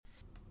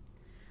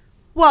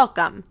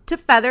Welcome to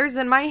Feathers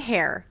in My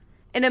Hair,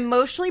 an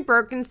Emotionally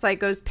Broken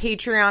Psycho's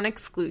Patreon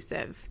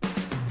exclusive.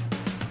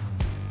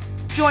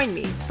 Join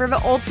me for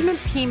the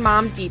ultimate teen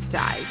mom deep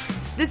dive.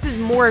 This is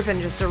more than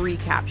just a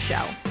recap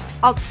show.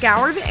 I'll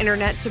scour the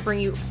internet to bring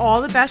you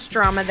all the best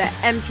drama that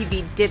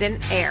MTV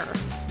didn't air.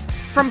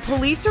 From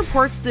police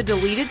reports to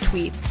deleted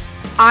tweets,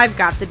 I've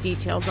got the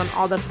details on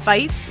all the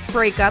fights,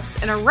 breakups,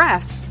 and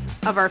arrests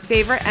of our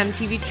favorite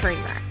MTV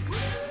train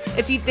wrecks.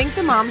 If you think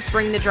the moms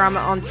bring the drama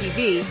on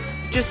TV,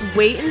 just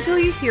wait until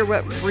you hear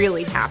what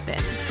really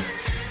happened.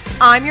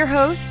 I'm your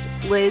host,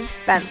 Liz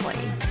Bentley.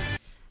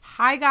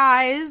 Hi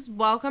guys,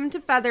 welcome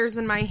to Feathers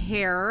in My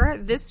Hair.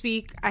 This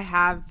week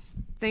I'm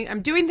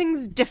doing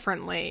things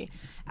differently.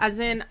 As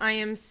in, I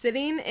am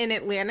sitting in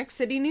Atlantic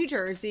City, New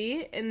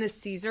Jersey, in the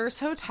Caesars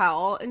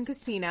Hotel and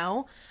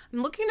Casino.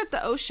 I'm looking at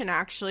the ocean,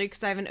 actually,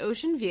 because I have an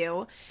ocean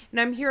view.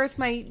 And I'm here with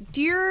my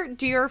dear,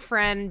 dear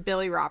friend,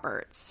 Billy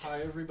Roberts.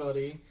 Hi,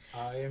 everybody.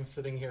 I am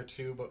sitting here,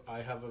 too, but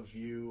I have a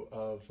view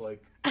of,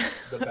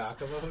 the back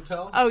of a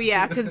hotel. Oh,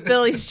 yeah, because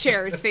Billy's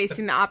chair is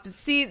facing the opposite.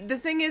 See, the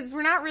thing is,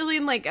 we're not really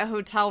in, a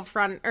hotel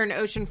front or an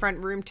ocean front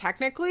room,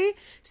 technically.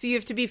 So you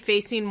have to be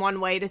facing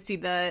one way to see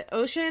the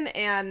ocean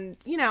and,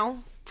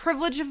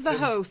 privilege of the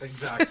host.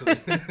 Exactly.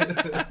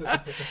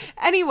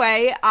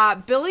 Anyway,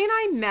 Billy and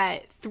I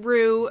met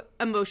through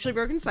Emotionally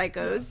Broken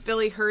Psychos. Yes.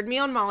 Billy heard me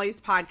on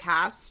Molly's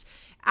podcast,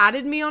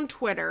 added me on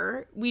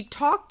Twitter. We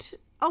talked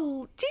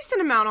a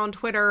decent amount on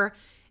Twitter,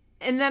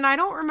 and then I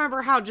don't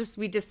remember how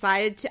we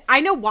decided to... I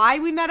know why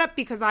we met up,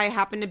 because I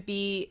happen to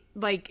be,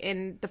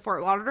 in the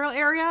Fort Lauderdale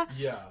area.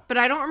 Yeah. But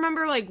I don't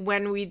remember,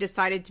 when we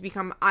decided to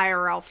become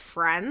IRL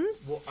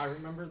friends. Well, I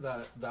remember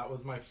that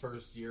was my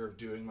first year of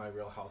doing my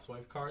Real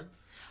Housewife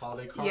cards.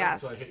 Holiday cards,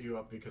 yes. So I hit you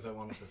up because I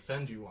wanted to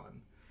send you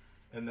one.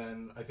 And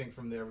then I think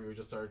from there we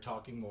just started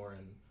talking more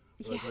and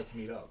let's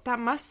meet up. That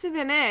must have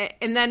been it.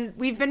 And then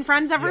we've been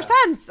friends ever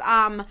since.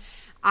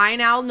 I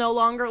now no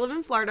longer live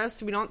in Florida,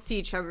 so we don't see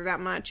each other that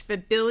much.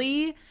 But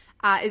Billy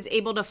is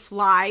able to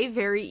fly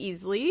very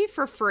easily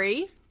for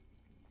free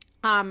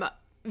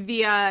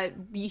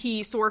he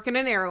used to work in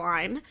an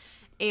airline.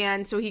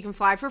 And so he can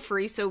fly for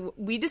free. So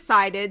we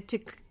decided to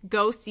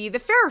go see the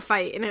fair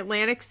fight in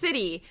Atlantic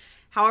City.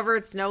 However,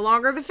 it's no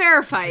longer the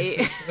fair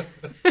fight.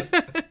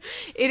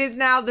 It is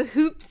now the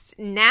Hoops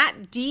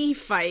Nat D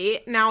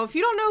fight. Now, if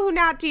you don't know who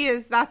Nat D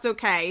is, that's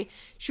okay.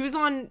 She was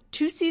on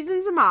 2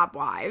 seasons of Mob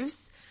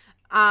Wives.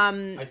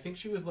 I think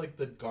she was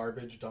the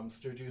garbage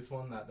dumpster juice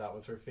one. That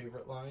was her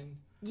favorite line.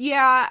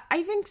 Yeah,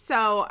 I think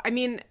so. I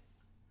mean,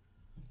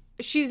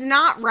 she's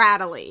not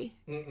Rattly.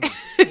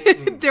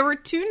 There were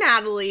 2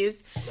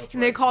 Natalies,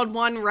 and they called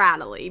one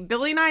Rattly.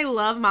 Billy and I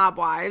love Mob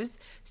Wives,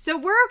 so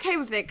we're okay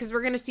with it, because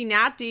we're going to see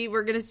Nat D,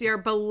 we're going to see our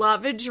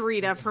beloved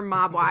Jarita from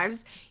Mob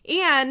Wives,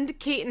 and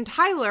Kate and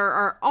Tyler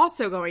are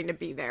also going to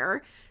be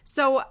there.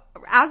 So,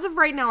 as of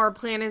right now, our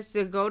plan is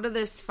to go to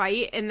this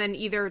fight, and then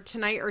either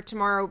tonight or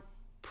tomorrow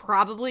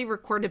probably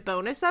record a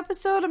bonus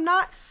episode. I'm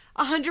not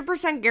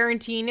 100%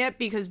 guaranteeing it,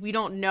 because we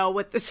don't know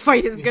what this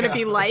fight is going to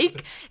be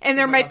like, and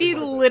there might be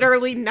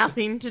literally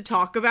nothing to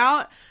talk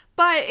about.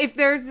 But if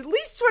there's at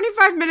least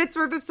 25 minutes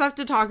worth of stuff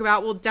to talk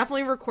about, we'll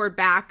definitely record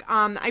back.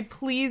 I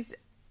please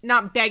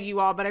not beg you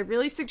all, but I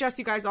really suggest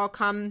you guys all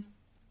come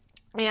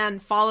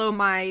and follow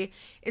my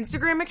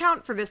Instagram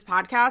account for this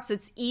podcast.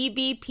 It's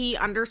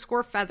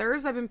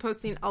EBP_feathers. I've been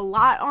posting a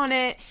lot on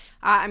it.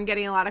 I'm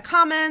getting a lot of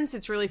comments.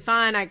 It's really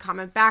fun. I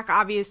comment back,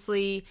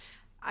 obviously.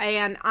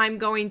 And I'm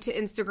going to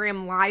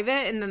Instagram live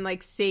it and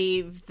then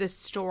save the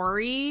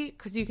story,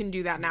 because you can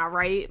do that now,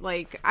 right?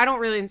 I don't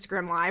really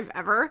Instagram live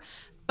ever,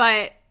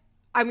 but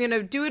I'm going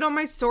to do it on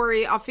my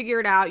story. I'll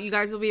figure it out. You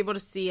guys will be able to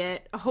see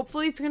it.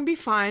 Hopefully it's going to be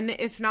fun.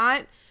 If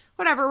not,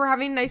 whatever. We're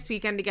having a nice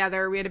weekend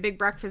together. We had a big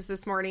breakfast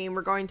this morning.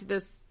 We're going to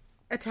this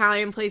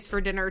Italian place for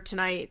dinner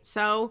tonight.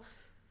 So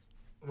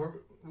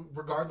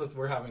regardless,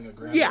 we're having a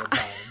grand old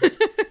time.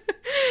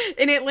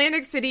 In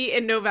Atlantic City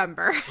in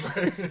November.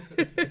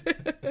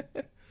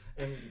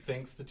 And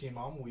thanks to Teen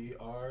Mom, we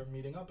are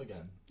meeting up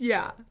again.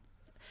 Yeah.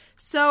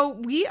 So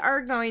we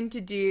are going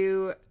to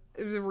do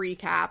the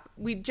recap.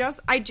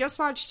 I just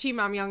watched Teen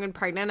Mom Young and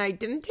Pregnant. I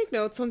didn't take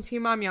notes on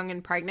Teen Mom Young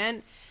and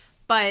Pregnant,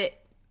 but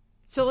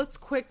so let's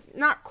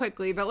not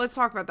quickly, but let's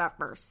talk about that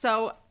first.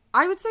 So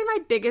I would say my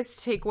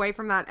biggest takeaway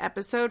from that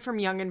episode from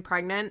Young and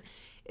Pregnant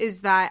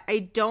is that I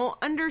don't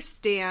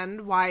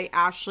understand why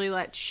Ashley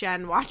let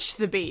Shen watch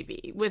the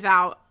baby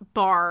without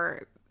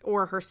Bar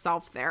or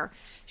herself there.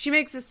 She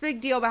makes this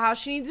big deal about how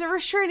she needs a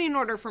restraining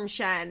order from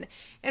Shen,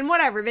 and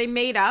whatever, they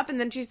made up, and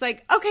then she's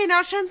like, okay,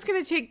 now Shen's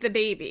gonna take the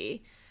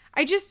baby.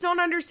 I just don't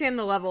understand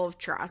the level of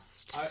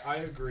trust. I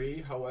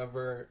agree.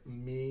 However,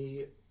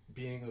 me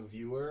being a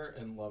viewer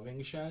and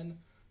loving Shen,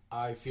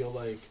 I feel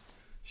like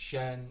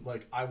Shen,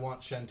 I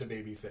want Shen to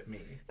babysit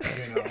me,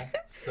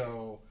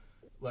 So,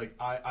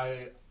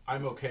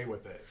 I'm okay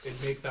with it. It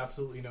makes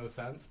absolutely no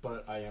sense,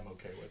 but I am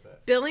okay with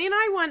it. Billy and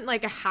I want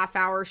a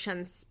half-hour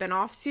Shen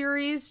spinoff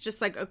series,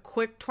 just a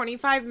quick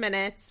 25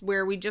 minutes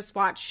where we just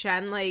watch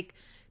Shen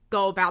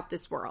go about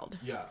this world.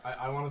 Yeah,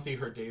 I want to see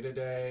her day to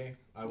day.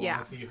 I want Yeah.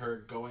 to see her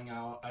going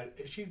out.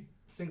 She's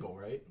single,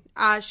 right?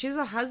 She's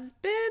a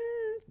husband?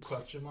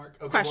 Question mark?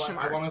 Okay, Question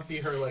mark. I want to see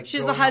her, like,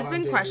 She's going a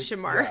husband? out on dates. Question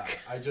mark.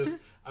 Yeah,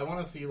 I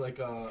want to see, like,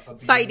 a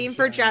Fighting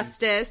for Shen.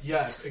 justice.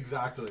 Yes,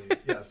 exactly.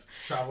 Yes.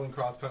 Traveling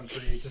cross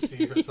country to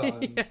see her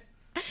son.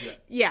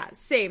 Yeah,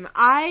 same.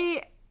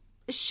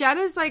 Shen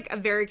is, like, a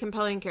very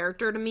compelling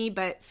character to me,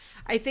 but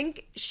I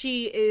think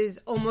she is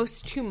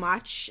almost too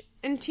much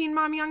in Teen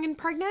Mom Young and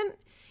Pregnant,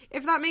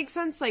 if that makes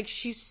sense. Like,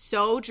 she's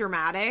so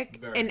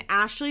dramatic, and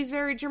Ashley's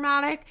very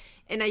dramatic,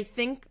 and I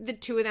think the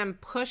two of them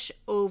push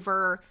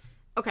over...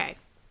 Okay,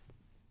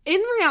 in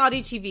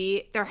reality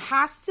TV, there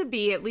has to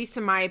be, at least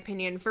in my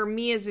opinion, for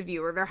me as a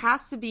viewer, there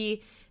has to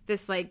be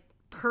this, like,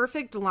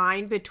 perfect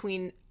line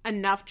between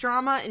enough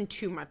drama and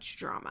too much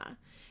drama.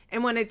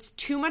 And when it's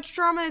too much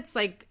drama, it's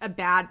like a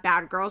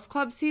Bad Girls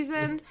Club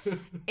season.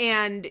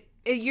 And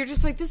you're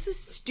just like, this is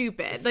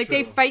stupid. It's like, true.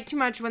 They fight too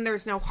much when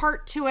there's no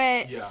heart to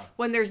it. Yeah.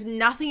 When there's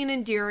nothing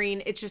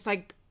endearing. It's just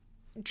like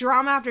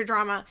drama after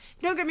drama.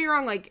 Don't get me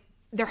wrong, like,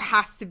 there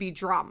has to be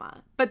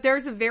drama. But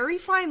there's a very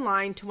fine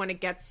line to when it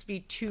gets to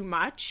be too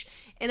much.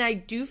 And I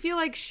do feel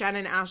like Shen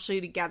and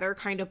Ashley together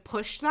kind of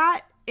push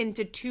that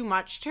into too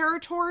much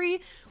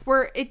territory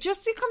where it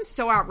just becomes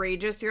so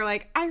outrageous. You're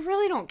like, I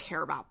really don't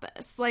care about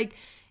this. Like,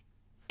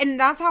 and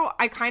that's how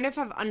I kind of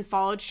have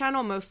unfollowed Shen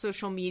on most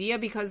social media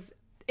because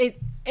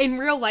in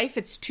real life,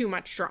 it's too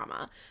much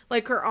drama.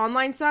 Like, her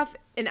online stuff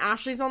and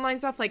Ashley's online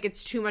stuff, like,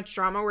 it's too much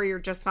drama where you're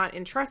just not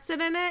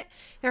interested in it.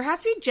 There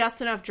has to be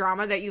just enough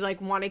drama that you, like,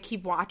 want to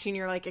keep watching.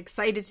 You're, like,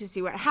 excited to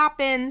see what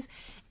happens.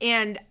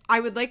 And I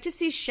would like to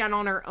see Shen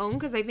on her own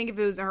because I think if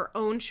it was her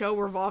own show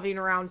revolving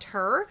around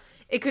her,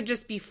 it could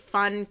just be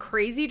fun,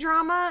 crazy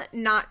drama,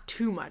 not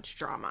too much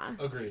drama.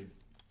 Agreed.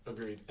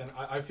 And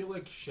I feel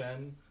like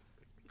Shen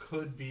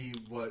could be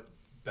what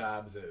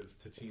Babs is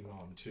to Teen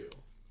Mom too.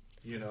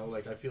 You know,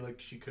 like, I feel like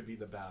she could be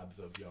the Babs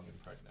of Young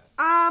and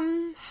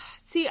Pregnant.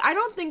 See, I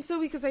don't think so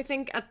because I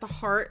think at the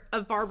heart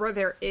of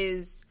Barbara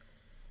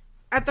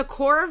at the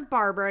core of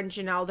Barbara and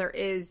Janelle, there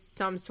is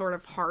some sort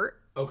of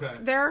heart. Okay.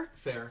 There.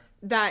 Fair.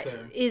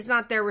 Is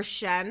not there with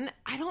Shen.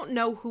 I don't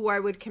know who I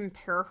would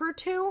compare her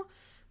to,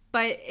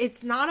 but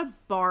it's not a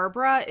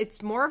Barbara.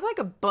 It's more of like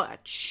a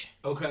Butch.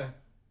 Okay.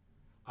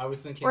 I was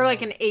thinking. Or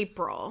like an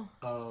April.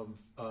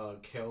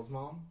 Kale's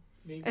mom.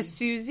 Maybe? A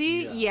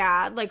Susie?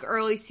 Yeah. Like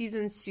early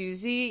season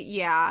Susie.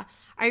 Yeah.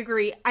 I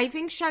agree. I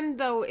think Shen,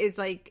 though, is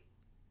like...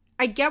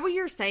 I get what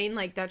you're saying,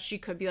 like, that she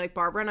could be like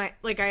Barbara.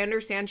 And I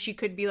understand she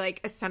could be,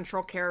 like, a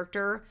central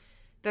character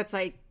that's,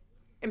 like,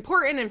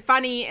 important and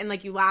funny and,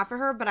 like, you laugh at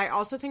her. But I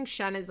also think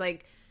Shen is,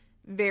 like,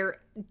 very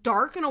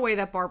dark in a way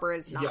that Barbara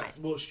is not. Yes.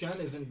 Well, Shen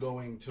isn't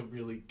going to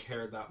really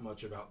care that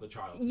much about the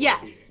child's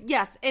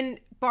Yes. And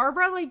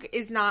Barbara, like,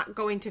 is not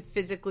going to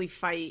physically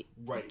fight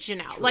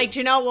Janelle. True. Like,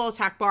 Janelle will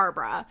attack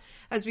Barbara,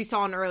 as we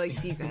saw in early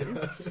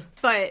seasons.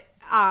 But,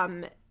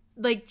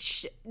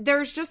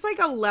 there's just, like,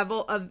 a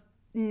level of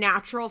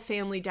natural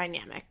family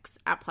dynamics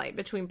at play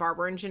between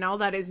Barbara and Janelle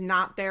that is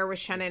not there with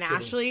Shen and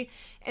Ashley.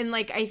 And,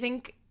 like, I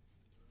think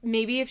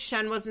maybe if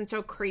Shen wasn't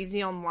so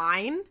crazy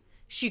online,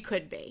 she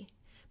could be.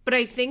 But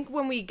I think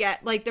when we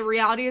get, like, the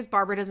reality is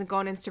Barbara doesn't go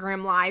on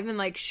Instagram Live and,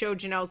 like, show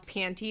Janelle's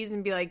panties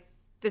and be like,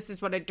 this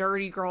is what a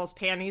dirty girl's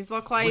panties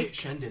look like. Wait,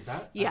 Shen did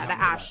that? Yeah, to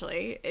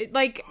Ashley.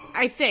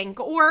 I think.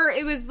 Or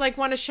it was, like,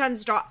 one of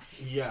Shen's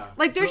Yeah.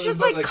 Like, there's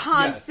just, like,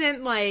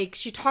 constant, like,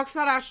 she talks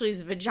about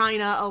Ashley's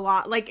vagina a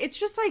lot. Like, it's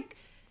just, like,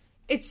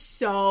 it's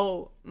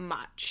so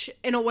much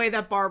in a way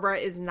that Barbara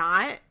is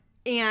not.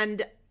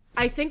 And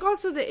I think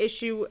also the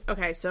issue...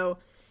 Okay, so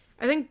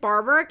I think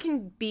Barbara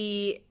can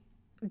be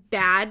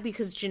bad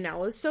because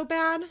Janelle is so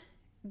bad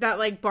that,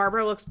 like,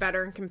 Barbara looks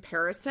better in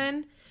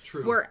comparison.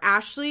 True. Where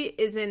Ashley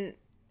isn't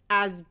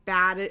as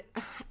bad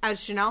as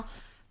Janelle.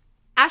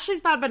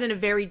 Ashley's bad, but in a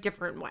very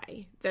different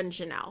way than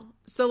Janelle.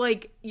 So,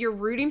 like, you're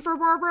rooting for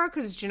Barbara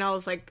because Janelle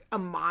is, like, a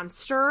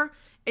monster,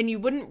 and you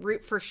wouldn't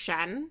root for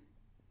Shen.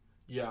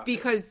 Yeah.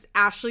 Because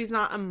Ashley's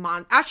not a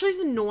monster. Ashley's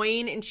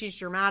annoying, and she's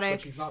dramatic.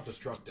 But she's not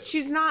destructive.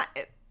 She's not...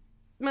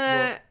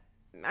 I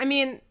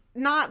mean...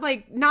 Not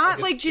like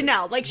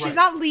Janelle. Like, she's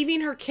not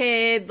leaving her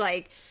kid.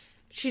 Like,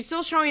 she's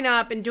still showing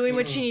up and doing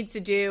what she needs to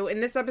do. In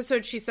this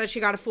episode, she said she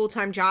got a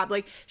full-time job.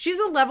 Like, she's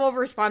a level of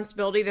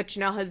responsibility that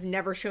Janelle has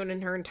never shown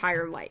in her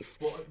entire life.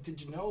 Well, did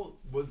Janelle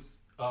was...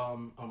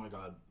 oh, my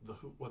God.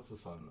 What's the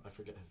son? I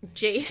forget his name.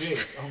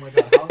 Jace. Oh, my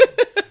God.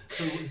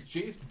 So, was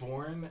Jace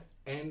born?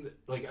 And,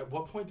 like, at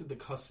what point did the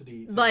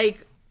custody...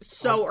 Like...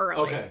 So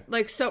early. Okay.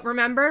 Like, so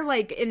remember,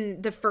 like,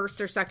 in the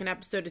first or second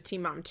episode of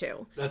Teen Mom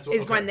 2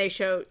 when they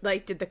showed,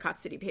 like, did the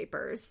custody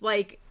papers.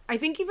 Like, I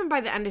think even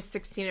by the end of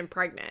 16 and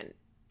Pregnant.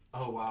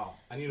 Oh, wow.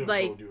 I need to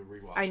go do a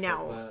rewatch.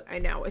 I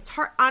know. It's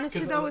hard.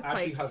 Honestly, though, it's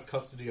Ashley like... has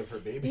custody of her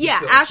baby. Yeah,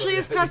 Ashley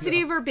has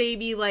custody of her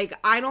baby. Like,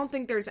 I don't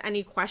think there's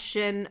any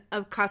question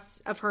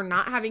of her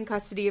not having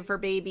custody of her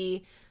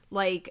baby.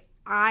 Like,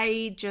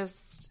 I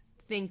just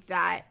think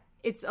that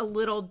it's a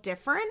little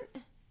different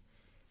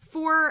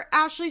for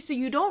Ashley, so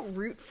you don't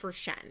root for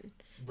Shen.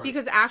 Right.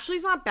 Because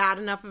Ashley's not bad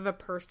enough of a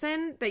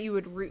person that you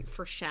would root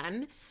for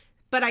Shen.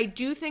 But I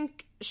do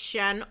think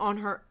Shen on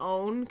her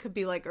own could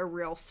be like a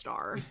real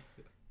star.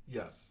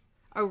 Yes.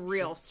 A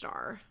real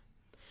star.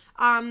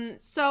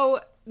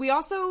 So we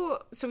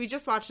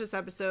just watched this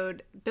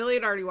episode. Billy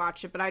had already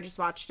watched it, but I just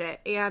watched it.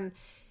 And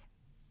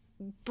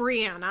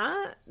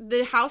Brianna,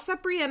 the house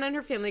that Brianna and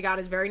her family got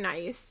is very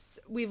nice.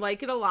 We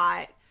like it a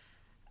lot.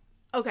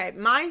 Okay,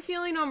 my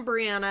feeling on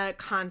Brianna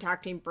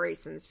contacting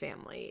Brayson's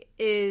family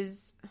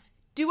is,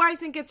 do I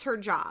think it's her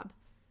job?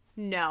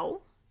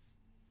 No.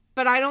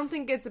 But I don't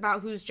think it's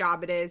about whose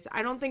job it is.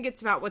 I don't think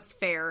it's about what's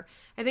fair.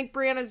 I think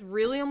Brianna's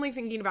really only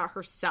thinking about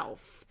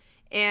herself.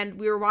 And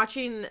we were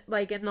watching,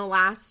 like, in the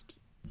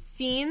last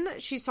scene,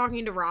 she's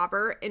talking to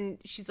Robert, and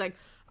she's like,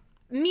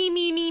 me,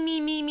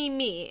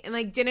 and,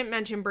 like, didn't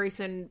mention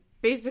Brayson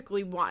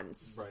basically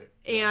once. Right.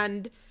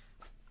 And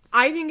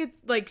I think it's,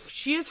 like,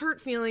 she has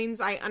hurt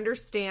feelings, I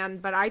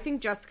understand, but I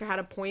think Jessica had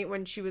a point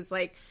when she was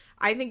like,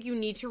 I think you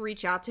need to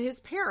reach out to his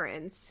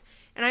parents.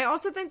 And I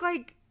also think,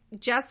 like,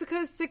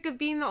 Jessica's sick of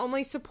being the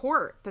only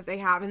support that they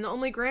have and the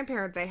only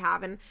grandparent they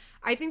have. And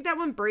I think that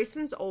when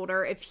Brayson's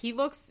older, if he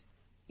looks,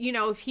 you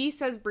know, if he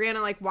says,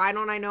 Brianna, like, why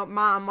don't I know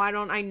Mom? Why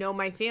don't I know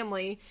my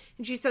family?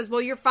 And she says,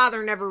 well, your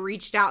father never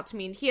reached out to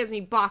me and he has me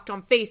blocked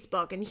on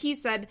Facebook. And he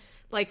said,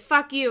 like,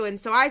 fuck you. And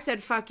so I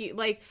said, fuck you.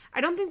 Like,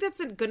 I don't think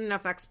that's a good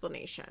enough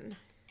explanation.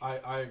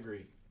 I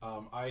agree.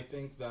 I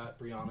think that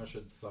Brianna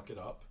should suck it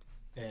up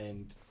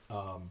and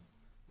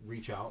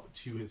reach out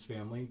to his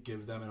family,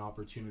 give them an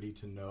opportunity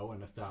to know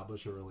and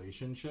establish a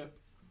relationship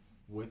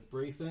with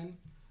Brayson.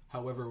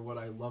 However, what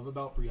I love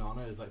about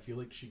Brianna is I feel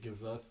like she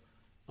gives us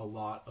a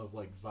lot of,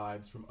 like,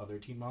 vibes from other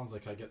teen moms.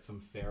 Like, I get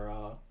some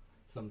Farrah,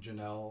 some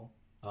Janelle.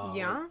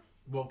 Yeah?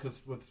 Well, because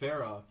with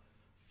Farrah,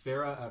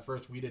 at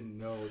first we didn't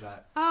know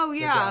that Oh, the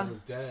yeah. dad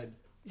was dead.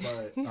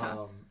 But,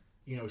 Yeah.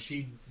 you know,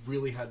 she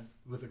really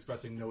was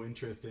expressing no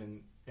interest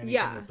in anything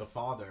Yeah. with the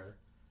father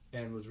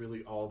and was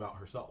really all about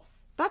herself.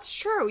 That's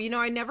true. You know,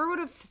 I never would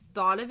have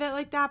thought of it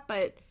like that,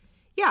 but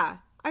yeah,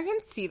 I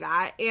can see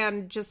that.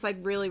 And just, like,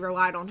 really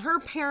relied on her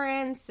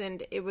parents,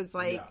 and it was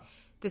like, Yeah.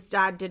 this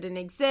dad didn't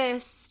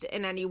exist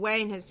in any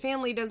way, and his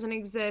family doesn't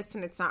exist,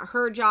 and it's not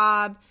her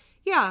job.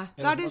 Yeah,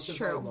 And that as is much as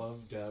true. I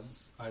love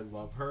Debs. I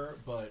love her,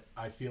 but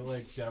I feel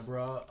like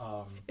Deborah,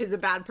 Is a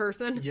bad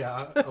person.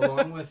 yeah,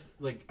 along with,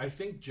 like, I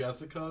think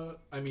Jessica,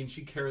 I mean,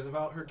 she cares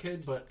about her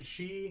kid, but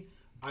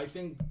I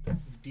think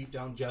deep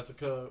down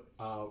Jessica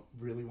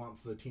really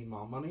wants the teen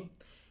mom money.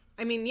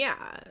 I mean, yeah,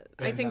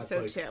 I And think that's,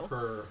 so like, too.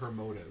 Her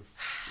motive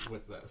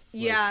with this.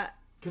 Like, Yeah,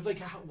 because, like,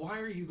 why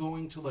are you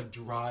going to, like,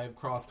 drive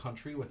cross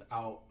country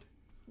without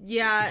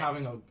yeah.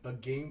 having a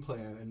game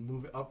plan and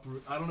move it up?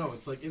 I don't know.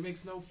 It's like, it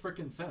makes no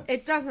freaking sense.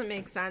 It doesn't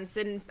make sense.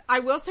 And I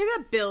will say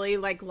that Billy,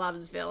 like,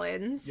 loves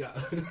villains. Yeah.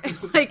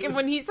 Like, and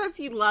when he says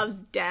he loves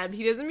Deb,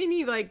 he doesn't mean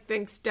he, like,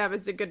 thinks Deb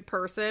is a good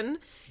person.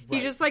 He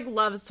Right. just, like,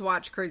 loves to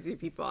watch crazy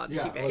people on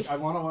Yeah, TV. like, I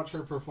want to watch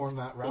her perform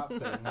that rap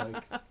thing.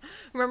 Like,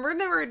 Remember when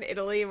they were in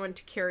Italy and went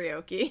to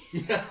karaoke?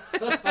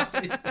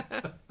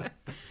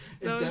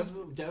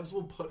 and Debs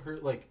will put her,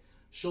 like,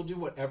 she'll do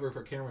whatever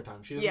for camera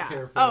time. She doesn't Yeah.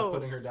 care if Oh.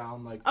 putting her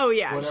down. Like, Oh,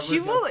 yeah. whatever She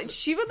gets-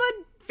 would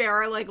let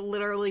Farrah, like,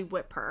 literally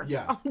whip her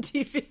Yeah. on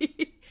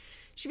TV.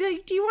 She'd be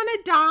like, do you want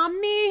to dom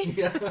me?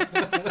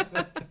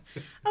 Yeah.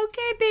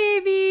 Okay,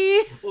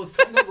 baby. Well, it's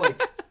kind of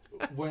like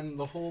when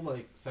the whole,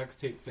 like, sex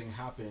tape thing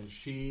happened,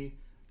 she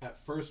at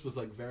first was,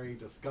 like, very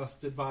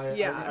disgusted by it.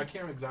 Yeah. I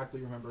can't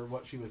exactly remember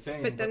what she was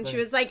saying. But then she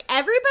was like,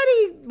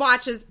 everybody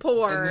watches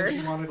porn. And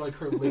then she wanted, like,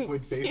 her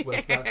liquid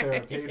facelift that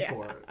Farrah paid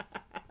for.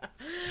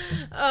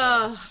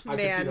 Oh, I could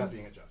see man. that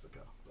being a Jessica.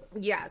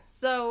 But. Yes.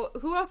 So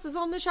who else is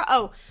on the show?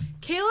 Oh,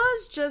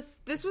 Kayla's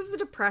just, this was a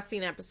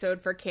depressing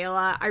episode for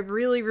Kayla. I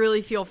really,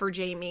 really feel for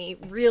Jamie.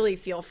 Really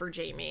feel for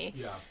Jamie.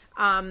 Yeah.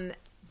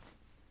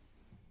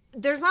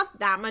 There's not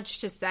that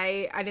much to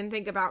say. I didn't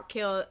think about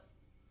Kayla.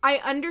 I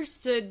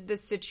understood the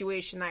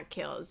situation that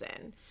Kayla's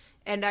in.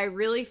 And I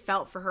really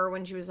felt for her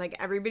when she was like,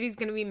 everybody's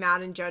going to be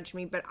mad and judge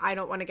me, but I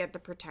don't want to get the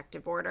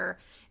protective order.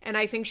 And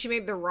I think she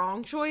made the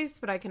wrong choice,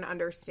 but I can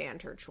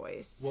understand her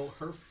choice. Well,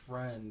 her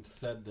friend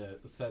said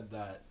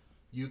that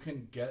you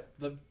can get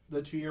the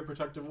 2-year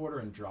protective order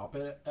and drop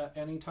it at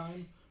any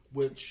time,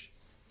 which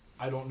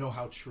I don't know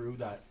how true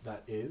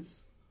that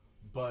is.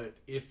 But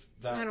if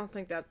that... I don't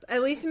think that,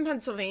 at least in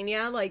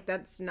Pennsylvania, like,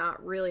 that's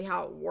not really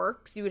how it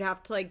works. You would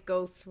have to, like,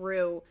 go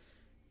through,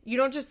 you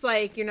don't just,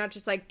 like, you're not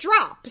just, like,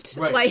 dropped.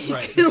 Right, like,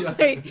 right.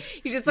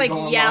 like, you just, like,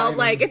 go yell, online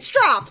like, and it's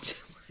dropped.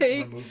 Like,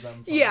 remove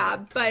them from yeah,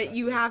 the but contact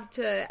you list. have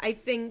to, I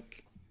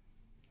think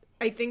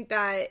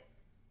that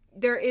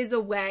there is a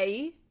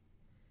way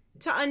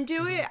to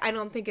undo it. I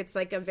don't think it's,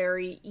 like, a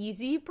very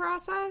easy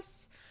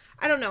process.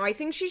 I don't know. I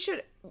think she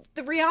should,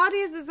 the reality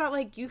is that,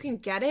 like, you can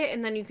get it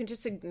and then you can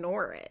just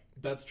ignore it.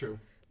 That's true.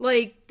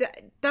 Like,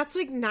 that's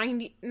like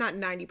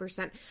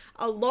 90%,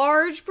 a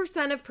large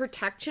percent of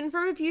protection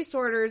from abuse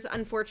orders,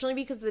 unfortunately,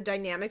 because the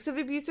dynamics of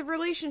abusive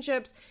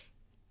relationships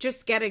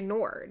just get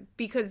ignored.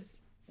 Because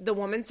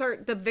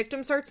the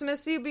victim starts to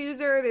miss the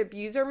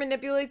abuser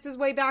manipulates his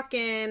way back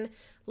in.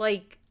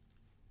 like,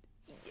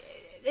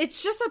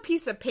 it's just a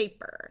piece of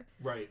paper.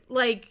 Right.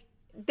 Like,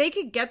 they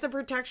could get the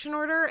protection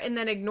order and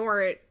then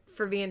ignore it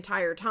for the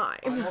entire time.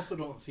 I also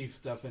don't see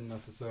Stefan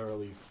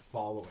necessarily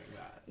following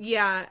that.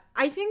 Yeah,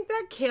 I think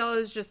that Kayla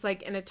is just,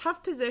 like, in a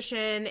tough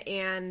position,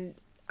 and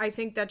I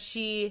think that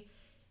she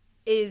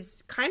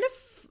is kind of...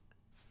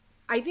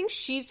 I think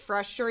she's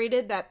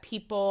frustrated that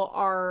people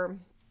are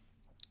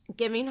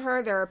giving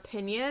her their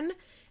opinion,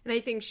 and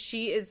I think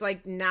she is,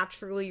 like,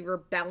 naturally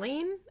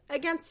rebelling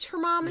against her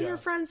mom and her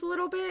friends a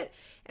little bit,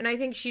 and I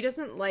think she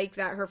doesn't like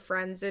that her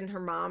friends and her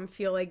mom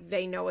feel like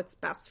they know what's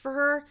best for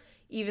her,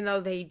 even though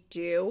they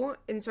do.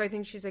 And so I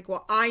think she's like,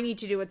 well, I need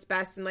to do what's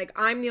best, and, like,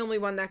 I'm the only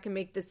one that can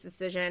make this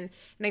decision.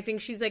 And I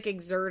think she's, like,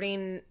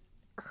 exerting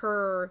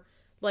her,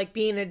 like,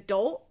 being an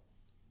adult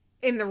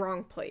in the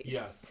wrong place.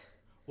 Yes.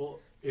 Well,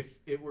 if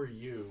it were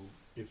you,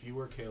 if you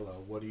were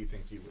Kayla, what do you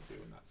think you would do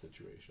in that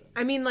situation?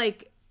 I mean,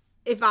 like,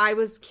 if I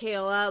was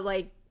Kayla,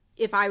 like,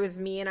 if I was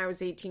me and I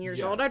was 18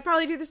 years old, I'd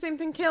probably do the same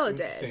thing Kayla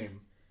did.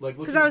 Same. Like,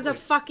 because I was a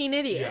fucking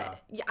idiot.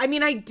 Yeah. I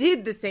mean, I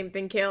did the same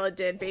thing Kayla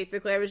did,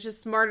 basically. I was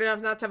just smart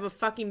enough not to have a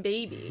fucking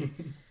baby.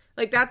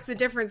 Like, that's the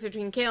difference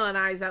between Kayla and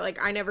I, is that,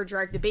 like, I never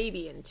dragged a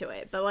baby into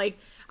it. But, like,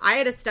 I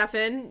had a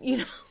Stefan, you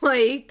know,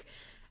 like,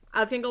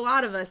 I think a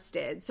lot of us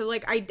did. So,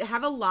 like, I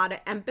have a lot of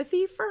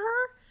empathy for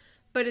her.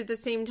 But at the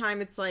same time,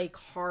 it's, like,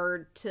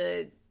 hard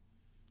to...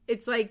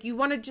 It's, like, you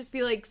want to just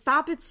be, like,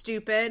 stop it,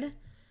 stupid.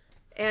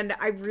 And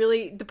I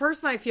really... The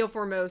person I feel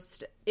for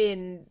most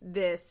in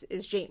this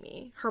is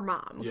Jamie, her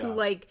mom. Who,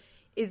 like,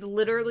 is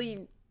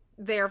literally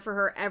there for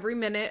her every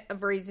minute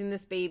of raising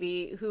this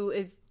baby. Who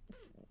is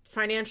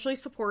financially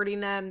supporting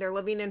them. They're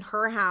living in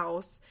her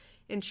house.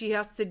 And she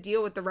has to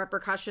deal with the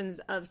repercussions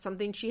of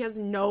something she has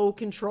no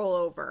control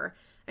over.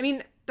 I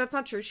mean, that's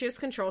not true. She has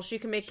control. She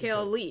can make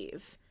Kayla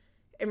leave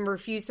and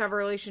refuse to have a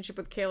relationship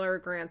with Kayla, her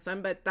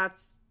grandson, but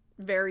that's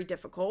very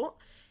difficult.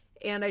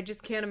 And I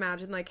just can't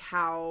imagine, like,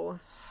 how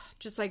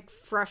just, like,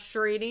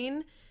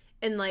 frustrating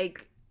and,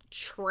 like,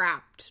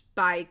 trapped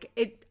by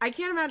it. I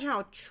can't imagine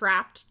how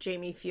trapped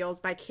Jamie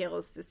feels by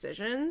Kayla's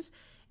decisions.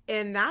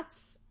 And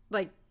that's,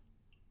 like,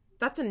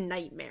 that's a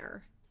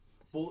nightmare.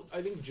 Well,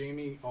 I think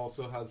Jamie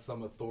also has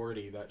some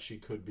authority that she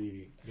could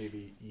be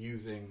maybe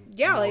using.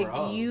 Yeah, more like,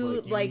 of.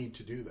 you need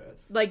to do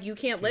this. Like, you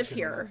can't live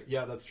here.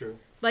 Yeah, that's true.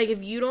 Like,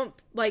 if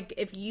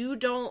you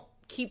don't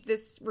keep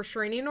this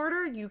restraining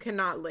order, you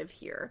cannot live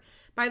here.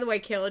 By the way,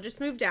 Kayla just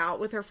moved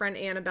out with her friend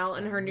Annabelle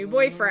and her new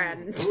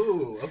boyfriend.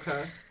 Ooh,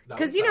 okay.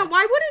 Because, you know,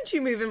 why wouldn't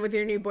you move in with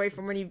your new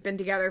boyfriend when you've been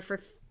together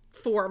for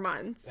 4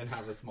 months? And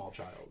have a small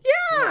child.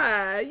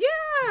 Yeah.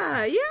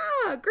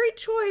 Great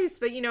choice.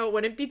 But, you know, it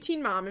wouldn't be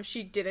Teen Mom if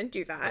she didn't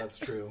do that. That's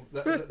true.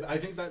 I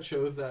think that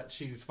shows that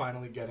she's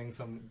finally getting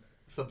some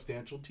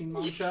substantial Teen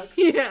Mom checks.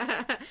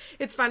 Yeah.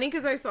 It's funny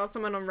because I saw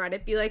someone on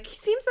Reddit be like, he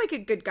seems like a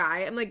good guy.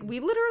 I'm like, we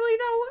literally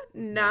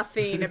know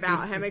nothing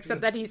about him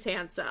except that he's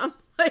handsome.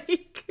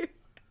 Like,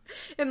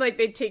 and, like,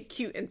 they take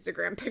cute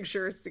Instagram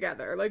pictures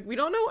together. Like, we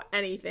don't know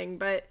anything,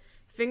 but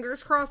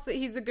fingers crossed that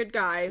he's a good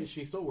guy. Is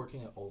she still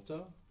working at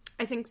Ulta?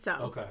 I think so.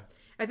 Okay.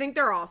 I think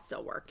they're all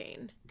still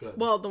working. Good.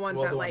 Well, the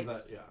ones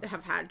that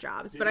have had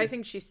jobs, but I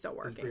think she's still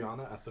working. Is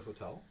Brianna at the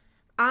hotel?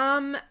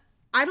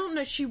 I don't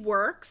know. She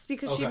works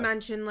because she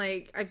mentioned,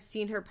 like, I've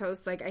seen her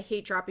post, like, I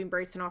hate dropping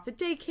Bryson off at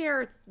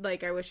daycare.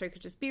 Like, I wish I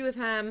could just be with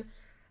him.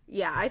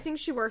 Yeah, I think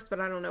she works,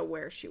 but I don't know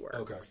where she works.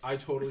 Okay. I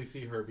totally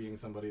see her being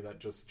somebody that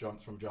just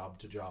jumps from job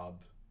to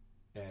job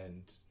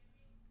and...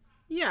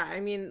 Yeah, I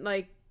mean,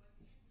 like,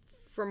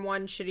 from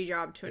one shitty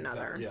job to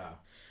another. Yeah.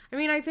 I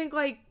mean, I think,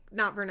 like,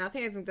 not for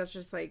nothing, I think that's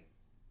just, like,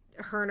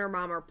 her and her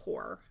mom are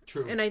poor.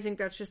 True. And I think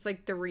that's just,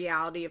 like, the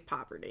reality of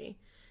poverty.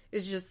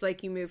 It's just,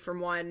 like, you move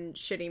from one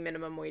shitty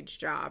minimum wage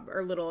job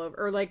or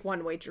like,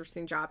 one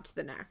waitressing job to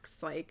the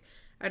next. Like,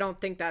 I don't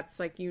think that's,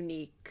 like,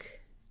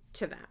 unique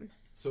to them.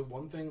 So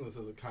one thing, this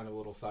is a kind of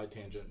little side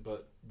tangent,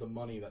 but the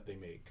money that they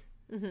make,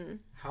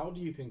 how do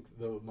you think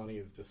the money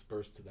is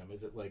dispersed to them?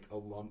 Is it, like, a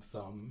lump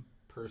sum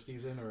per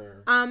season,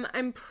 or?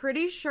 I'm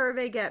pretty sure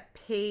they get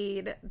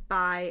paid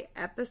by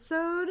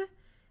episode,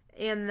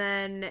 and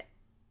then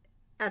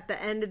at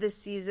the end of the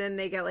season,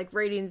 they get, like,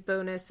 ratings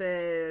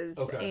bonuses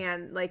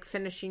and, like,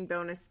 finishing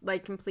bonus,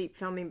 like, complete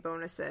filming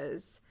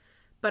bonuses.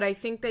 But I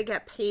think they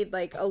get paid,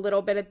 like, a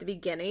little bit at the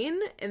beginning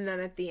and then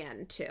at the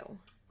end, too.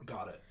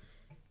 Got it.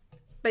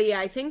 But,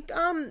 yeah, I think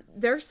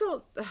they're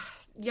still...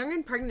 Young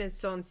and Pregnant is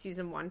still in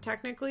season 1,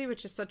 technically,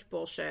 which is such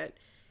bullshit.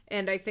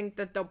 And I think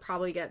that they'll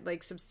probably get,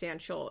 like,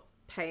 substantial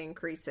pay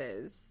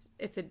increases.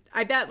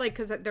 I bet, like,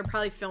 because they're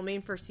probably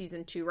filming for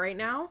season 2 right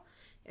now.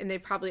 And they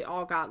probably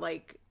all got,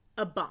 like,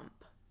 a bump.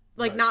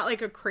 Like, not,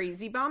 like, a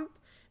crazy bump.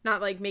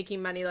 Not, like,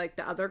 making money like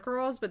the other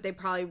girls. But they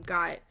probably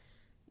got,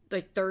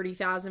 like,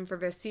 $30,000 for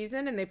this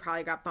season. And they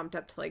probably got bumped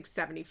up to, like,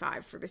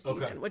 $75,000 for the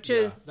season. Which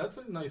is... That's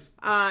a nice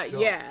jump,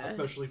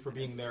 especially for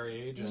being their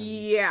age. And...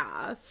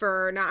 Yeah,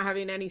 for not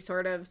having any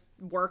sort of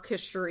work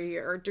history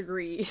or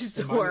degrees.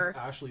 Or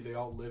Ashley, they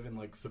all live in,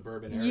 like,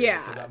 suburban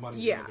areas. So that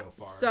money's going to go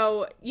far.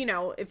 So, you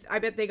know, I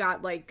bet they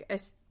got, like,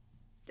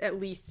 at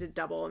least a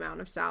double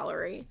amount of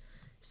salary.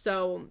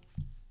 So,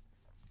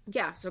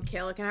 yeah, so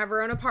Kayla can have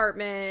her own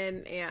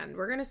apartment, and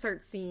we're going to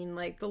start seeing,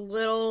 like, the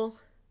little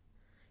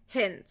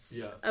hints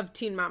of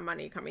Teen Mom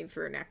Money coming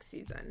through next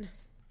season.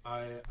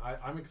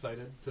 I'm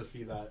excited to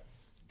see that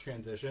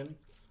transition,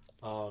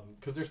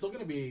 because they're still going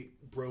to be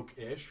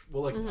broke-ish.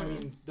 Well, like, I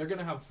mean, they're going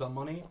to have some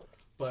money,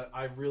 but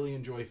I really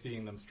enjoy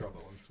seeing them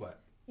struggle and sweat.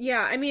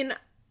 Yeah, I mean,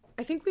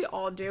 I think we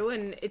all do,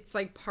 and it's,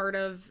 like, part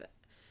of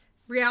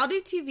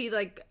reality TV,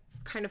 like,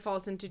 kind of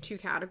falls into two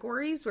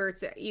categories, where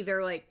it's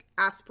either, like,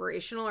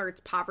 aspirational or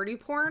it's poverty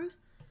porn.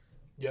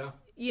 Yeah.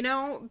 You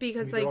know,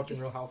 because, like, watching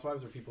Real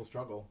Housewives, or people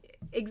struggle.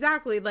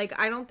 Exactly. Like,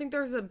 I don't think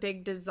there's a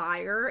big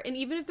desire, and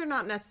even if they're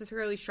not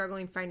necessarily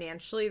struggling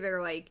financially,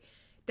 they're, like,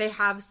 they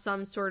have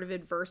some sort of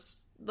adverse,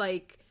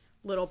 like,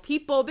 Little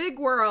People, Big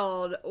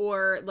World,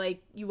 or,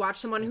 like, you watch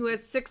someone who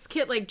has 6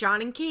 kids, like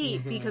John and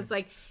Kate, because,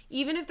 like,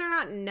 even if they're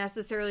not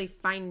necessarily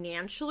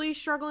financially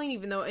struggling,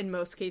 even though in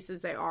most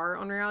cases they are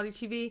on reality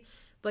TV,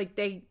 like,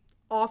 they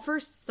offer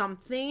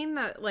something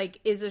that, like,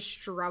 is a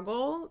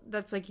struggle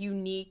that's, like,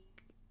 unique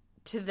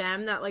to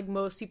them that, like,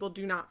 most people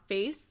do not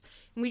face.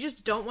 And we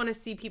just don't want to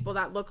see people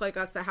that look like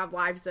us, that have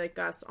lives like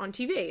us, on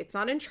TV. It's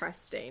not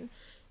interesting.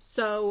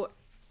 So,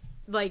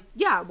 like,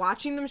 yeah,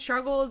 watching them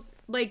struggle is,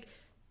 like,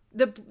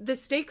 the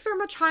stakes are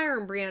much higher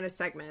in Brianna's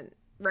segment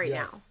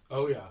now.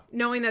 Oh, yeah.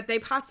 Knowing that they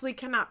possibly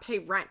cannot pay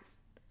rent.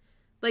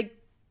 Like,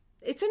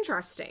 it's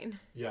interesting.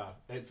 Yeah.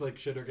 It's like,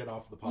 shit or get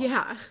off the pot.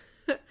 Yeah.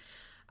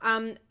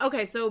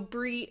 Okay, so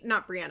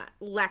not Brianna,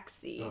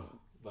 Lexi. Ugh.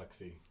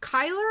 Lexi.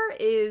 Kyler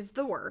is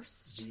the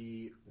worst.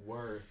 The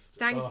worst.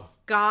 Thank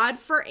God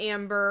for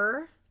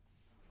Amber,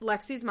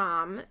 Lexi's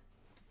mom,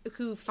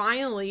 who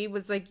finally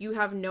was like, you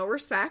have no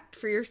respect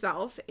for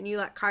yourself, and you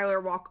let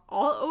Kyler walk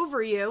all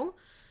over you.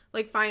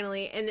 Like,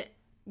 finally. And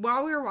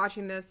while we were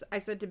watching this, I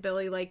said to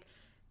Billy, like,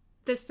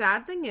 the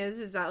sad thing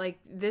is that, like,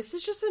 this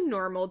is just a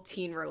normal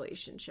teen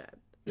relationship.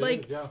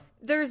 Like,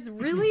 there's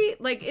really,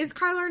 like, is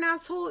Kyler an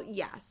asshole?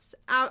 Yes.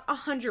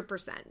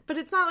 100%. But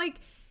it's not like,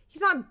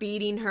 he's not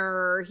beating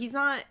her. He's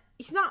not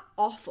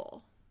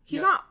awful.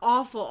 He's not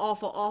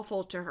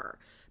awful to her.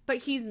 But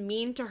he's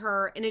mean to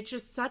her, and it's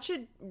just such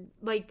a,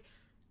 like,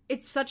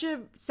 it's such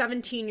a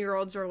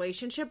 17-year-old's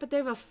relationship, but they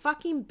have a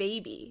fucking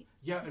baby.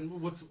 Yeah, and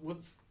what's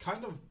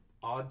kind of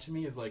odd to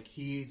me is, like,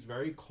 he's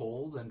very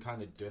cold and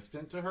kind of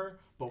distant to her,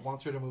 but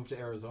wants her to move to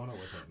Arizona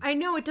with him. I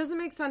know, it doesn't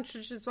make sense,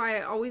 which is why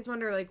I always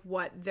wonder, like,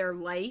 what they're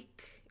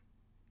like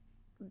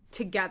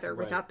together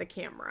without the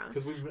camera.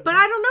 But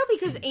I don't know,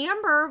 because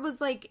Amber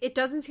was like, it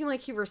doesn't seem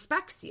like he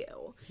respects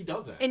you. He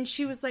doesn't. And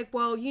she was like,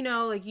 well, you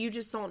know, like, you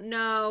just don't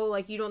know,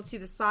 like, you don't see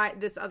this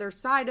other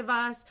side of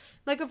us.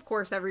 Like, of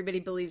course, everybody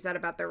believes that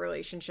about their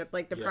relationship,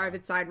 like, the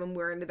private side when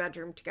we're in the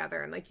bedroom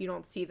together, and, like, you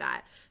don't see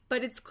that.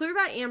 But it's clear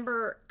that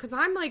Amber, because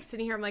I'm, like,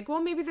 sitting here, I'm like,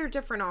 well, maybe they're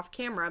different off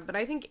camera, but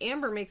I think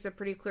Amber makes it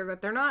pretty clear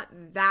that they're not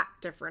that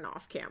different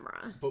off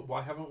camera. But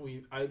why haven't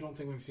we, I don't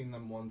think we've seen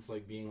them once,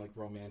 like, being, like,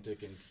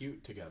 romantic and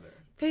cute together.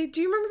 Do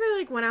you remember they,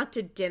 like, went out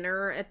to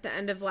dinner at the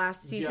end of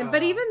last season? Yeah.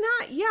 But even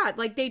that,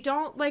 like, they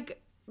don't,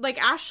 like,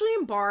 Ashley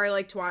and Bar I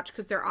like to watch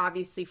because they're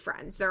obviously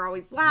friends. They're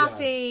always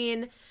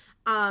laughing.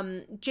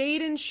 Yes.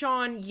 Jade and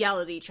Sean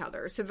yell at each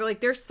other. So they're, like,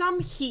 there's some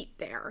heat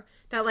there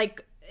that,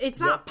 like, it's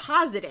not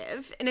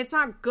positive and it's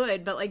not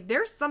good, but, like,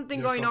 there's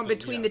something going on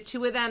between the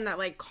two of them that,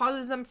 like,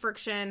 causes them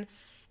friction,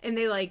 and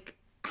they, like,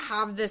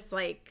 have this,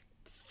 like,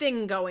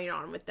 thing going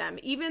on with them.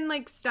 Even,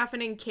 like,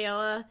 Stefan and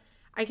Kayla,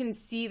 I can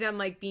see them,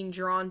 like, being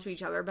drawn to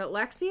each other, but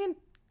Lexi and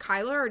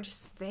Kyler are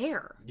just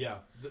there. Yeah.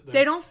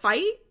 They don't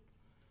fight,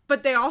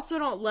 but they also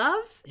don't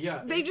love.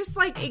 Yeah. They just,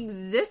 like,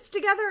 exist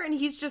together, and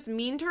he's just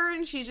mean to her,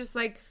 and she's just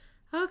like,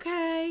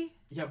 okay.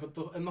 Yeah, but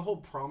the whole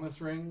promise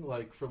ring,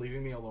 like, for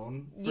leaving me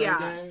alone for a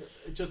day,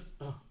 it just,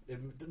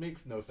 it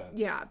makes no sense.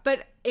 Yeah,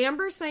 but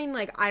Amber saying,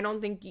 like, I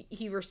don't think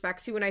he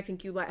respects you and I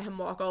think you let him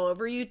walk all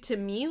over you, to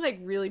me, like,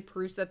 really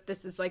proves that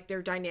this is, like,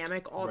 their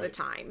dynamic all the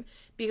time.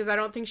 Because I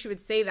don't think she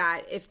would say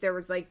that if there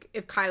was, like,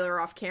 if Kyler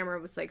off camera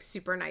was, like,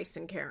 super nice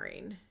and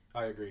caring.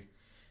 I agree.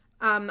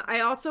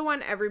 I also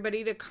want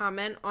everybody to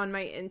comment on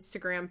my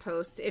Instagram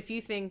post if you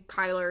think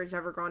Kyler has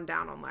ever gone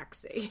down on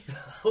Lexi.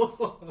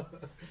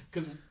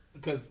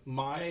 Because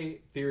my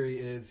theory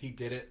is he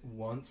did it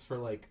once for,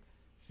 like,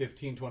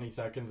 15, 20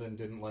 seconds and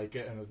didn't like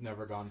it and has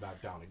never gone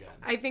back down again.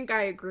 I think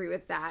I agree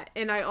with that.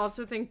 And I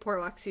also think poor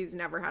Lexi's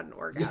never had an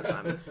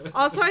orgasm.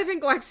 Also, I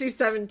think Lexi's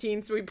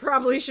 17, so we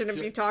probably shouldn't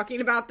be talking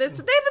about this,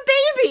 but they have a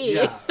baby!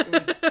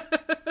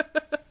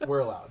 Yeah. We're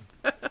allowed.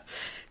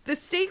 The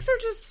stakes are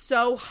just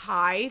so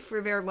high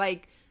for their,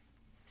 like,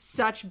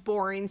 such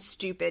boring,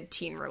 stupid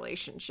teen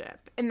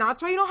relationship. And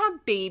that's why you don't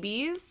have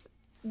babies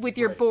with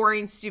your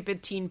boring,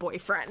 stupid teen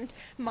boyfriend.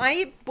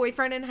 My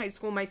boyfriend in high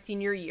school, my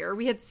senior year,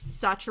 we had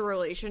such a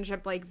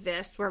relationship like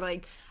this where,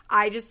 like,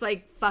 I just,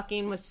 like,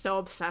 fucking was so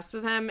obsessed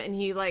with him, and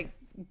he, like,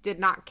 did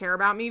not care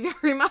about me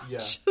very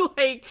much. Yeah.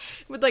 Like,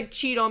 would, like,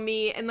 cheat on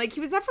me. And, like, he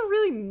was never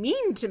really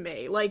mean to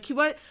me. Like,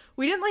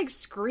 we didn't, like,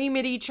 scream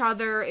at each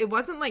other. It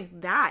wasn't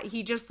like that.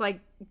 He just, like,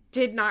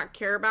 did not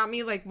care about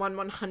me, like,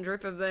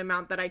 1/100th of the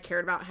amount that I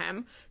cared about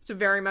him. So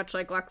very much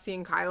like Lexi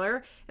and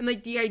Kyler. And,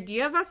 like, the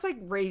idea of us, like,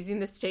 raising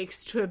the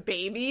stakes to a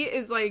baby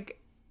is, like,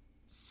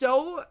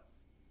 so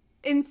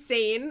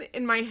insane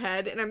in my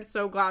head. And I'm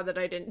so glad that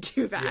I didn't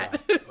do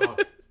that. Yeah. Oh.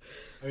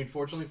 I mean,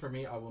 fortunately for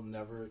me, I will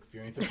never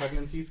experience a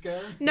pregnancy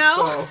scare.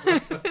 No. So.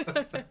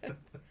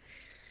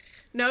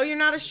 No, you're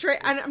not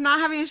I'm not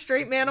having a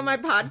straight man on my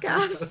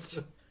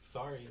podcast.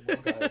 Sorry. Well,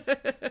 guys,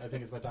 I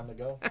think it's my time to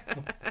go.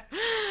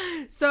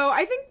 So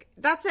I think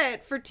that's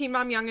it for Teen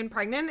Mom Young and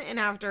Pregnant.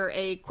 And after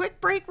a quick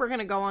break, we're going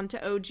to go on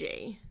to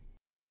OG.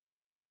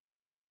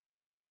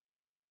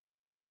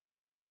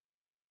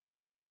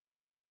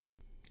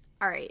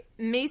 All right.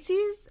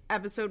 Macy's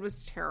episode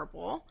was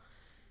terrible.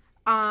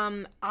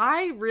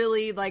 I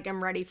really, like,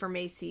 am ready for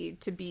Macy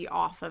to be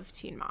off of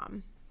Teen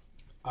Mom.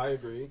 I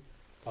agree.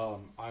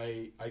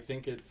 I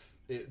think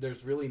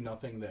there's really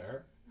nothing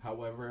there.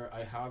 However,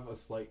 I have a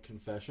slight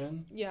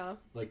confession. Yeah.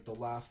 Like, the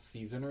last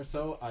season or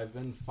so, I've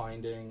been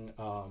finding,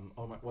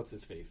 what's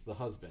his face? The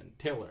husband,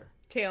 Taylor.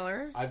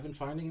 I've been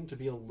finding him to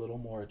be a little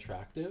more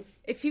attractive.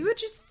 If he would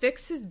just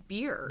fix his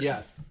beard.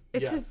 Yes.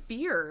 It's his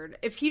beard.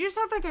 If he just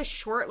had, like, a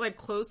short, like,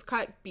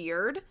 close-cut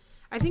beard,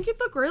 I think he'd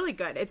look really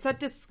good. It's that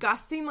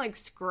disgusting, like,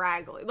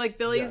 scraggly. Like,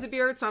 Billy has a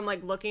beard, so I'm,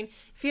 like, looking.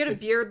 If he had a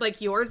beard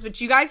like yours,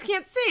 which you guys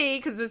can't see,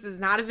 because this is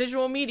not a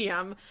visual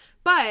medium,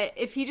 but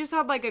if he just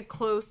had, like, a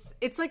close...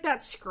 It's, like,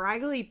 that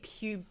scraggly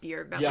pube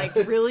beard that, like,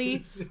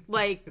 really,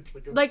 like...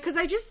 because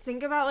I just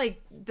think about,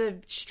 like, the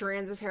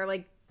strands of hair,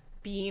 like,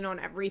 being on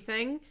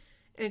everything,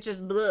 and it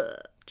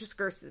just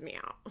grosses me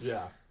out.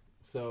 Yeah.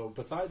 So,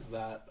 besides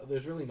that,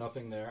 there's really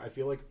nothing there. I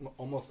feel like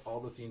almost all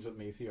the scenes with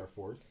Macy are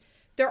forced.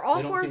 They're all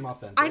they don't forced. Seem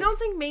authentic. I don't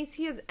think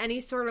Macy has any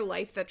sort of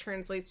life that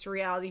translates to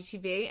reality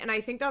TV, and I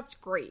think that's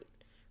great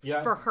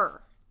for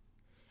her.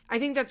 I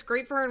think that's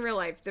great for her in real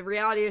life. The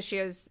reality is she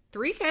has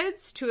 3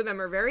 kids. 2 of them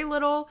are very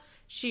little.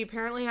 She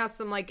apparently has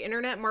some, like,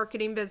 internet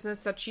marketing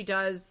business that she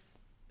does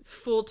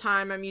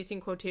full-time. I'm using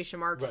quotation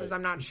marks because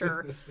I'm not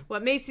sure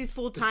what Macy's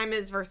full-time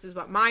is versus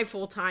what my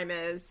full-time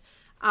is.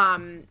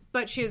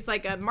 But she has,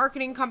 like, a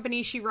marketing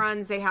company she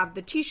runs. They have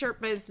the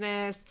t-shirt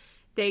business.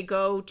 They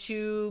go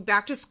to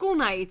back to school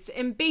nights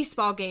and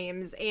baseball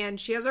games, and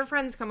she has her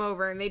friends come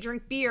over and they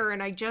drink beer,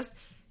 and I just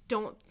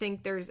don't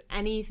think there's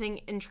anything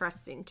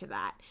interesting to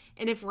that.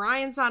 And if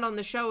Ryan's not on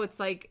the show, it's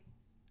like,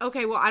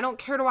 okay, well, I don't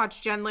care to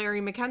watch Jen,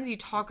 Larry, Mackenzie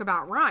talk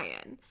about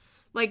Ryan.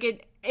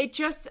 Like, I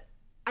just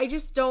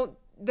don't,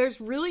 there's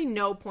really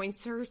no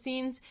points to her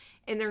scenes,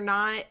 and they're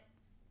not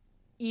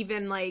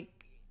even, like,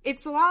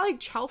 it's a lot like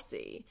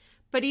Chelsea,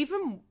 but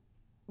even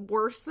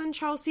worse than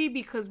Chelsea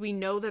because we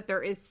know that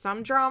there is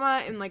some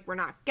drama and, like, we're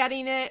not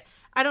getting it.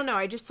 I don't know.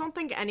 I just don't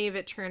think any of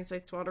it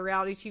translates well to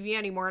reality TV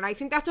anymore, and I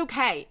think that's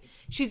okay.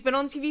 She's been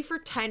on TV for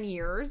 10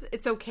 years.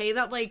 It's okay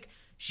that, like,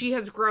 she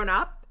has grown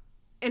up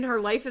and her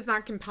life is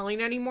not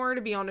compelling anymore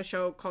to be on a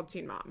show called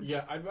Teen Mom.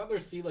 Yeah, I'd rather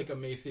see, like, a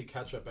Macy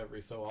catch-up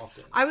every so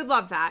often. I would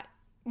love that.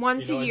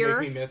 Once a year.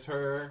 Make me miss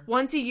her.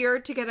 Once a year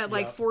to get a,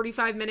 like,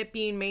 45-minute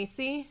being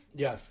Macy.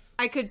 Yes.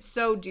 I could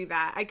so do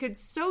that.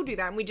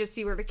 And we just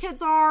see where the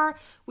kids are.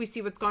 We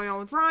see what's going on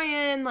with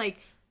Ryan. Like,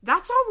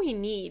 that's all we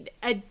need.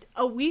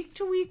 A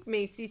week-to-week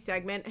Macy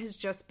segment has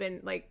just been,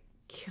 like,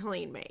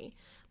 killing me.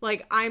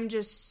 Like, I'm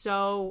just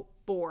so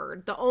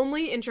bored. The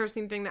only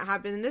interesting thing that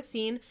happened in this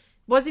scene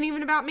wasn't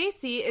even about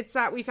Macy. It's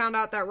that we found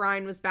out that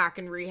Ryan was back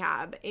in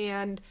rehab.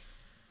 And,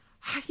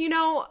 you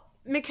know,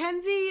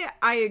 Mackenzie,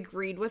 I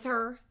agreed with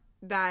her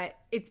that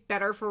it's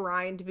better for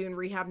Ryan to be in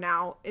rehab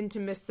now and to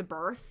miss the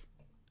birth.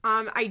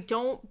 I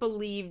don't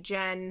believe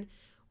Jen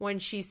when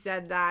she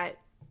said that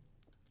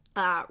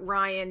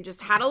Ryan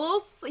just had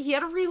he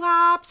had a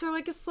relapse or,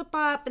 like, a slip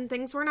up and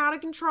things weren't out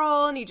of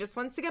control and he just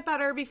wants to get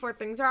better before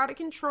things are out of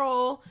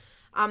control.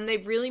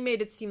 They've really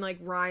made it seem like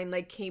Ryan,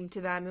 like, came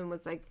to them and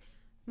was like,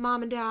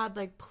 Mom and Dad,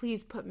 like,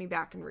 please put me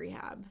back in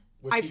rehab.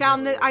 I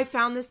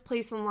found this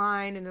place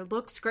online and it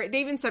looks great.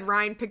 They even said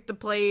Ryan picked the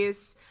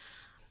place.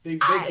 They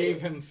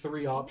gave him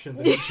 3 options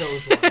and he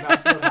chose one.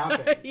 That's what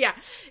happened. Yeah.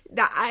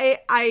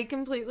 I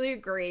completely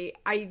agree.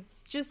 I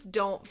just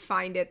don't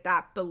find it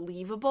that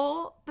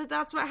believable that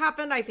that's what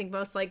happened. I think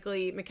most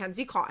likely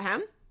Mackenzie caught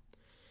him.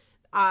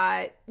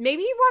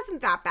 Maybe he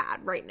wasn't that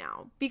bad right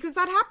now because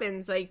that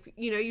happens. Like,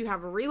 you know, you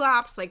have a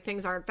relapse, like,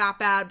 things aren't that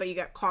bad, but you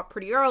get caught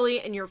pretty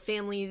early and your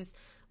family's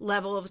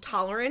level of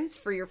tolerance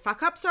for your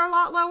fuck ups are a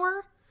lot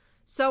lower.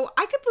 So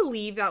I could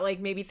believe that,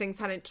 like, maybe things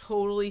hadn't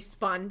totally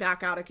spun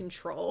back out of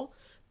control,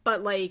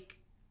 but, like,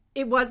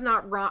 it was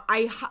not wrong.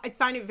 I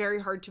find it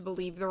very hard to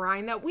believe the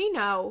Ryan that we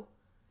know,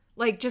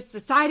 like, just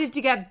decided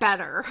to get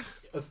better.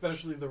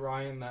 Especially the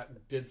Ryan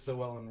that did so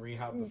well in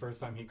rehab the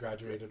first time he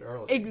graduated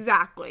early.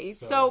 Exactly.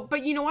 So,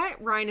 but you know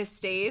what? Ryan has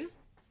stayed.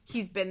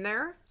 He's been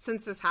there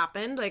since this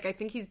happened. Like, I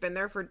think he's been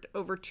there for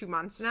over 2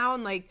 months now.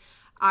 And, like,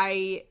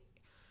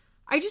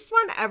 I just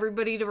want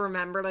everybody to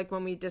remember, like,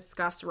 when we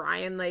discuss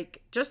Ryan,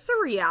 like, just the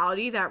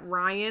reality that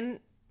Ryan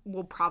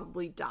will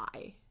probably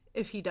die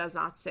if he does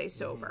not stay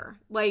sober.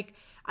 Like,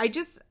 I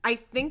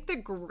think the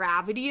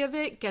gravity of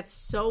it gets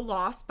so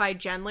lost by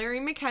Jen, Larry,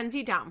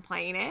 Mackenzie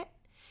downplaying it,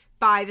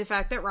 by the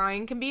fact that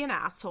Ryan can be an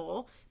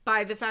asshole,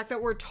 by the fact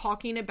that we're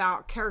talking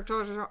about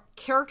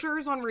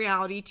characters on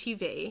reality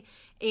TV,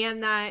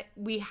 and that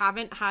we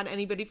haven't had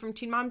anybody from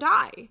Teen Mom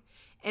die.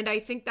 And I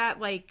think that,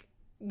 like,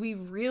 we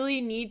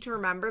really need to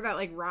remember that,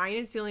 like, Ryan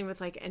is dealing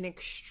with, like, an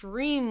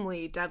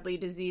extremely deadly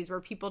disease where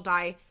people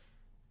die,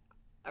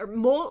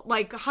 or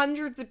like,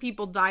 hundreds of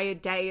people die a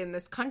day in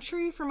this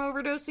country from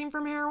overdosing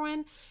from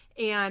heroin.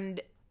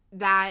 And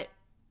that,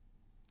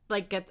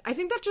 like, I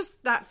think that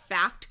just, that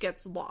fact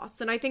gets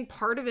lost. And I think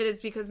part of it is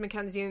because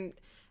Mackenzie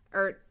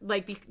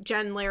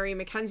Jen, Larry, and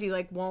Mackenzie,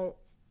 like,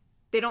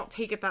 they don't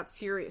take it that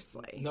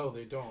seriously. No,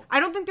 they don't. I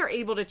don't think they're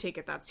able to take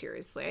it that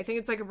seriously. I think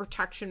it's like a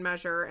protection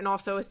measure and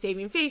also a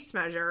saving face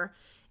measure.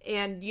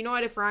 And you know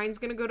what? If Ryan's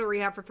going to go to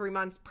rehab for 3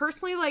 months,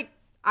 personally, like,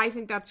 I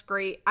think that's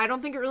great. I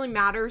don't think it really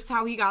matters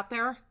how he got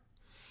there.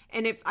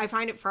 And if I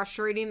find it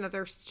frustrating that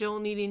they're still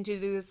needing to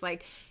do this,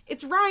 like,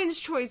 it's Ryan's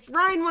choice.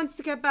 Ryan wants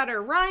to get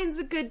better. Ryan's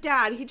a good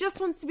dad. He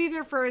just wants to be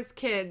there for his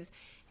kids.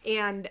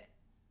 And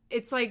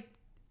it's like,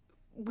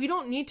 we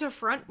don't need to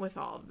front with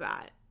all of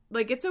that.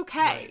 Like, it's okay.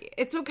 Right.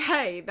 It's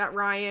okay that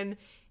Ryan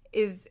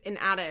is an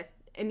addict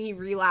and he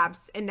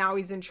relapsed and now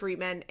he's in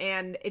treatment.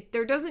 And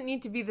there doesn't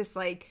need to be this,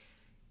 like,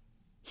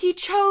 he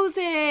chose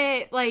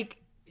it. Like,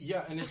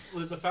 yeah, and it's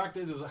the fact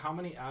is how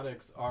many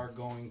addicts are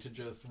going to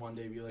just one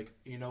day be like,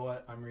 you know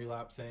what, I'm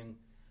relapsing.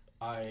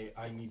 I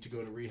need to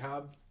go to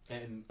rehab.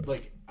 And,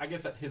 like, I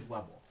guess at his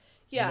level.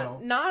 Yeah,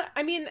 you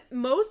know?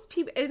 Most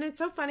people, and it's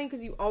so funny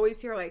because you always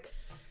hear, like,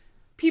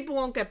 people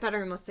won't get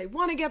better unless they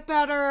want to get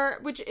better,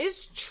 which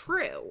is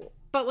true.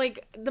 But,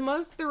 like, the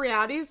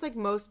reality is, like,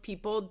 most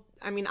people,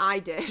 I mean, I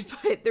did,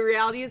 but the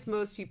reality is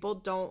most people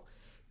don't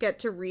get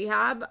to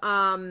rehab.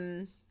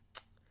 Most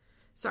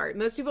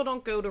people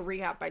don't go to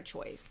rehab by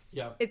choice.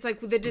 Yeah. It's,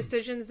 like, the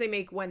decisions they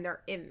make when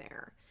they're in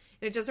there.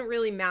 And it doesn't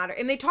really matter.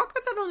 And they talk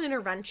about that on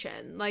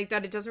Intervention, like,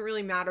 that it doesn't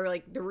really matter,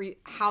 like,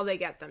 how they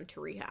get them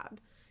to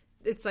rehab.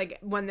 It's, like,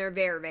 when they're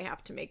there, they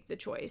have to make the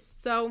choice.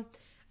 So,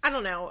 I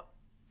don't know.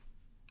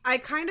 I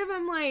kind of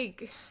am,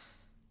 like,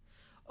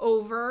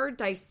 over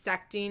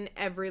dissecting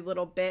every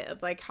little bit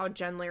of, like, how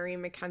Jen, Larry,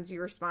 and Mackenzie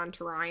respond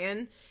to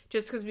Ryan,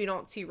 just because we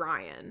don't see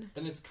Ryan.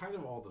 And it's kind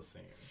of all the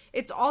same.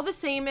 It's all the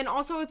same, and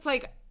also it's,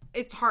 like,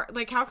 it's hard.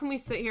 Like, how can we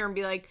sit here and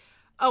be like,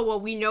 oh, well,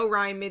 we know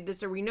Ryan made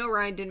this, or we know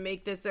Ryan didn't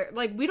make this, or,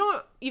 like, we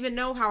don't even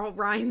know how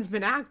Ryan's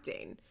been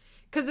acting.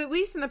 Because at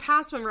least in the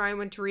past when Ryan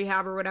went to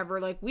rehab or whatever,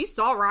 like, we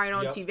saw Ryan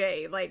on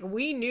TV. Like,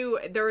 we knew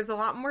there was a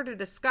lot more to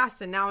discuss,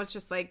 and now it's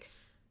just, like,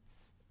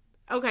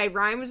 okay,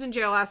 Ryan was in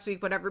jail last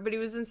week, but everybody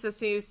was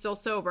insisting he was still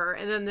sober.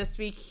 And then this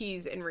week,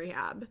 he's in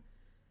rehab.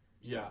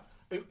 Yeah.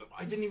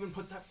 I didn't even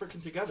put that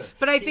freaking together.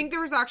 But I think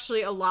there was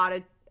actually a lot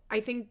of... I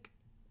think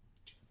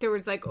there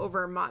was, like,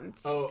 over a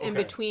month in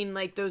between,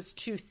 like, those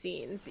two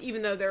scenes,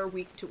 even though they're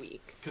week to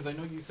week. Because I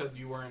know you said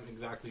you weren't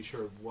exactly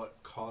sure what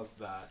caused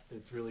that.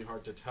 It's really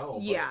hard to tell,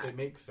 but it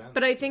makes sense.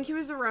 But I think he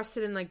was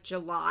arrested in, like,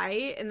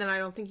 July, and then I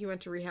don't think he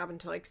went to rehab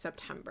until, like,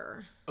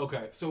 September.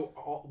 Okay, so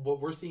what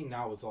we're seeing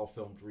now is all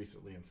filmed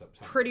recently in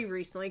September. Pretty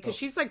recently, because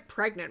she's, like,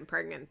 pregnant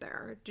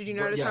there. Did you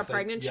notice how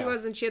pregnant she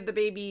was? And she had the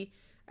baby,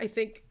 I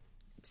think,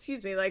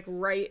 like,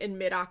 right in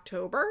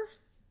mid-October.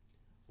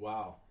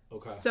 Wow,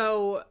 okay.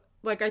 So...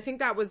 like, I think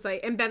that was,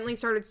 like... And Bentley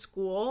started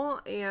school,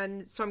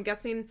 and so I'm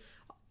guessing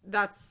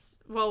that's...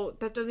 Well,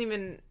 that doesn't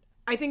even...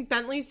 I think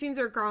Bentley's scenes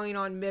are going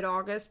on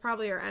mid-August,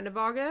 probably, or end of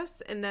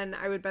August. And then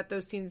I would bet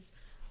those scenes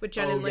with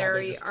Jen and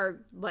Larry are,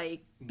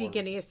 like,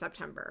 beginning of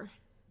September.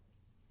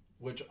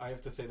 Which, I have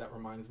to say, that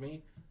reminds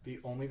me, the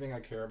only thing I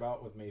care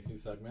about with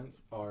Macy's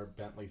segments are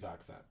Bentley's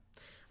accent.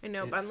 I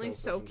know, Bentley's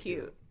so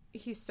cute.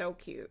 He's so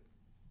cute.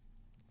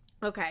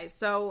 Okay,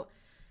 so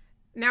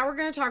now we're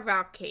going to talk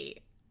about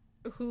Kate,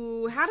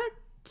 who had a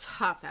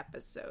tough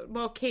episode.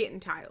 Well, Kate and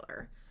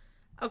Tyler.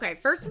 Okay,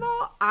 first of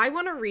all, I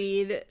want to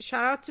read,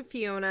 shout out to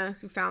Fiona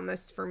who found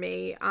this for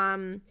me,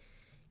 Caitlin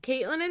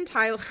and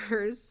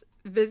Tyler's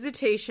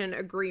visitation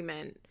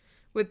agreement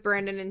with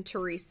Brandon and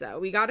Teresa.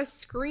 We got a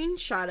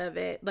screenshot of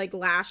it, like,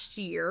 last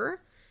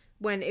year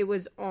when it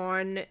was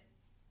on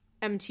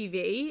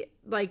MTV,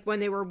 like, when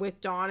they were with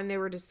Dawn and they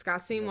were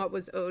discussing what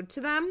was owed to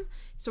them.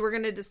 So we're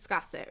going to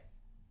discuss it.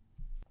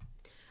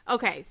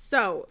 Okay,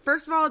 so,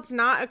 first of all, it's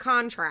not a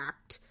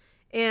contract,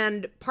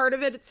 and part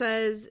of it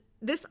says,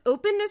 this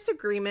openness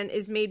agreement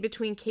is made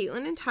between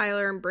Caitlin and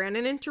Tyler and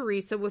Brandon and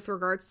Teresa with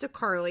regards to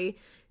Carly,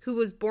 who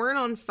was born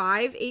on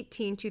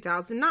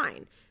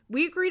 5/18/2009.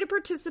 We agree to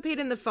participate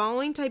in the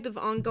following type of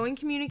ongoing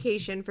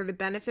communication for the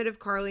benefit of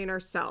Carly and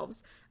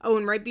ourselves. Oh,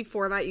 and right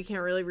before that, you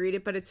can't really read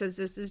it, but it says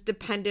this is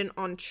dependent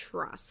on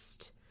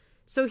trust.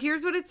 So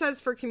here's what it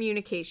says for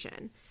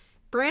communication.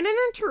 Brandon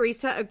and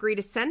Teresa agree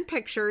to send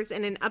pictures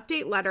and an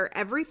update letter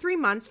every 3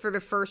 months for the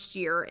first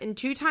year and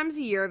 2 times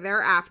a year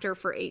thereafter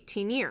for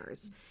 18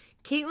 years.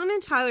 Caitlin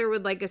and Tyler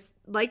would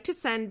like to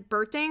send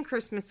birthday and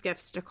Christmas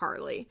gifts to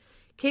Carly.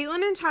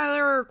 Caitlin and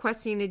Tyler are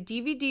requesting a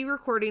DVD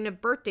recording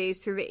of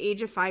birthdays through the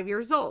age of 5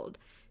 years old.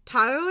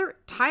 Tyler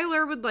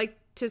would like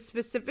to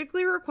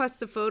specifically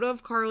request a photo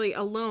of Carly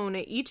alone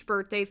at each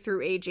birthday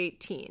through age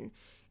 18.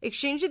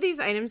 Exchange of these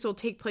items will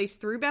take place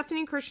through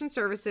Bethany Christian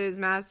Services,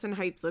 Madison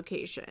Heights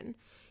location.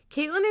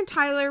 Caitlin and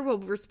Tyler will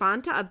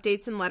respond to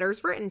updates and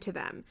letters written to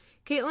them.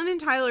 Caitlin and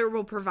Tyler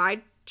will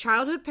provide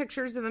childhood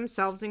pictures of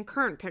themselves and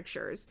current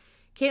pictures.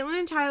 Caitlin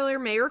and Tyler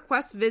may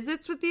request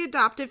visits with the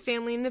adoptive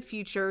family in the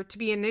future to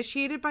be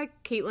initiated by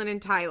Caitlin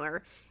and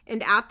Tyler,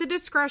 and at the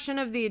discretion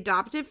of the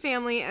adoptive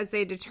family as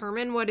they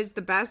determine what is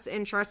the best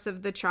interest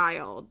of the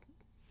child.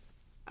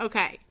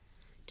 Okay.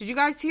 Did you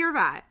guys hear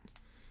that?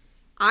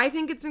 I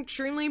think it's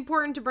extremely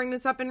important to bring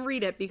this up and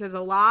read it because a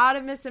lot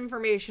of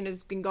misinformation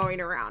has been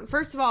going around.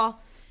 First of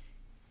all,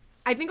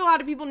 I think a lot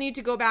of people need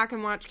to go back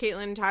and watch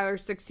Caitlin and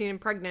Tyler's 16 and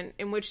Pregnant,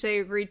 in which they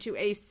agreed to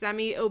a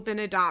semi-open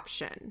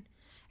adoption.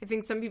 I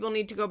think some people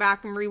need to go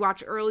back and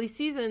rewatch early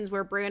seasons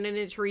where Brandon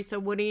and Teresa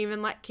wouldn't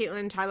even let Caitlin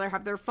and Tyler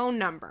have their phone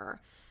number.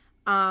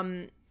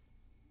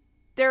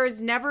 There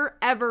has never,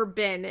 ever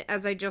been,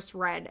 as I just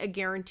read, a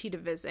guarantee to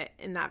visit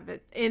in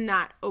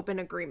that open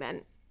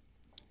agreement.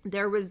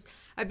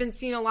 I've been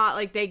seeing a lot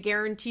like they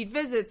guaranteed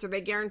visits or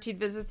they guaranteed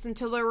visits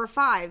until they were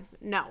 5.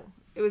 No,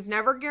 it was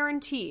never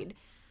guaranteed.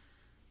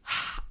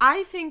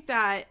 I think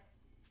that,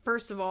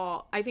 first of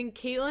all, I think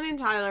Caitlin and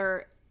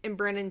Tyler and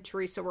Brandon and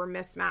Teresa were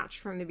mismatched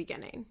from the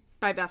beginning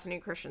by Bethany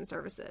Christian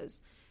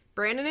Services.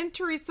 Brandon and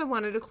Teresa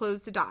wanted a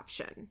closed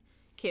adoption.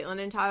 Caitlin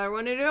and Tyler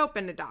wanted an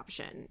open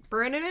adoption.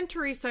 Brandon and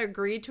Teresa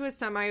agreed to a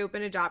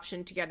semi-open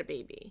adoption to get a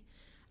baby.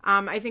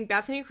 I think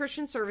Bethany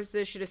Christian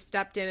Services should have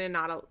stepped in and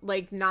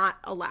not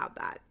allowed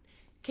that.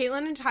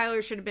 Caitlin and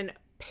Tyler should have been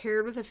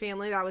paired with a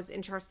family that was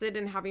interested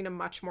in having a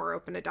much more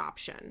open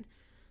adoption.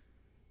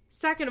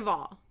 Second of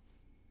all,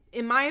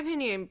 in my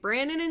opinion,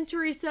 Brandon and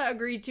Teresa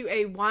agreed to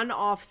a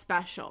one-off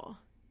special.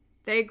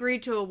 They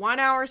agreed to a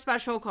 1-hour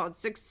special called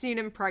 16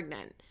 and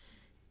Pregnant.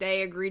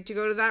 They agreed to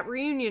go to that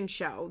reunion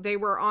show. They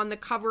were on the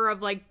cover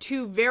of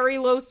 2 very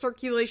low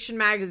circulation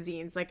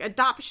magazines,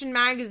 Adoption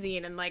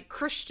Magazine and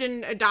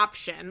Christian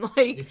Adoption.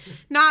 They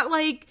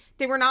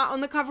were not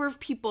on the cover of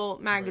People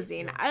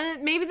magazine. Right, yeah.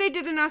 Maybe they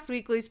did an Us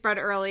Weekly spread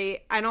early.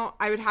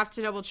 I would have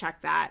to double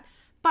check that.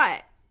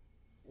 But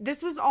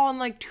this was all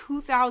in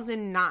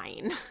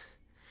 2009.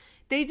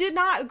 They did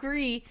not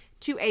agree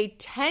to a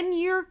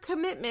 10-year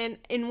commitment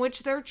in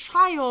which their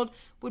child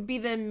would be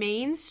the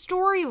main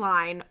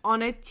storyline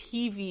on a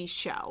TV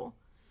show.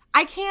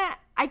 I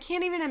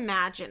can't even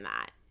imagine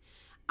that.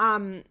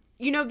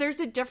 There's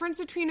a difference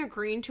between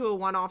agreeing to a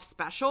one-off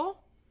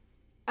special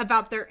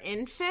about their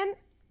infant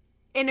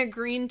and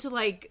agreeing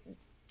to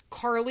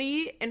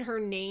Carly and her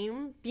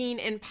name being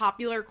in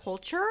popular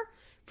culture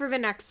for the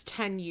next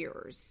 10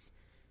 years.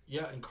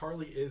 Yeah, and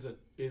Carly is a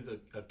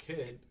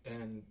kid,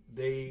 and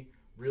they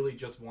really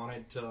just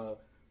wanted to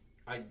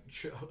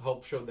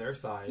help show their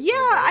side. Yeah,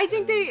 I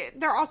think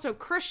they're also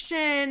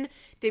Christian.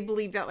 They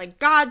believe that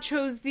God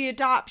chose the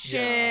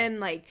adoption.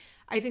 Yeah.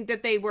 I think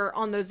that they were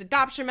on those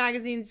adoption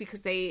magazines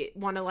because they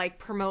want to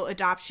promote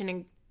adoption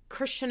and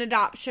Christian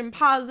adoption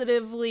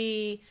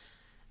positively.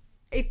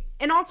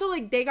 And also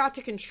they got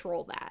to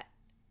control that.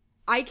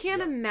 I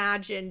can't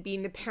imagine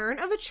being the parent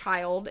of a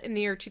child in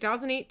the year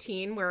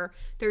 2018 where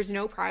there's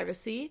no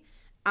privacy.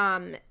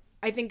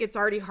 I think it's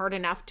already hard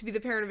enough to be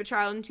the parent of a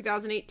child in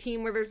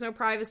 2018 where there's no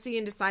privacy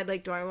and decide,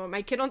 do I want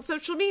my kid on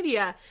social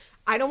media?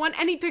 I don't want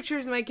any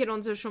pictures of my kid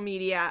on social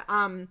media.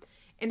 And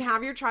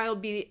have your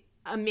child be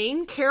a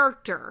main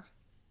character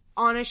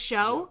on a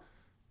show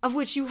of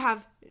which you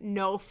have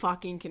no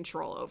fucking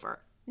control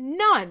over.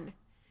 None.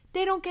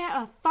 They don't get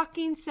a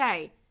fucking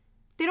say.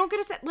 They don't get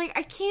a say.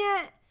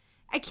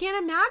 I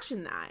can't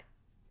imagine that.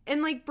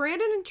 And,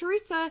 Brandon and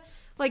Teresa,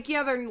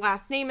 their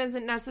last name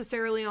isn't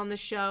necessarily on the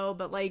show,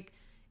 but,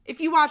 if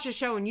you watch a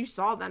show and you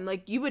saw them,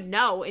 you would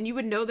know, and you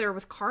would know they're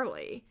with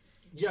Carly.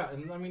 Yeah,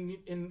 and I mean,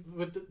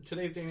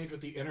 today's day and age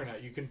with the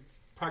internet, you can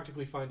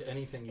practically find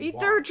anything you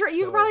want.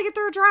 You can probably get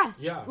their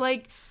address. Yeah.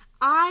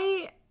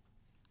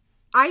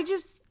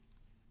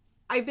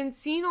 I've been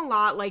seeing a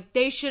lot,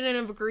 they shouldn't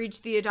have agreed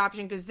to the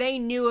adoption because they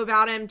knew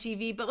about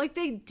MTV, but,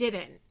 they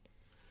didn't.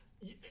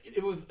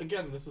 It was,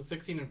 again, this was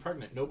 16 and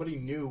Pregnant. Nobody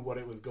knew what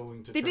it was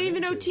going to They didn't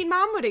even know Teen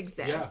Mom would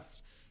exist.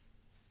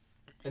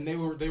 Yeah. And they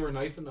were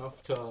nice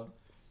enough to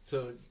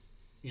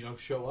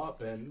show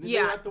up, and they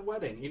were at the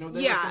wedding. There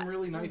were some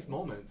really nice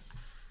moments.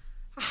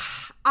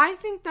 I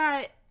think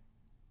that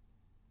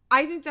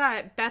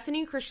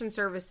Bethany Christian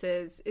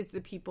Services is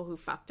the people who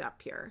fucked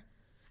up here.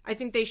 I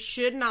think they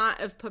should not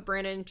have put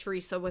Brandon and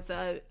Teresa with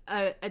a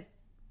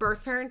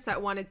birth parents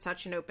that wanted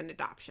such an open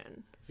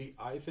adoption. See,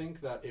 I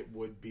think that it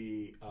would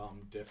be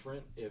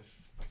different if...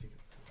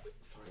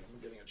 Sorry, I'm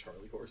getting a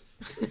Charlie horse.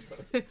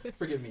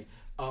 Forgive me.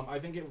 I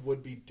think it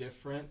would be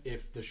different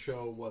if the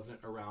show wasn't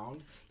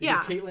around.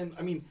 Because Caitlin,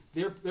 I mean,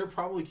 they're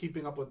probably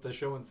keeping up with the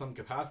show in some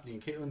capacity,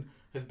 and Caitlin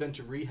has been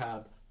to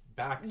rehab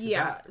back to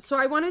Yeah. back. So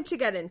I wanted to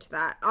get into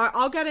that.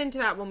 I'll get into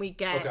that when we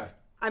get... Okay.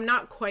 I'm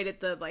not quite at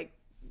the, like,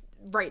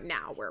 right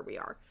now where we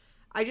are.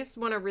 I just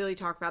want to really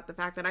talk about the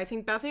fact that I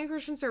think Bethany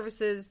Christian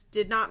Services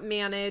did not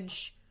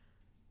manage...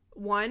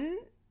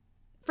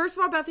 First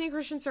of all, Bethany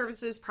Christian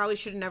Services probably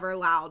should have never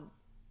allowed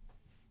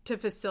to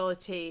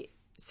facilitate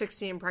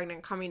 16 and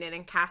pregnant coming in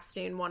and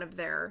casting one of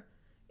their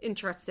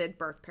interested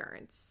birth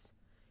parents.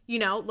 You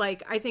know,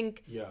 like, I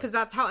think, because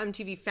that's how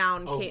MTV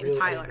found Kate and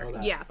Tyler.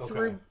 Yeah,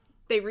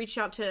 they reached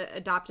out to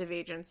adoptive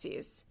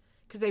agencies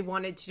because they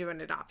wanted to do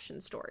an adoption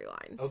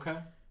storyline. Okay.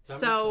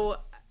 So,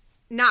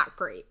 not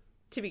great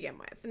to begin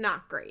with.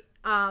 Not great.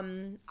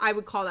 I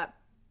would call that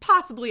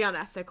possibly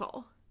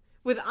unethical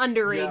with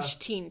underage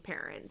teen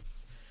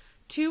parents.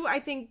 2, I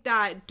think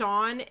that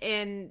Dawn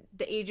and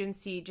the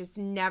agency just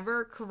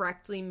never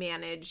correctly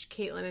managed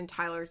Caitlin and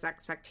Tyler's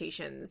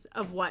expectations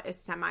of what a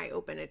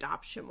semi-open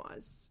adoption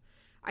was.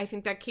 I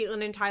think that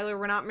Caitlin and Tyler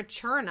were not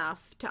mature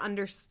enough to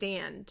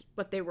understand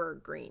what they were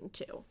agreeing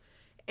to.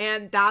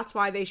 And that's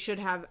why they should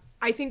have...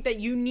 I think that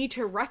you need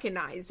to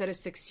recognize that a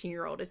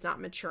 16-year-old is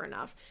not mature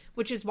enough,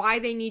 which is why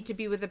they need to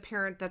be with a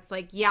parent that's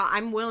like, yeah,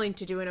 I'm willing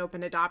to do an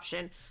open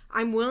adoption.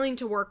 I'm willing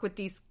to work with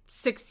these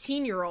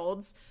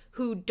 16-year-olds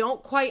who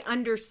don't quite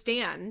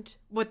understand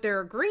what they're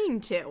agreeing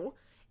to.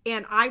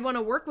 And I want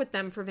to work with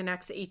them for the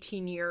next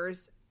 18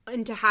 years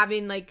into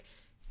having, like,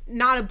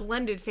 not a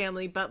blended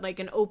family, but, like,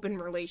 an open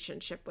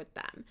relationship with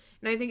them.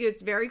 And I think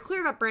it's very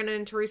clear that Brandon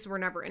and Teresa were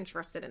never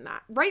interested in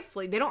that.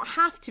 Rightfully, they don't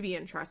have to be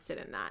interested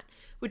in that,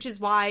 which is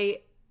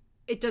why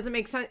it doesn't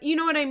make sense. You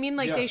know what I mean?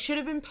 Like, they should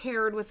have been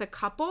paired with a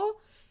couple.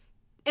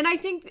 And I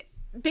think,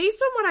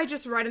 based on what I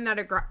just read in that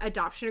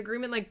adoption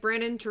agreement, like,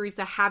 Brandon and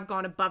Teresa have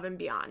gone above and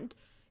beyond.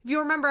 If you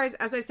remember,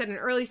 as I said, in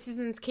early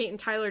seasons, Kate and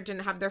Tyler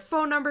didn't have their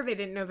phone number. They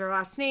didn't know their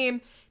last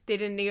name. They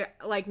didn't,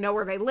 like, know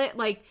where they lived.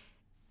 Like,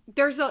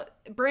 Brandon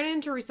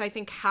and Teresa, I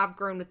think, have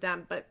grown with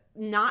them, but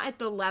not at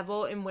the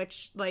level in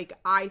which, like,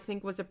 I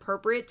think was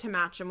appropriate to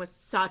match them with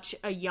such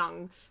a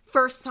young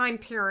first-time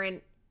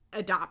parent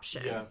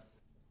adoption. Yeah.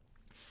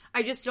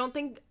 I just don't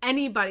think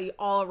anybody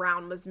all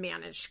around was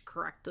managed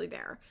correctly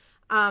there.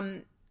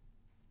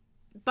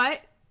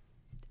 But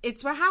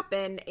it's what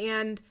happened,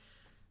 and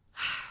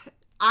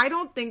I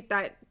think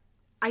that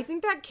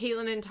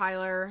Caitlin and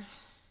Tyler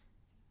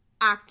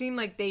acting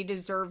like they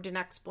deserved an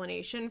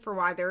explanation for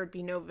why there would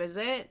be no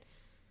visit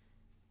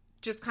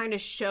just kind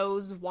of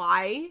shows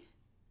why,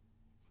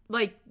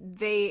 like,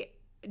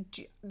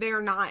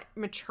 they're not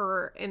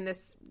mature in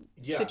this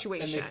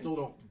situation. And they still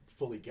don't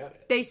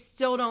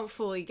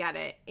fully get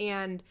it.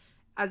 And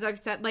as I've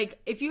said, like,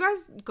 if you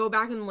guys go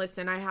back and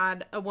listen, I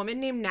had a woman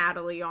named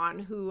Natalie on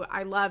who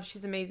I love.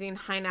 She's amazing.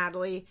 Hi,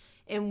 Natalie.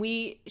 And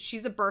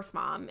she's a birth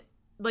mom.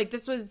 Like,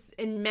 this was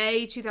in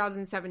May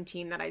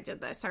 2017 that I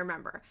did this, I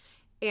remember.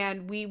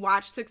 And we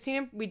watched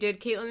we did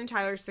Caitlin and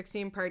Tyler's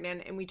 16 and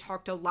Pregnant, and we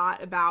talked a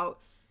lot about,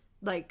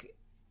 like,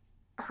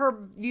 her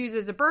views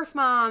as a birth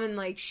mom, and,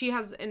 like, she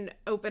has an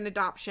open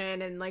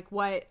adoption, and, like,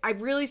 what I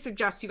really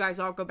suggest you guys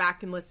all go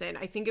back and listen.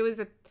 I think it was,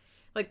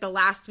 like, the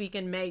last week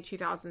in May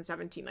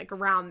 2017, like,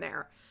 around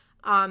there.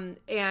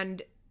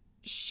 And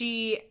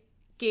she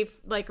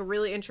gave, like, a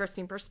really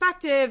interesting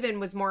perspective and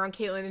was more on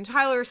Caitlin and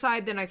Tyler's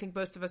side than I think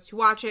most of us who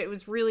watch it. It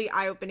was really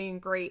eye-opening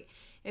and great.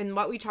 And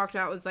what we talked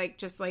about was, like,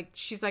 just, like,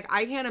 she's like,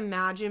 I can't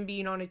imagine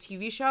being on a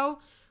TV show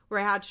where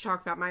I had to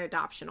talk about my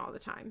adoption all the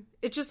time.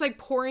 It's just, like,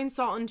 pouring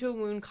salt into a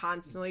wound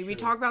constantly. We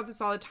talk about this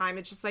all the time.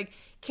 It's just, like,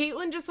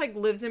 Caitlin just, like,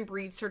 lives and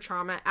breathes her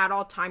trauma at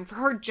all time for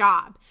her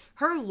job.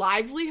 Her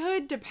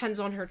livelihood depends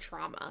on her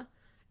trauma.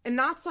 And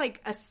that's,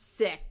 like, a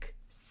sick,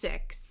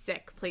 sick,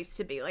 sick place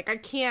to be. Like, I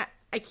can't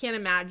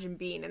imagine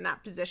being in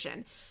that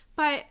position.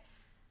 But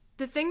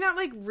the thing that,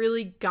 like,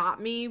 really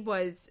got me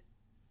was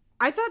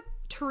I thought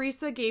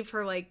Teresa gave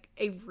her, like,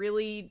 a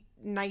really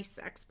nice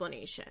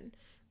explanation.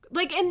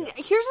 Like, and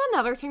here's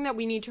another thing that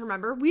we need to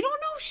remember. We don't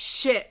know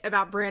shit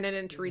about Brandon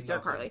and Teresa or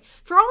Carly.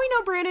 For all we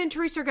know, Brandon and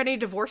Teresa are getting a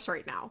divorce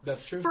right now.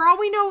 That's true. For all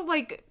we know,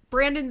 like,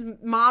 Brandon's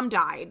mom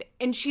died,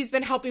 and she's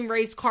been helping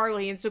raise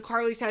Carly, and so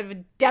Carly's had a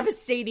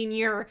devastating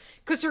year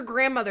because her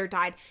grandmother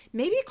died.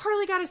 Maybe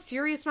Carly got a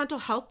serious mental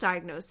health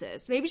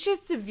diagnosis. Maybe she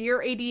has severe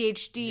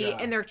ADHD,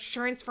 and they're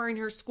transferring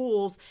her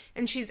schools,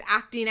 and she's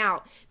acting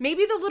out.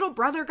 Maybe the little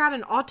brother got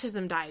an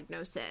autism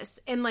diagnosis,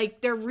 and, like,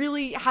 they're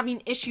really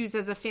having issues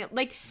as a family.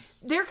 Like,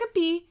 there could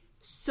be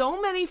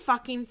so many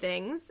fucking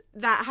things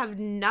that have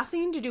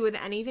nothing to do with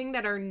anything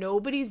that are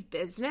nobody's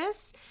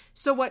business.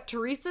 So what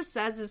Teresa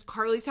says is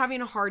Carly's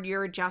having a hard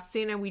year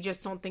adjusting, and we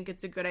just don't think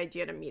it's a good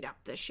idea to meet up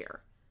this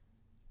year.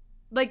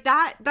 Like,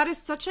 that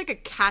is such, like, a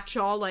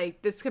catch-all.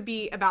 Like, this could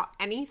be about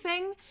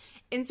anything.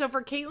 And so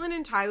for Caitlin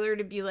and Tyler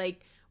to be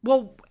like,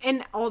 well,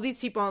 and all these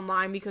people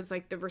online, because,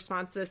 like, the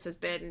response to this has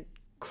been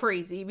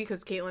crazy,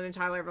 because Caitlin and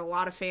Tyler have a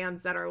lot of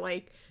fans that are,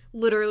 like,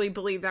 literally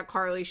believe that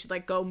Carly should,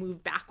 like, go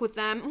move back with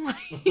them.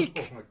 Like,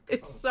 God,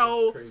 it's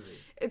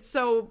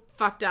so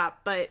fucked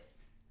up. But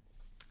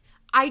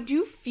I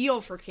do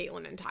feel for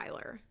Caitlin and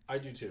Tyler. I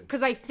do too.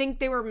 Because I think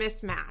they were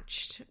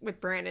mismatched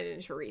with Brandon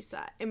and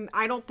Teresa. And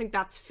I don't think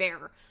that's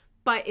fair.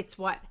 but it's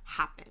what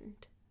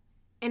happened.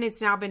 And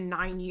it's now been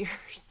 9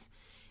 years.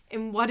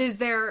 And what is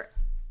there?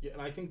 Yeah,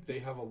 and I think they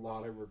have a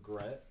lot of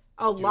regret.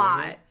 A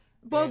lot. It.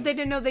 Well, they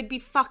didn't know they'd be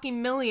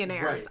fucking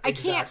millionaires. Right,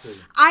 exactly.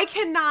 I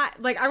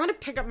cannot, like, I want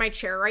to pick up my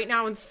chair right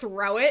now and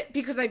throw it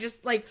because I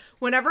just, like,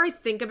 whenever I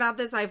think about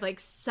this, I have, like,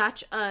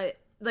 such a,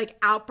 like,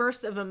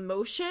 outburst of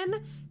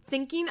emotion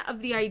thinking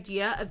of the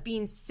idea of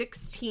being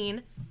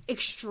 16,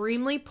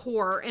 extremely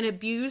poor, an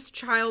abused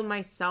child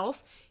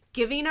myself,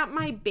 giving up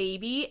my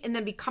baby, and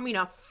then becoming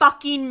a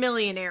fucking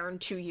millionaire in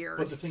 2 years.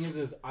 But the thing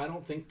is I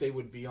don't think they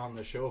would be on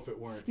the show if it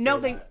weren't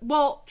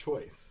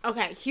choice.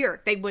 Okay,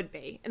 here, they would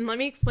be. And let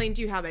me explain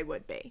to you how they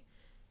would be.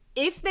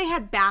 If they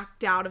had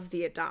backed out of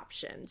the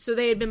adoption, so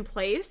they had been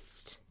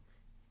placed,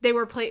 they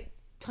were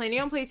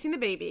planning on placing the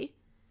baby.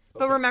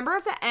 But remember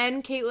at the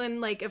end,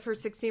 Caitlyn, like, if her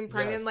 16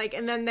 pregnant, like,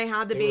 and then they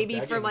had the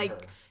baby for,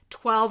 like,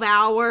 12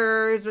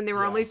 hours when they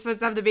were only supposed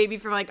to have the baby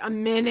for, like, a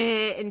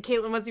minute, and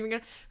Caitlyn wasn't even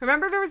gonna...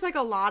 Remember there was, like,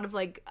 a lot of,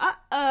 like,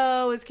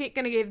 uh-oh, is Kate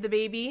gonna give the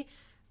baby?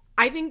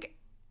 I think...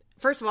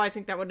 First of all, I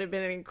think that would have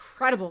been an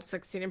incredible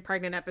 16 and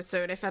pregnant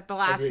episode if at the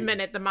last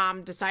minute the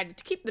mom decided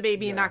to keep the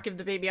baby and not give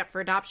the baby up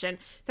for adoption.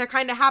 That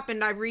kind of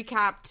happened. I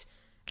recapped...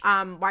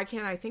 why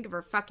can't I think of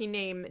her fucking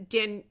name?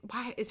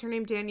 Why is her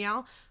name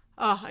Danielle?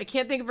 Oh, I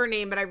can't think of her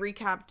name, but I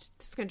recapped...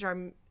 This is gonna drive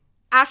me...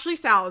 Ashley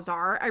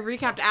Salazar. I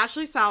recapped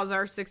Ashley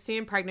Salazar, 16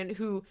 and pregnant,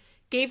 who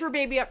gave her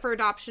baby up for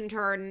adoption to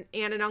her aunt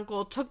and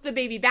uncle, took the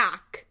baby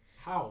back.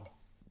 How?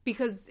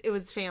 Because it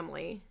was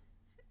family.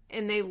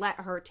 And they let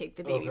her take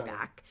the baby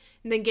back.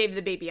 And then gave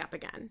the baby up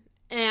again.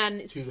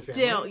 And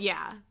still,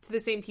 to the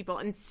same people.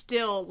 And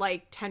still,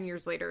 like, 10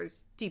 years later,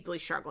 is deeply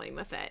struggling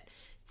with it.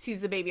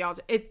 Sees the baby all...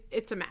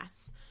 It's a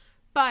mess.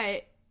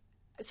 But...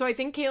 So I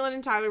think Caitlyn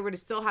and Tyler would have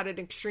still had an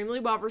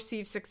extremely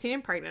well-received 16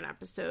 and pregnant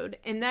episode.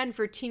 And then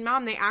for Teen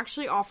Mom, they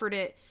actually offered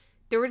it...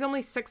 There was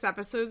only 6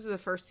 episodes of the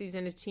first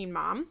season of Teen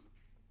Mom.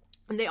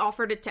 And they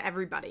offered it to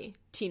everybody.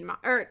 Teen Mom...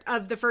 Or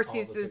of the first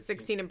season,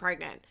 16 and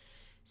pregnant.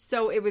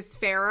 So it was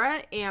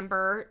Farrah,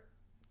 Amber,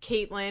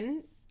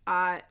 Caitlyn,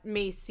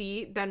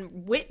 Macy,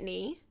 then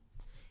Whitney,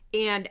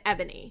 and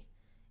Ebony.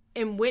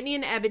 And Whitney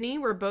and Ebony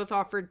were both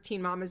offered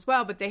Teen Mom as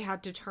well, but they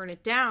had to turn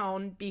it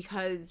down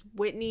because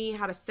Whitney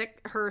had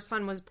her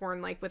son was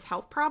born, like, with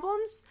health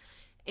problems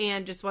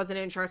and just wasn't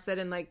interested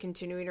in, like,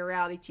 continuing a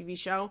reality TV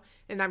show.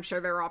 And I'm sure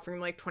they were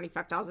offering, like,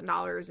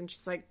 $25,000 and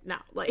she's like, no,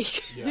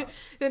 like,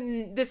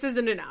 this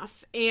isn't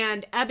enough.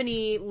 And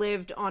Ebony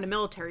lived on a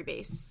military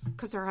base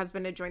because her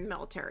husband had joined the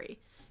military.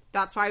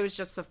 That's why it was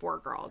just the 4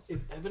 girls. Is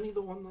Ebony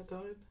the one that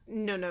died?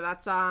 No,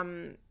 that's,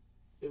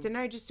 didn't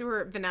I just do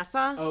her?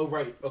 Vanessa? Oh,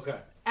 right. Okay.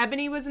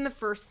 Ebony was in the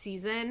first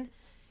season,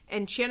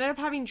 and she ended up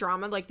having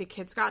drama. Like, the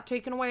kids got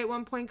taken away at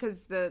one point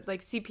because the,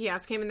 like,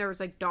 CPS came and there was,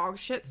 like, dog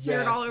shit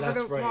smeared all over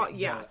the wall.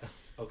 Yeah.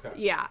 Okay.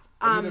 Yeah.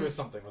 I knew there was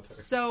something with her.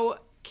 So,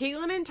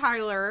 Caitlyn and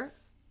Tyler,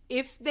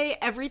 if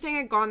everything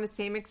had gone the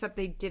same except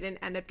they didn't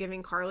end up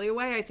giving Carly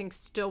away, I think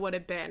still would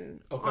have been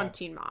on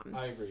Teen Mom.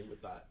 I agree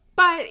with that.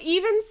 But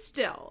even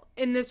still,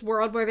 in this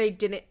world where they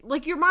didn't...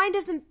 Like, your mind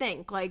doesn't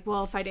think, like,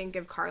 well, if I didn't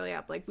give Carly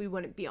up, like, we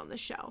wouldn't be on the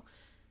show.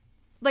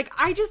 Like,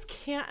 I just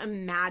can't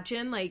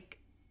imagine, like,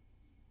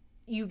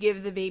 you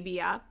give the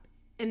baby up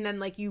and then,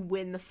 like, you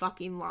win the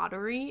fucking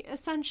lottery,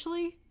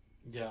 essentially.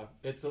 Yeah,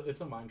 it's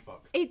a mind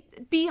fuck.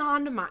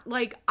 Beyond a mind.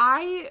 Like,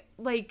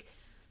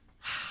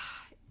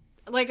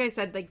 like I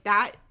said, like,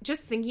 that,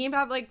 just thinking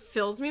about, like,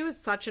 fills me with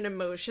such an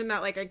emotion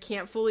that, like, I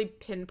can't fully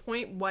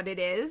pinpoint what it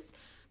is.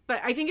 But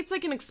I think it's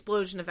like an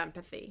explosion of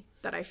empathy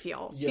that I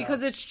feel. Yeah.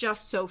 Because it's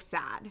just so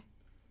sad.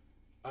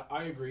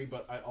 I agree,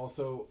 but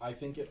I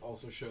think it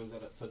also shows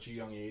that at such a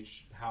young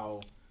age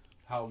how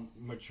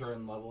mature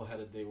and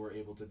level-headed they were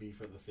able to be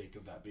for the sake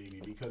of that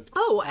baby. Because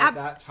at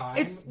that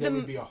time, there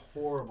would be a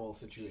horrible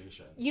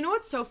situation. You know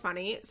what's so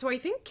funny? So I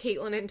think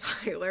Caitlyn and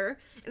Tyler,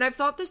 and I've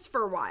thought this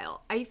for a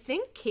while, I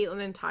think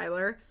Caitlyn and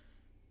Tyler,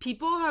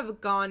 people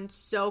have gone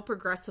so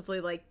progressively,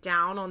 like,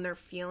 down on their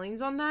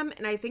feelings on them.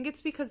 And I think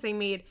it's because they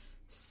made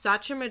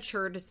such a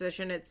mature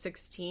decision at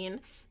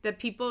 16 that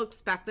people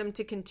expect them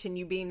to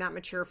continue being that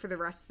mature for the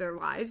rest of their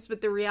lives.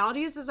 But the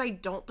reality is I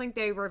don't think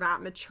they were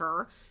that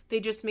mature. They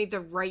just made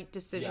the right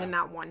decision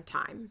that one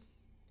time.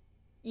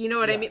 You know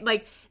what I mean?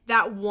 Like,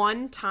 that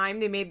one time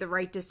they made the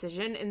right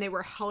decision and they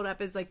were held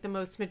up as, like, the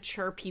most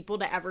mature people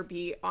to ever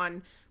be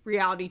on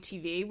reality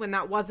TV when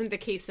that wasn't the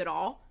case at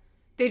all.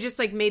 They just,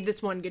 like, made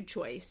this one good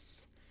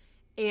choice.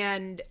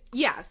 And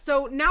yeah,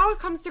 so now it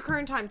comes to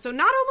current time. So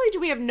not only do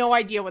we have no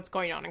idea what's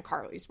going on in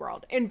Carly's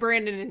world and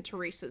Brandon and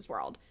Teresa's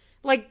world,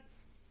 like,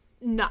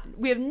 none.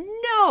 We have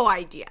no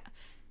idea.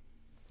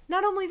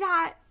 Not only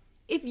that,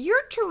 if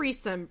you're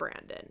Teresa and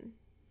Brandon,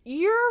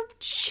 you're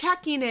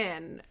checking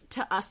in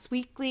to Us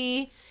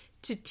Weekly,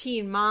 to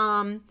Teen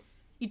Mom.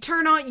 You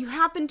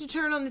happen to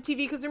turn on the TV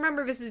because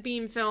remember this is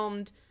being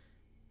filmed.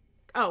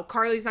 Oh,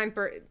 Carly's 9th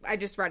birthday. I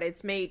just read it.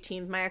 It's May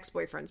 18th, my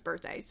ex-boyfriend's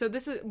birthday. So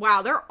this is,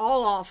 wow, they're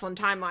all off on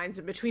timelines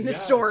in between the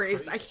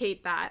stories. I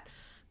hate that.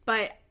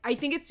 But I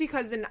think it's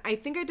because, and I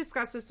think I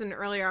discussed this in an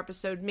earlier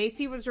episode,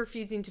 Macy was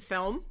refusing to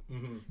film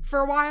for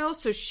a while,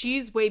 so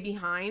she's way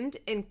behind.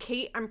 And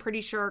Kate, I'm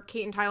pretty sure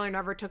Kate and Tyler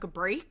never took a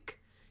break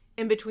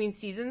in between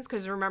seasons,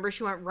 because remember,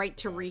 she went right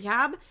to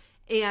rehab.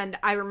 And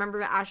I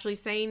remember Ashley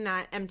saying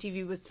that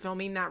MTV was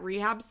filming that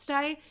rehab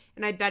stay,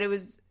 and I bet it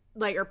was,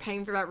 like, or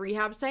paying for that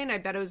rehab stay, and I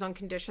bet it was on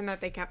condition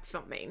that they kept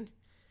filming.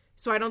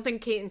 So I don't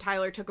think Kate and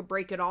Tyler took a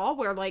break at all,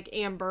 where, like,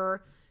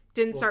 Amber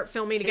didn't start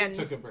filming Kate again.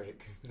 took a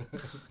break.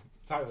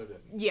 Tyler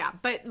didn't. Yeah,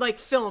 but, like,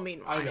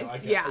 filming wise.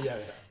 I know. Yeah.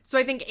 So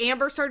I think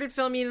Amber started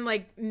filming in,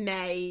 like,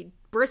 May.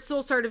 Bristol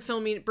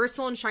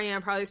and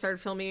Cheyenne probably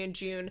started filming in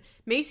June.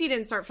 Macy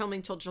didn't start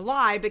filming till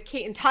July, but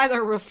Kate and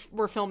Tyler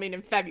were filming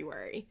in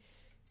February.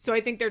 So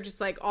I think they're just,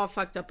 like, all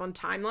fucked up on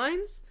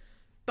timelines.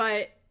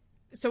 But,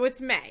 so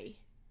it's May.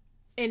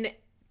 And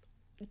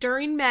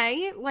during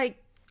May,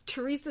 like,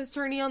 Teresa's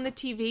turning on the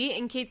TV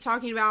and Kate's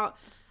talking about,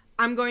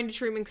 I'm going to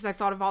treatment because I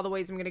thought of all the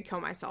ways I'm going to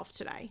kill myself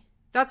today.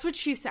 That's what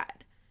she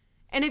said.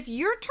 And if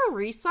you're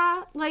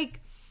Teresa,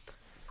 like,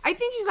 I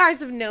think you guys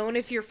have known,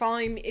 if you're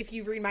following, if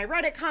you read my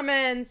Reddit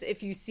comments,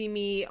 if you see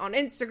me on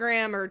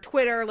Instagram or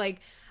Twitter, like,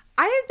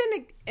 I have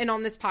been, and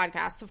on this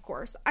podcast, of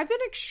course, I've been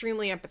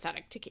extremely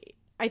empathetic to Kate.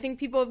 I think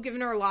people have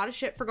given her a lot of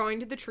shit for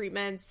going to the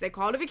treatments. They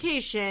call it a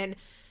vacation.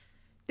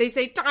 They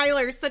say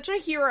Tyler's such a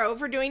hero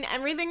for doing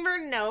everything for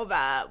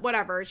Nova.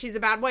 Whatever. She's a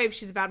bad wife.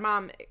 She's a bad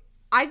mom.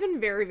 I've been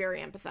very, very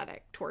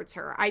empathetic towards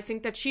her. I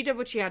think that she did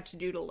what she had to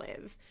do to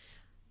live.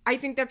 I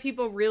think that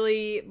people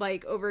really,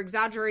 like,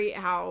 over-exaggerate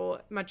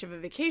how much of a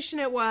vacation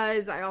it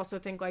was. I also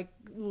think, like,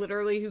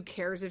 literally, who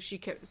cares if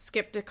she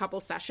skipped a couple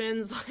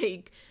sessions?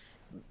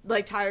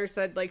 Like Tyler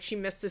said, like, she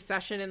missed a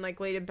session and, like,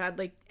 laid in bed.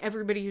 Like,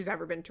 everybody who's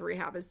ever been to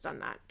rehab has done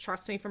that.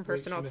 Trust me from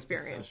personal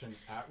experience. She missed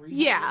a session at rehab?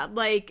 Yeah,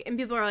 like, and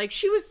people are like,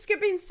 she was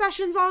skipping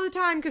sessions all the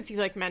time because he,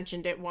 like,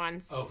 mentioned it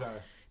once. Okay.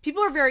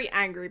 People are very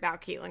angry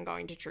about Caitlyn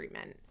going to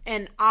treatment.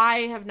 And I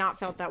have not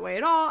felt that way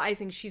at all. I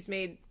think she's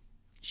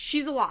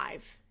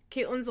alive.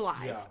 Caitlyn's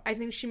alive. Yeah. I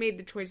think she made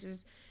the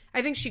choices.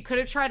 I think she could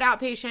have tried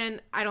outpatient.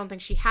 I don't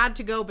think she had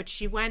to go, but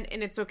she went,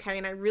 and it's okay.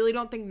 And I really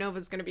don't think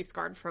Nova's going to be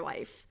scarred for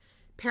life.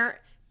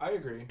 I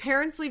agree.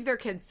 Parents leave their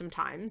kids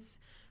sometimes.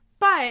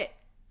 But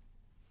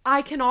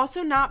I can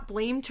also not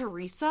blame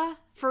Teresa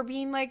for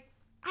being like,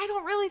 I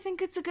don't really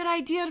think it's a good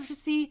idea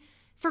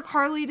for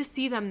Carly to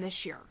see them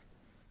this year.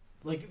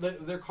 Like,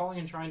 they're calling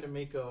and trying to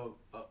make a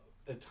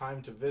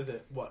time to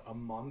visit, a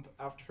month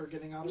after her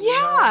getting out of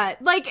rehab?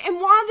 Like, and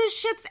while this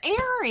shit's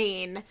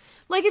airing,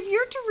 like, if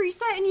you're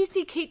Teresa and you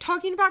see Kate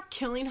talking about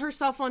killing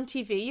herself on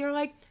TV, you're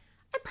like,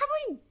 I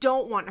probably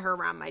don't want her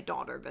around my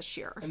daughter this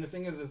year. And the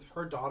thing is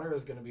her daughter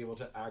is going to be able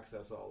to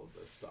access all of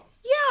this stuff.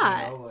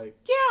 Yeah. You know, like...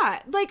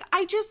 Yeah. Like,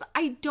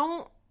 I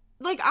don't...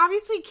 Like,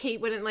 obviously,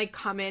 Kate wouldn't, like,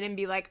 come in and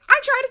be like, I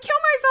tried to kill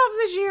myself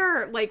this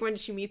year, like, when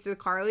she meets with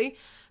Carly.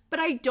 But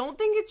I don't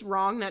think it's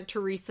wrong that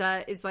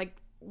Teresa is like,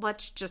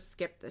 let's just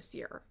skip this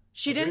year.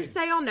 She didn't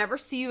say I'll never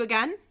see you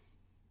again.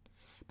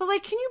 But,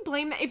 like, can you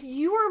blame that? If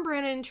you were in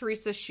Brandon and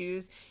Teresa's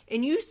shoes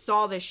and you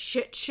saw this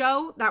shit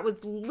show that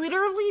was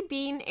literally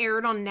being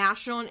aired on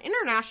national and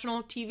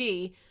international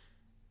TV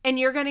and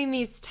you're getting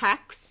these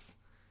texts,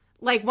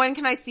 like, when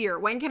can I see her?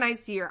 When can I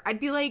see her?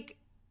 I'd be like,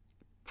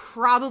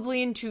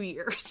 probably in 2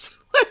 years.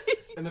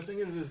 And the thing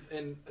is,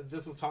 and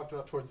this was talked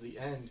about towards the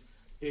end,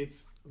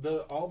 it's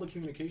all the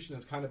communication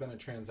has kind of been a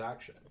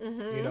transaction.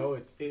 Mm-hmm. You know,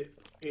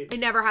 it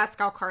never asks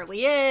how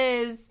Carly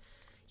is.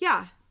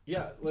 Yeah.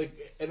 Yeah,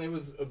 like, and it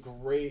was a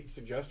great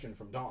suggestion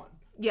from Dawn.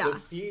 Yeah. To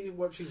see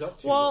what she's up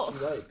to, well, what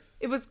she likes.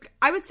 It was,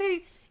 I would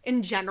say,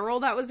 in general,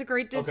 that was a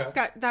great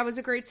that was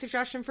a great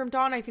suggestion from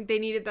Dawn. I think they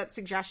needed that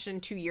suggestion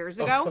 2 years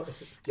ago.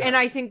 Yes. And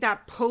I think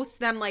that post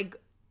them, like,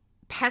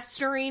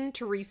 pestering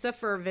Teresa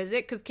for a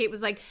visit, because Kate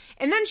was like,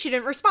 and then she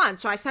didn't respond,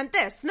 so I sent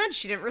this, and then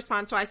she didn't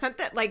respond, so I sent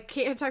that. Like,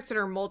 Kate had texted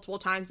her multiple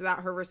times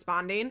without her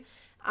responding,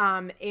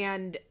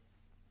 and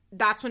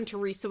that's when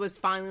Teresa was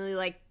finally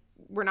like,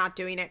 we're not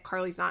doing it,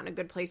 Carly's not in a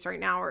good place right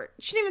now, or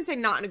she didn't even say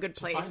not in a good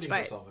place,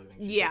 but herself, I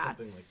think.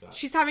 Something like that.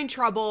 She's having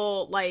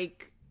trouble,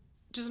 like,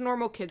 just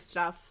normal kid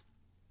stuff.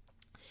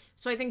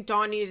 So I think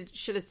Dawn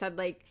should have said,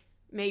 like,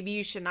 maybe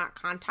you should not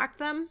contact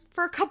them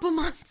for a couple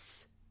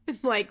months and,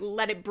 like,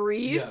 let it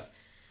breathe. Yeah.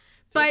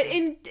 But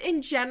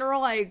in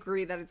general, I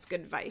agree that it's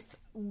good advice.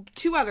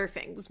 Two other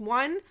things.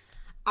 One,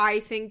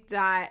 I think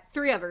that...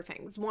 Three other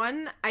things.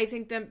 One, I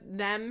think that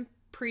them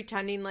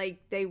pretending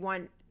like they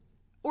want...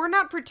 Or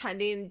not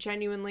pretending,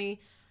 genuinely.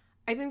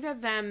 I think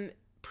that them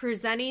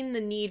presenting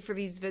the need for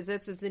these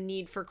visits as a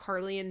need for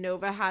Carly and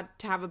Nova had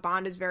to have a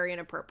bond is very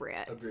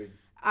inappropriate. Agreed.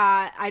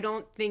 I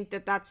don't think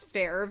that that's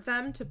fair of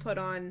them to put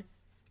on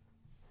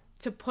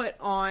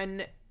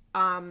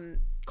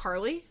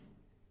Carly.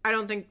 I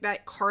don't think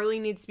that Carly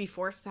needs to be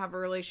forced to have a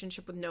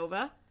relationship with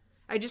Nova.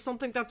 I just don't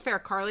think that's fair.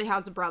 Carly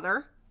has a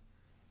brother,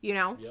 you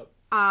know? Yep.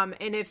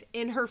 And if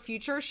in her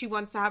future she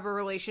wants to have a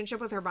relationship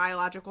with her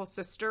biological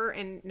sister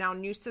and now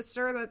new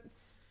sister that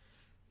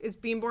is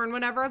being born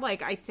whenever,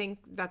 like, I think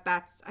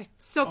that's... I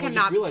still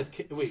cannot... I just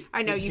realized... Wait.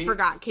 I know, you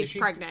forgot. Kate's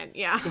pregnant,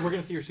 yeah. So we're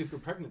going to see her super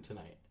pregnant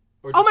tonight.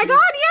 Or Oh my she- God,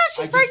 yeah, she's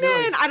I just pregnant.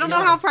 realized- I don't know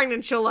yeah. how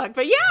pregnant she'll look,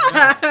 but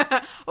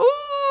yeah. Ooh.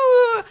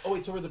 Oh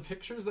wait, so were the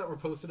pictures that were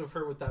posted of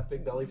her with that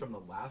big belly from the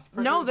last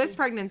pregnancy? No, this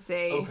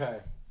pregnancy. Okay.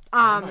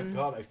 Oh my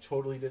God, I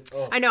totally did.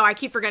 Oh. I know, I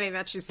keep forgetting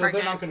that she's So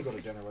pregnant. they're not going to go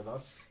to dinner with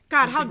us.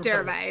 God, They're how super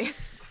dare pregnant.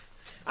 they?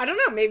 I don't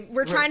know. Maybe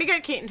we're trying to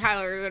get Kate and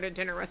Tyler to go to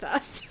dinner with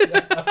us.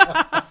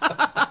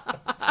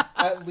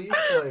 At least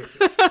like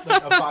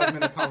a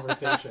 5-minute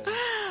conversation.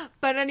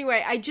 But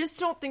anyway, I just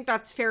don't think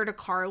that's fair to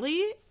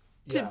Carly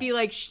to Yeah. be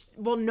like,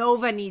 well,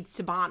 Nova needs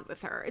to bond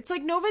with her. It's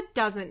like Nova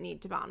doesn't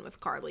need to bond with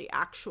Carly,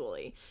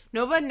 actually.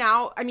 Nova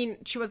now, I mean,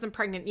 she wasn't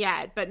pregnant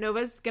yet, but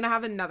Nova's going to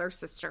have another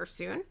sister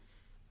soon.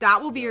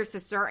 That will be her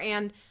sister.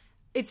 And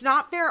it's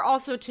not fair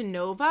also to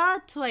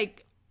Nova to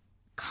like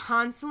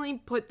constantly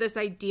put this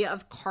idea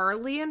of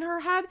Carly in her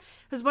head.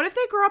 Because what if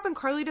they grow up and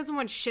Carly doesn't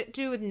want shit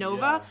to do with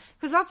Nova?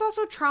 Because that's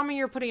also trauma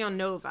you're putting on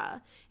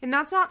Nova. And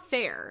that's not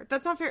fair.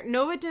 That's not fair.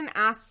 Nova didn't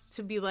ask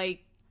to be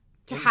like,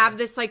 to have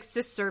this like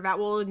sister that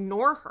will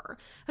ignore her.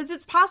 Because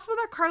it's possible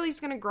that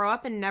Carly's going to grow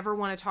up and never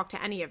want to talk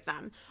to any of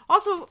them.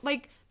 Also,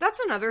 like, that's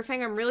another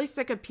thing. I'm really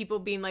sick of people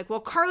being like,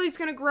 well, Carly's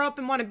going to grow up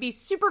and want to be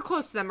super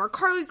close to them. Or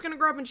Carly's going to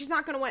grow up and she's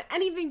not going to want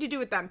anything to do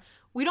with them.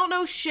 We don't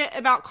know shit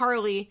about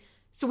Carly.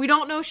 So we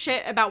don't know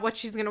shit about what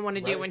she's going to want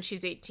to do when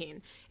she's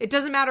 18. It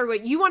doesn't matter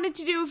what you wanted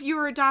to do if you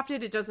were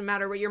adopted. It doesn't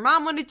matter what your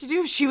mom wanted to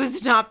do if she was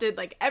adopted.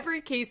 Like,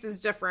 every case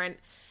is different.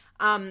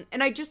 And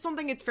I just don't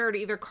think it's fair to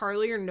either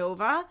Carly or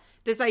Nova,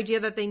 this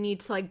idea that they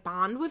need to, like,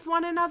 bond with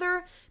one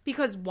another.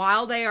 Because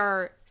while they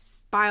are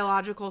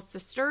biological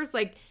sisters,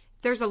 like,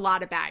 there's a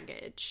lot of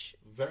baggage.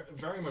 Very,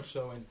 very much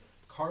so. And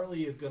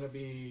Carly is going to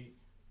be...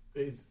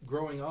 is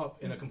growing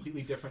up in a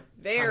completely different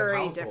Very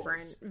kind of household.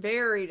 different.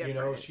 Very different.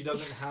 You know, she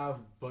doesn't have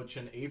Butch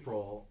and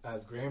April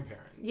as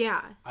grandparents.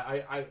 Yeah.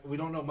 We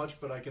don't know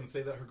much, but I can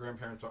say that her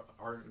grandparents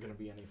aren't going to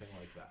be anything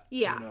like that.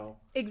 Yeah, you know?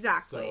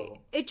 exactly. So-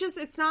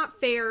 It's not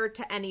fair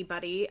to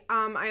anybody.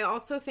 I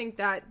also think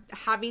that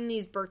having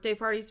these birthday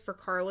parties for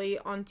Carly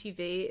on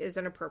TV is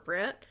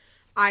inappropriate.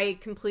 I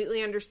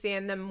completely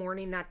understand them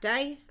mourning that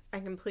day. a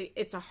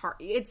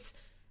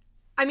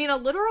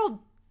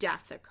literal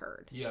death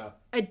occurred. Yeah.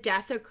 A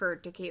death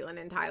occurred to Caitlin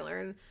and Tyler.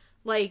 And,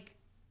 like,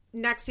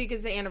 next week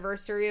is the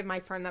anniversary of my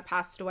friend that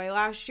passed away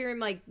last year. And,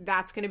 like,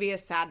 that's going to be a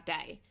sad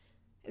day.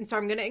 And so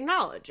I'm going to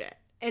acknowledge it.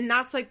 And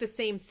that's, like, the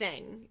same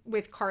thing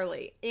with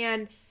Carly.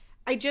 And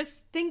I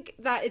just think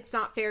that it's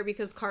not fair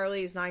because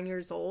Carly is 9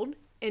 years old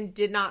and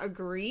did not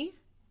agree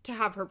to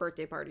have her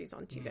birthday parties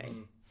on TV.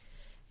 Mm-hmm.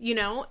 You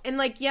know? And,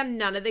 like, yeah,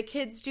 none of the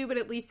kids do, but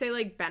at least they,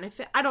 like,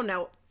 benefit. I don't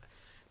know.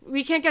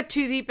 We can't get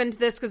too deep into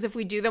this because if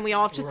we do, then we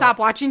all have to stop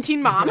watching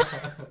Teen Mom.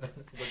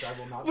 Which I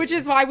will not Which do.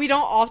 is why we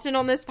don't often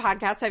on this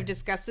podcast, I've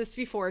discussed this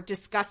before,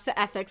 discuss the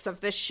ethics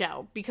of this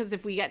show. Because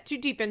if we get too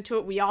deep into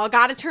it, we all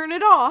got to turn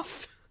it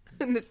off.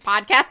 And this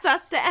podcast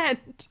has to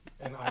end.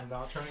 And I'm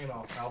not turning it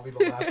off. I'll be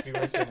the last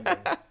viewer standing.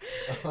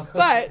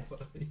 But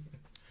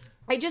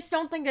I just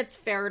don't think it's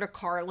fair to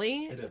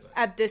Carly It isn't.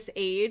 at this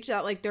age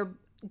that, like, they're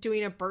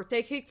doing a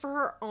birthday cake for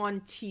her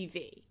on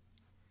TV.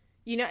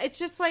 You know, it's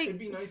just like... It'd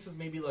be nice if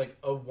maybe, like,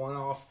 a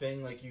one-off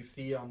thing, like, you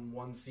see on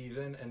one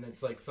season, and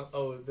it's like,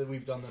 that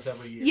we've done this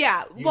every year.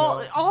 Yeah, You well,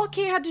 know? all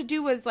Kate had to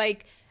do was,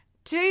 like,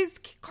 today's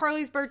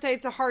Carly's birthday,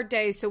 it's a hard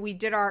day, so we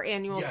did our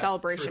annual Yes,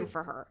 celebration true.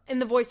 for her. In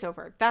the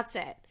voiceover. That's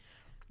it.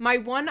 My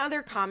one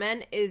other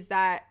comment is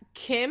that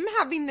Kim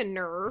having the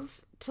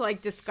nerve to,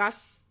 like,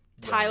 discuss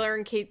Tyler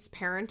and Kate's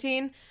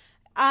parenting,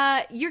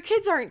 your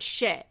kids aren't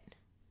shit.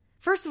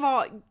 First of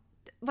all,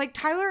 like,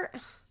 Tyler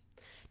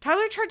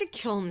tried to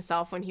kill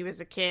himself when he was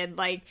a kid.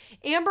 Like,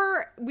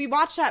 Amber, we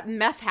watched that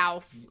Meth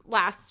House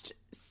last...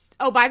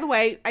 Oh, by the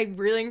way, I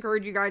really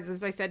encourage you guys,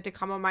 as I said, to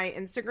come on my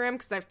Instagram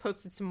because I've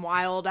posted some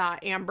wild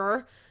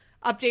Amber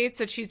updates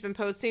that she's been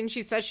posting.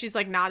 She says she's,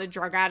 like, not a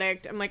drug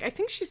addict. I'm like, I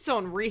think she's still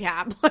in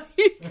rehab.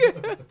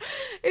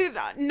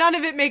 Like, none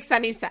of it makes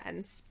any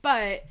sense.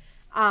 But,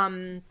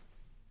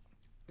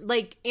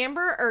 like,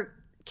 Amber or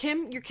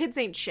Kim, your kids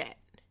ain't shit.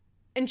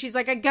 And she's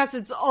like, I guess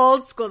it's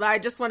old school that I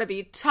just want to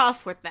be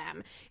tough with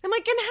them. I'm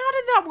like, and how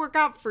did that work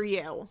out for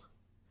you?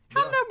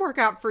 How did that work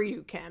out for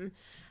you, Kim?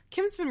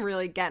 Kim's been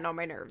really getting on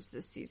my nerves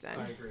this season.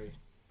 I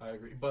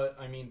agree. But,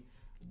 I mean,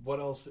 what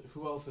else?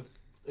 Who else is...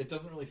 It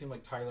doesn't really seem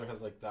like Tyler has,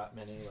 like, that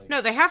many, like...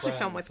 No, they have friends, to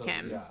film with so,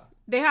 Kim. Yeah.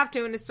 They have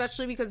to, and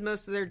especially because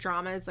most of their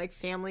drama is, like,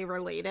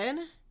 family-related.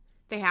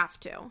 They have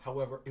to.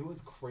 However, it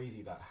was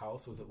crazy, that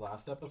house. Was it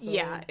last episode?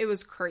 Yeah, it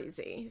was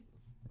crazy.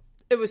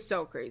 It was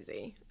so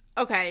crazy.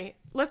 Okay,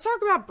 let's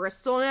talk about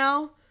Bristol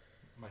now.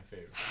 My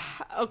favorite.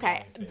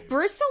 Okay, My favorite.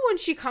 Bristol, when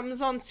she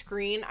comes on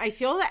screen, I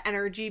feel the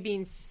energy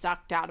being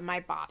sucked out of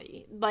my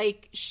body.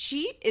 Like,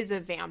 she is a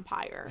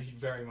vampire.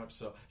 Very much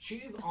so. She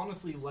is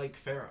honestly like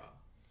Farrah.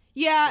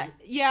 Yeah,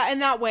 in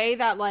that way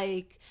that,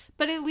 like...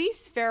 But at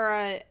least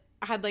Farrah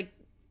had, like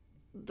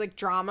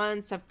drama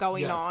and stuff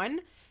going on.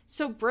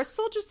 So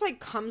Bristol just,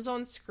 like, comes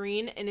on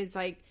screen and is,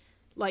 like...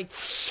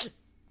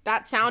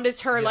 That sound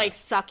is her, like,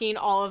 sucking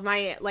all of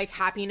my, like,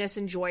 happiness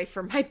and joy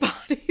from my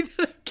body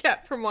that I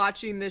get from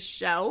watching this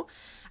show.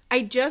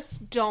 I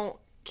just don't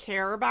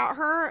care about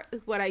her.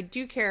 What I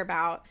do care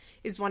about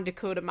is one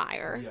Dakota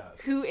Meyer,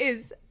 who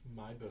is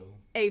my boo,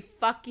 a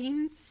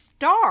fucking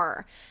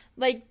star.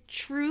 Like,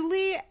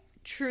 truly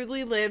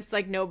lives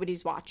like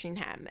nobody's watching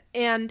him.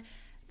 And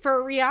for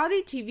a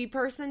reality TV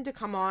person to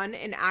come on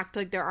and act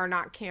like there are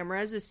not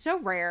cameras is so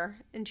rare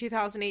in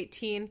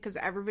 2018 because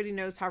everybody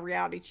knows how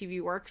reality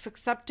TV works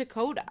except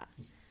Dakota.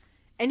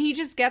 And he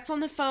just gets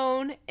on the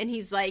phone and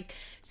he's like,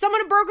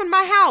 someone broke into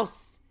my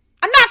house.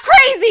 I'm not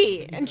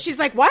crazy. And she's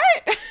like, what?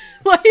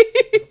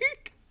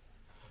 Like,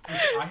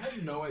 I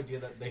had no idea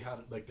that they had,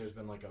 like, there's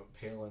been, like, a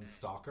Palin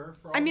stalker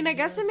for all I mean, I these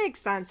guess years. it makes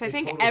sense. I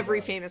think totally every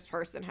does. famous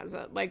person has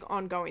a, like,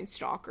 ongoing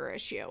stalker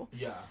issue.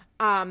 Yeah.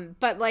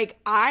 But, like,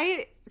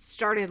 I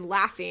started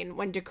laughing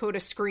when Dakota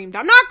screamed,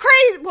 I'm not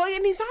crazy! Well,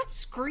 and he's not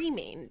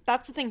screaming.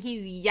 That's the thing.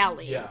 He's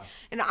yelling. Yeah.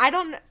 And I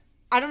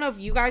don't know if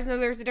you guys know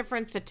there's a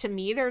difference, but to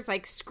me, there's,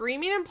 like,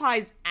 screaming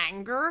implies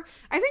anger.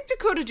 I think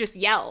Dakota just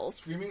yells.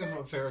 Screaming is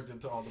what Farrah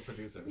did to all the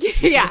producers.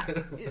 Yeah.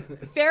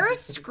 Farrah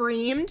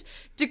screamed.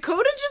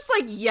 Dakota just,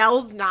 like,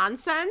 yells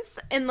nonsense.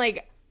 And,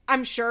 like,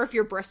 I'm sure if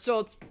you're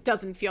Bristol, it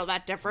doesn't feel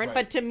that different.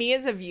 Right. But to me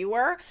as a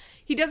viewer,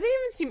 he doesn't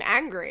even seem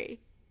angry.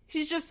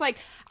 He's just like,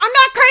 I'm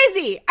not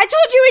crazy. I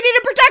told you we need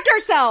to protect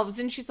ourselves.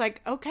 And she's like,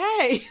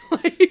 okay.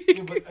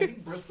 Yeah, but I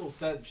think Bristol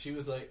said, she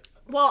was like...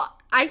 Well,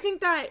 I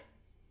think that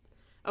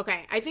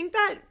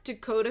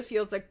Dakota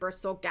feels like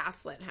Bristol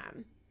gaslit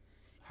him.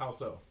 How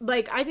so?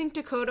 Like, I think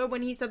Dakota,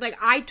 when he said, like,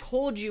 I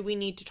told you we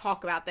need to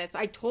talk about this.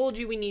 I told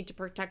you we need to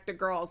protect the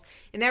girls.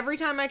 And every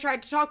time I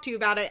tried to talk to you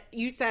about it,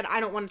 you said, I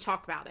don't want to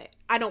talk about it.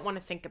 I don't want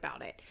to think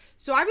about it.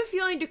 So I have a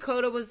feeling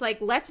Dakota was like,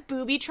 let's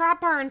booby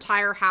trap our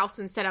entire house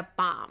and set up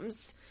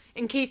bombs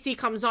in case he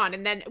comes on.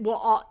 And then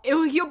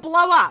he'll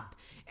blow up.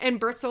 And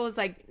Bristol was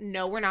like,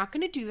 no, we're not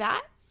going to do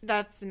that.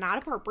 That's not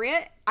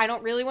appropriate. I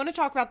don't really want to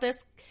talk about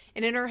this.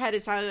 And in her head,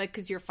 it's probably like,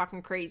 because you're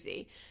fucking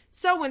crazy.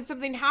 So when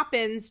something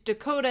happens,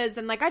 Dakota's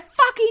then like, I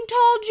fucking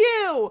told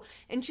you.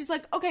 And she's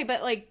like, okay,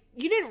 but like,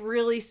 you didn't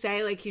really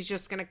say like he's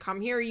just going to come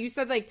here. You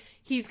said like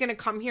he's going to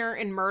come here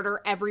and murder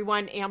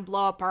everyone and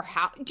blow up our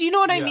house. Do you know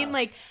what I mean?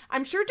 Like,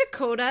 I'm sure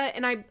Dakota,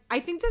 and I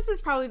think this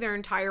is probably their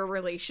entire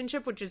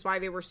relationship, which is why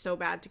they were so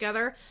bad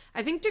together.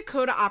 I think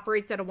Dakota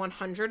operates at a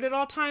 100 at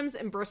all times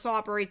and Bristol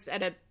operates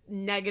at a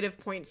negative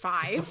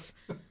 0.5.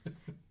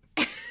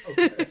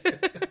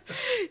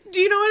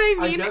 Do you know what I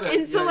mean?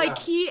 And so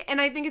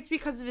and I think it's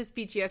because of his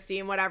PTSD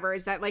and whatever,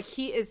 is that like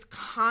he is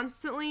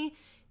constantly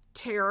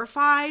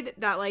terrified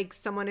that like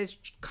someone is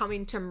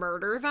coming to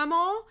murder them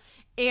all,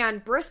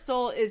 and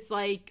Bristol is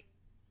like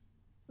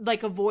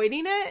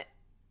avoiding it.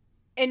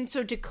 And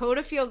so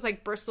Dakota feels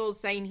like Bristol is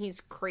saying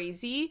he's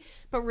crazy,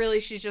 but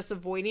really she's just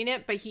avoiding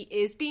it. But he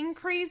is being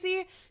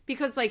crazy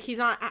because like he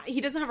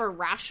doesn't have a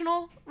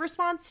rational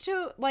response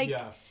to it. Like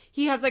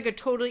he has like a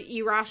totally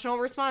irrational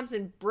response,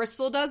 and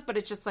Bristol does, but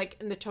it's just like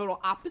in the total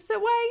opposite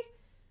way.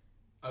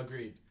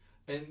 Agreed.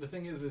 And the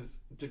thing is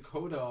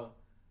Dakota,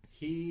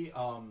 he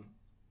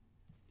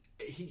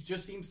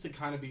just seems to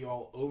kind of be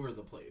all over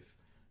the place,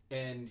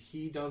 and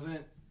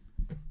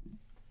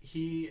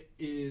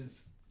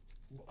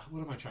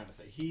what am I trying to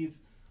say?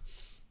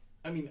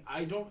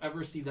 I don't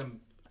ever see them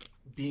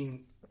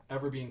being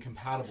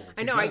compatible together,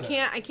 I know, I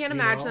can't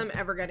imagine them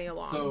ever getting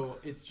along. So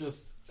it's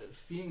just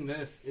seeing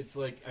this, it's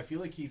like I feel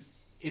like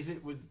is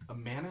it with a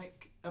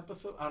manic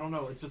episode? I don't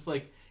know. It's just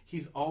like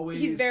he's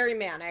very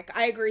manic.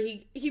 I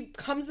agree. He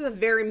comes with a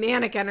very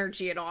manic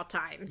energy at all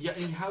times. Yeah,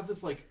 and he has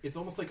this like, it's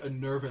almost like a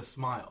nervous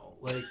smile.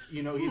 Like,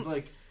 you know, he's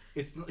like,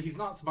 he's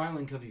not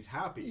smiling because he's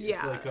happy. Yeah.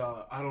 It's like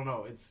I don't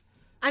know.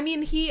 I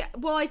mean,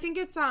 I think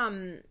it's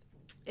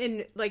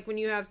in like when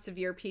you have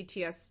severe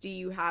PTSD,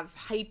 you have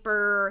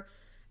hyper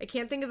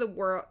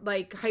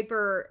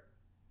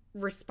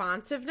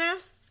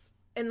responsiveness,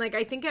 and like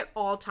I think at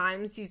all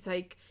times he's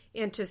like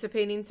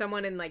anticipating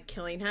someone and like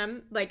killing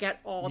him, like at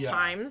all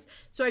times.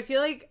 So I feel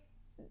like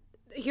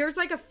here's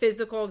like a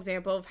physical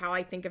example of how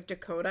I think of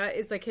Dakota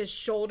is like his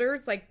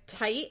shoulders like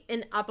tight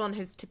and up on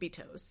his tippy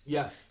toes.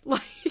 Yes.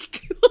 Like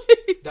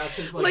that's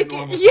his, normal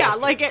posture.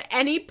 Like at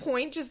any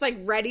point just like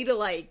ready to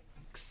like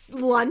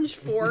lunge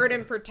forward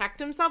and protect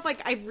himself.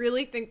 Like I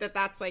really think that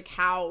that's like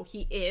how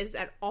he is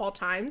at all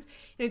times,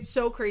 and it's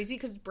so crazy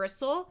because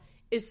Bristol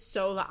is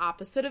so the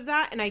opposite of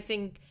that, and I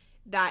think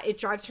that it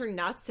drives her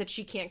nuts that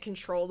she can't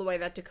control the way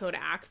that Dakota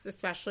acts,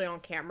 especially on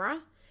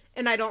camera.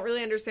 And I don't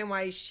really understand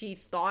why she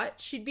thought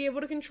she'd be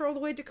able to control the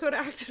way Dakota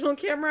acted on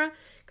camera,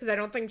 because I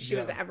don't think she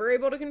was ever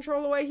able to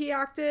control the way he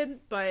acted.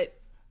 But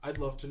I'd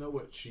love to know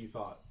what she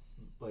thought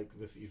like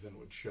this season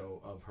would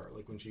show of her,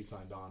 like when she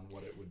signed on,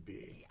 what it would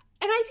be.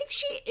 And I think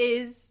she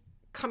is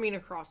coming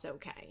across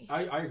okay.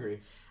 I agree.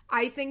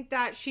 I think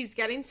that she's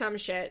getting some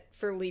shit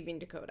for leaving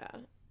Dakota.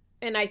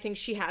 And I think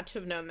she had to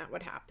have known that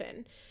would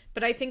happen.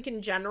 But I think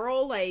in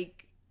general,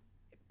 like,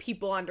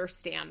 people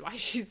understand why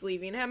she's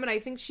leaving him. And I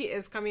think she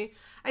is coming...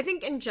 I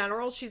think in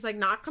general, she's, like,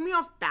 not coming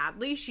off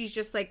badly. She's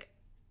just, like,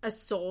 a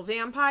soul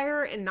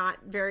vampire and not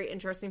very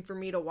interesting for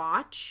me to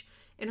watch.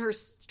 and her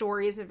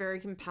story isn't very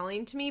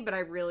compelling to me, but I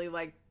really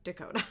like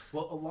Dakota.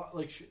 Well, a lot,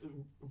 like,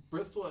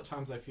 Bristol at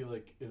times I feel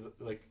like is,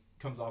 like,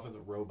 comes off as a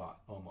robot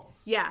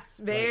almost. Yes,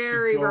 like,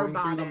 very she's going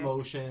robotic. through the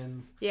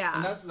motions. Yeah.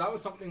 And that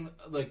was something,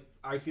 like,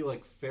 I feel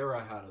like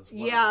Farrah had as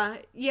well.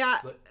 Yeah.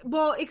 Like,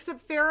 well,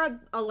 except Farrah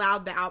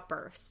allowed the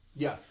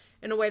outbursts. yes.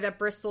 In a way that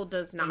Bristol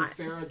does not.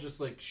 And Farrah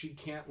just, like, she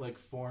can't, like,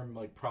 form,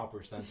 like,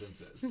 proper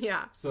sentences.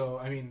 Yeah. So,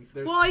 I mean,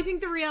 there's... Well, I think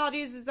the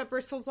reality is that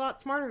Bristol's a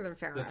lot smarter than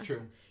Farrah. That's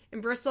true.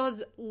 And Bristol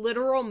has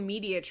literal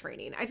media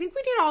training. I think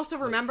we need to also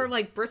remember,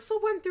 like,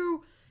 Bristol went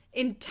through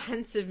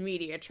intensive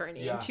media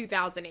training in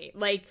 2008.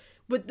 Like,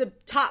 with the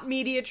top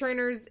media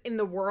trainers in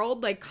the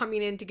world, like,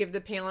 coming in to give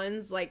the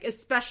Palins, like,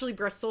 especially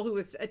Bristol, who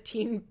was a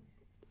teen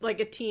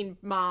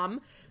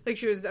mom. Like,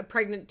 she was a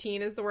pregnant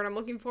teen is the word I'm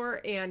looking for.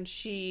 And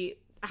she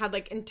had,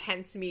 like,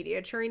 intense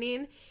media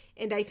training.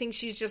 And I think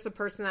she's just a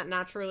person that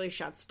naturally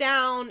shuts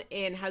down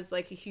and has,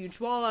 like, a huge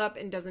wall up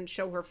and doesn't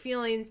show her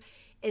feelings.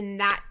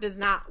 And that does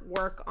not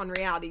work on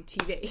reality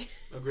TV.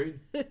 Agreed.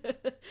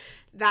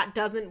 That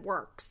doesn't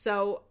work.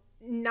 So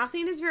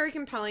nothing is very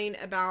compelling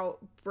about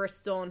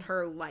Bristol and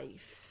her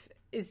life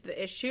is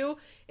the issue,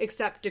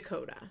 except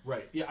Dakota.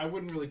 Right. Yeah, I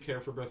wouldn't really care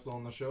for Bristol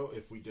on the show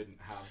if we didn't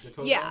have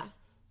Dakota. Yeah.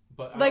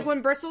 But like,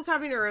 when Bristol's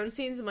having her own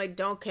scenes, I'm like,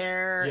 don't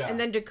care. Yeah. And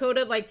then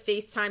Dakota, like,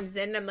 FaceTimes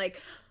in, and I'm like,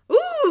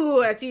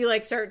 ooh, as he,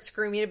 like, starts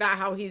screaming about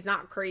how he's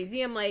not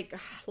crazy. I'm like,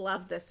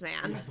 love this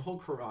man. Yeah, the whole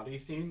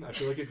karate scene, I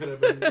feel like it could have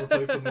been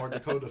replaced with more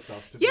Dakota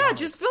stuff. Yeah,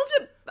 just film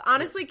it.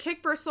 Honestly,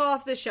 kick Bristol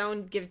off the show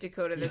and give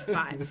Dakota this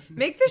spot.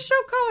 Make this show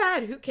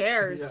co-ed. Who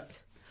cares?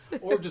 Yeah.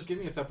 Or just give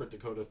me a separate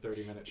Dakota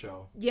 30-minute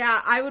show.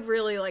 Yeah, I would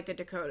really like a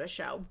Dakota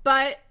show.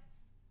 But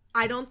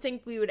I don't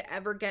think we would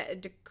ever get a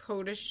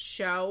Dakota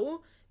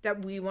show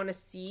that we want to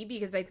see,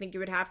 because I think it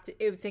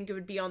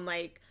would be on,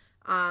 like,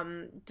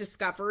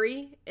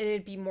 Discovery, and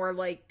it'd be more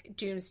like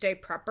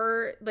Doomsday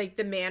Prepper, like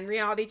the man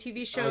reality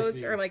TV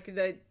shows, or like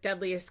the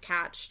Deadliest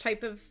Catch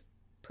type of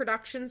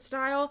production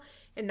style,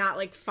 and not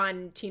like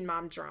fun teen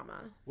mom drama.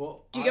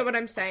 Well, do you get what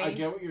I'm saying? I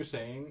get what you're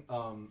saying.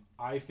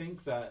 I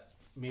think that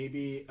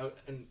maybe,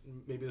 and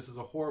maybe this is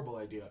a horrible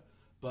idea,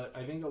 but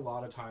I think a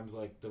lot of times,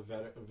 like, the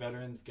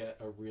veterans get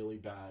a really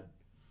bad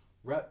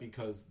rep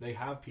because they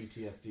have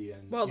PTSD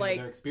and, well, like,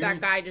 their experience.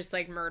 that guy just,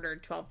 like,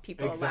 murdered 12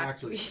 people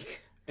last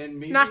week. And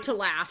maybe, not to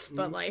laugh,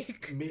 but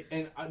like...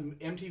 And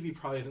MTV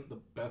probably isn't the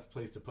best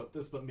place to put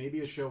this, but maybe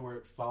a show where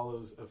it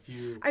follows a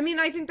few... I mean,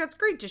 I think that's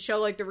great to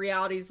show, like, the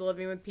realities of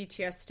living with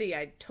PTSD.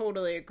 I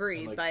totally agree.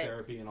 And, like, but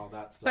therapy and all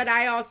that stuff. But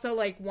I also,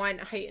 like, want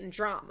heightened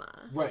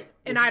drama. Right.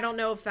 And I don't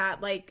know if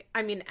that, like...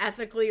 I mean,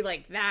 ethically,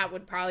 like, that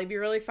would probably be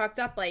really fucked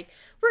up. Like,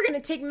 we're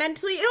gonna take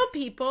mentally ill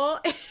people.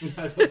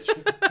 Yeah, that's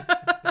true.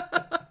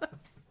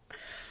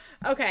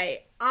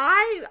 Okay,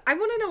 I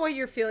want to know what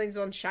your feelings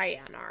on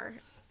Cheyenne are.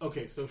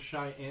 Okay, so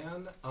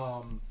Cheyenne,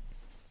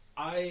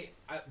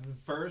 at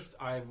first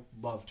I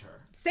loved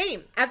her.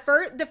 Same. At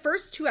the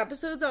first 2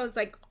 episodes, I was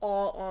like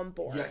all on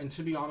board. Yeah, and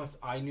to be honest,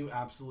 I knew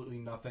absolutely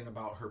nothing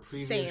about her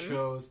previous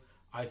shows.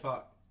 I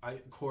thought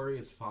Corey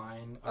is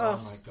fine. Oh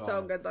my god,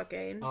 so good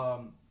looking.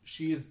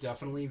 She is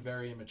definitely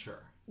very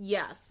immature.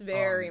 Yes,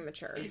 very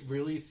mature. It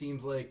really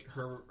seems like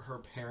her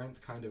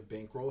parents kind of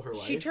bankroll her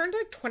life. She turned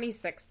like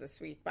 26 this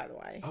week, by the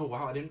way. Oh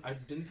wow, I didn't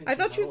think. I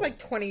thought she was like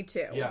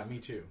 22. Yeah, me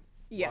too.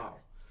 Yeah. Wow.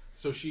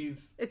 So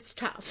she's... It's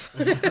tough.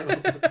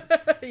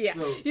 Yeah.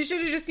 So, you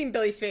should have just seen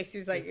Billy's face. He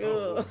was like,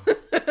 ugh.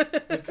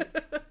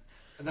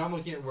 And now I'm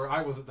looking at where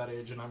I was at that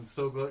age, and I'm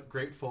so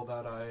grateful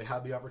that I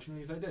had the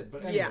opportunities I did.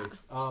 But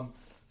anyways,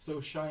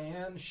 so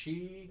Cheyenne,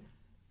 she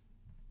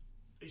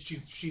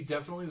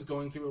definitely was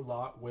going through a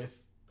lot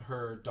with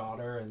her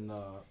daughter and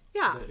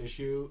the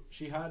issue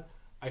she had.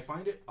 I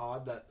find it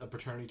odd that a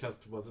paternity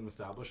test wasn't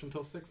established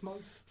until 6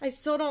 months. I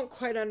still don't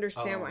quite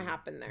understand what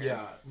happened there.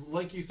 Yeah,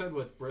 like you said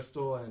with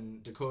Bristol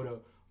and Dakota,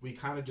 we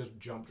kind of just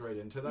jumped right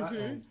into that. Mm-hmm.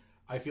 And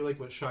I feel like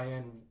with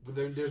Cheyenne,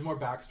 there's more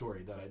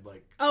backstory that I'd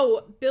like.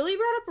 Oh, Billy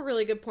brought up a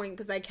really good point,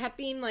 because I kept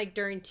being like,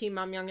 during Teen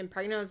Mom Young and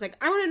Pregnant, I was like,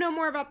 I want to know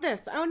more about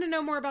this. I want to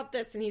know more about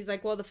this. And he's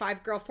like, well, the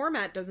 5-girl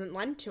format doesn't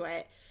lend to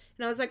it.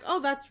 And I was like, oh,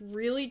 that's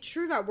really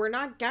true, that we're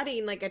not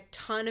getting, like, a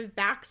ton of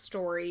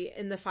backstory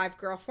in the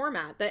 5-girl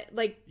format. That,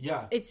 like,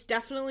 yeah, it's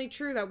definitely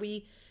true that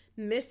we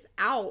miss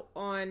out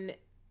on,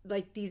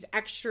 like, these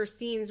extra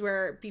scenes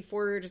where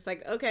before we were just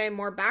like, okay,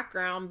 more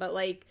background, but,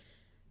 like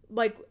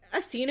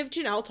a scene of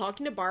Janelle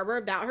talking to Barbara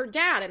about her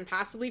dad and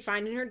possibly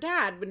finding her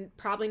dad would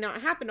probably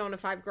not happen on a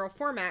 5-girl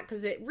format,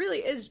 because it really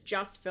is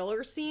just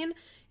filler scene.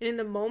 And in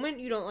the moment,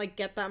 you don't, like,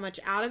 get that much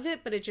out of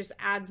it, but it just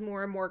adds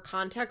more and more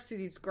context to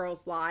these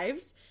girls'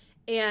 lives.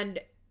 And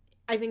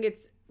I think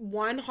it's,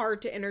 one,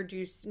 hard to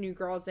introduce new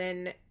girls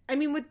in. I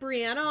mean, with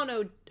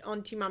Brianna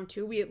on Teen Mom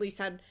 2, we at least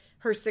had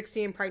her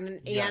 60 and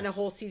pregnant and a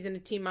whole season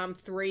of Teen Mom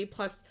 3.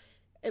 Plus,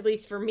 at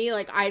least for me,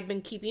 like, I had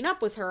been keeping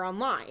up with her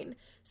online.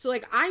 So,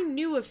 like, I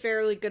knew a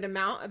fairly good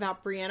amount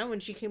about Brianna when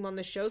she came on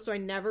the show. So I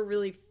never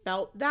really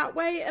felt that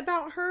way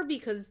about her,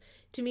 because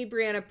to me,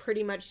 Brianna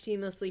pretty much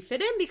seamlessly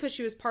fit in because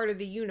she was part of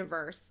the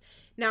universe.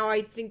 Now,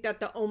 I think that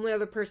the only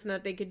other person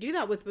that they could do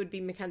that with would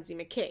be Mackenzie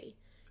McKee.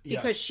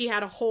 because she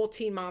had a whole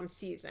Teen Mom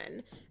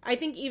season. I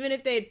think even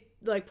if they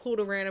like pulled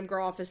a random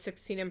girl off as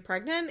 16 and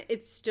pregnant,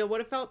 it still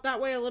would have felt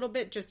that way a little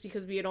bit just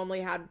because we had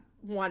only had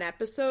one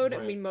episode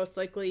and we most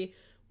likely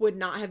would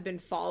not have been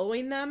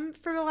following them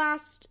for the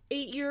last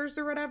 8 years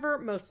or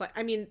whatever.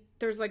 I mean,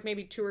 there's like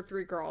maybe 2 or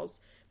 3 girls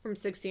from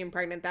 16 and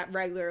pregnant that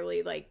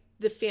regularly like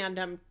the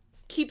fandom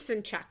keeps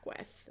in check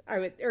with,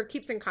 or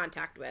keeps in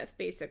contact with,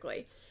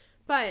 basically.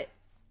 But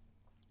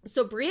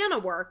so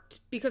Brianna worked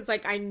because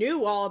like I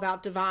knew all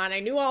about Devon, I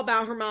knew all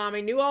about her mom,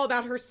 I knew all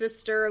about her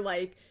sister,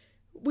 like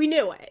we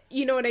knew it.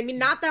 You know what I mean?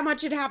 Not that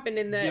much had happened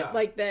in the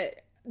like the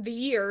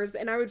years,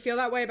 and I would feel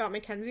that way about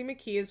Mackenzie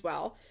McKee as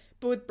well.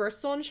 But with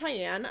Bristol and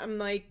Cheyenne, I'm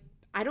like,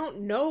 I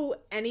don't know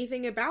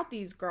anything about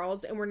these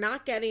girls, and we're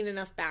not getting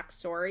enough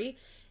backstory.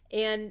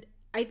 And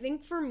I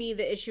think for me,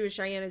 the issue with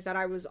Cheyenne is that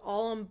I was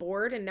all on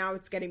board, and now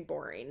it's getting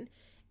boring.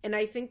 And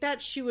I think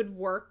that she would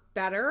work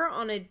better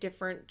on a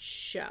different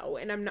show.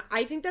 And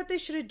I think that they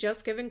should have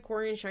just given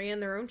Corey and Cheyenne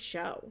their own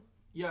show.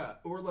 Yeah,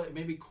 or like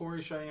maybe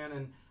Corey, Cheyenne,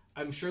 and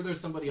I'm sure there's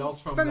somebody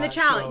else from the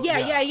challenge. Show.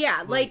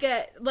 Yeah.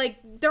 Like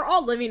they're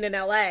all living in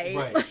LA.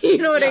 Right. You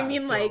know what I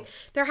mean? So. Like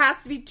there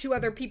has to be 2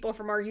 other people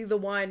from Are You the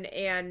One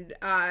and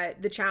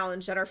the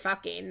challenge that are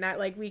fucking, that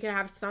like we could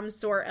have some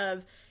sort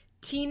of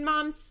Teen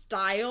Mom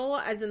style,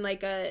 as in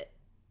like a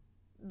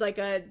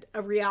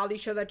reality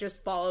show that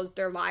just follows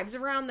their lives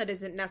around, that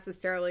isn't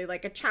necessarily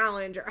like a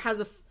challenge or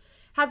has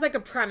like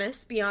a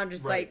premise beyond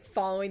just like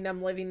following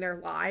them living their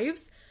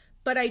lives.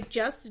 But I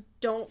just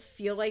don't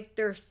feel like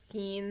their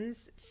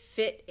scenes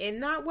fit in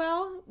that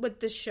well with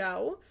the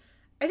show.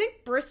 I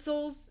think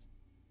Bristol's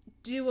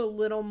do a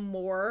little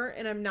more,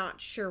 and I'm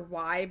not sure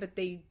why, but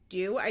they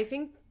do. I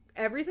think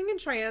everything in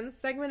Cheyenne's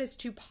segment is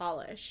too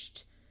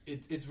polished.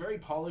 It's very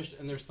polished,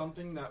 and there's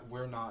something that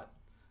we're not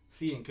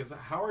seeing. Because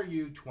how are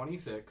you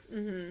 26?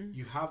 Mm-hmm.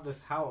 You have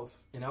this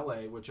house in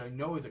LA, which I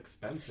know is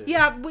expensive.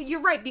 Yeah, but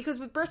you're right, because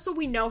with Bristol,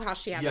 we know how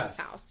she has this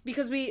house.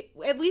 Because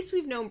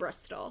we've known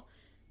Bristol.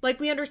 Like,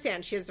 we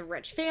understand she has a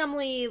rich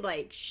family.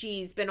 Like,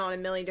 she's been on a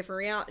million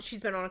different she's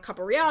been on a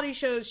couple reality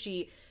shows.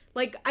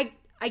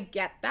 I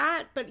get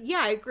that. But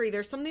yeah, I agree.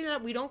 There's something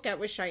that we don't get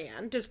with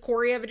Cheyenne. Does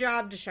Corey have a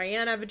job? Does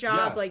Cheyenne have a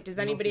job? Like, does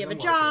anybody have a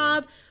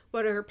job?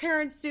 What do her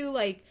parents do?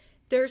 Like,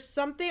 there's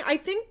something. I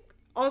think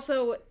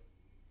also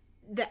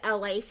the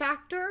LA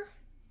factor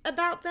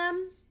about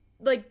them.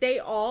 Like, they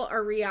all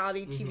are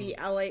reality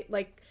TV LA.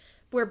 Like,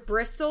 where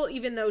Bristol,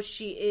 even though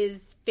she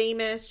is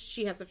famous,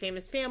 she has a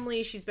famous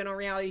family, she's been on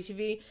reality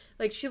TV,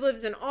 like, she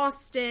lives in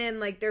Austin,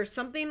 like, there's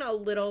something a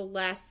little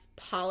less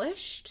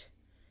polished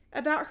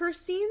about her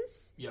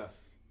scenes.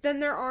 Yes. Than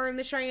there are in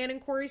the Cheyenne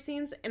and Corey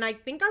scenes, and I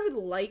think I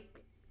would like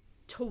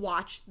to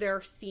watch their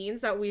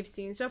scenes that we've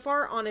seen so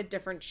far on a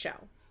different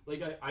show.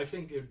 Like, I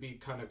think it'd be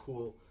kind of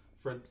cool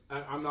for...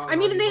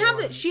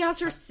 she has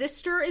her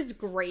sister is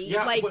great.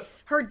 Yeah, like,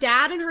 her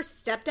dad and her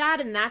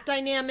stepdad and that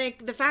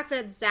dynamic. The fact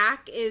that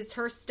Zach is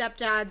her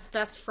stepdad's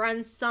best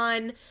friend's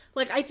son.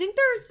 Like, I think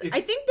they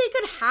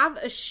could have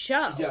a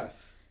show.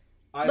 Yes.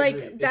 I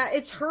agree. That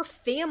it's her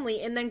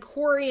family, and then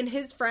Corey and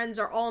his friends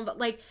are all...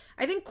 Like,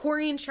 I think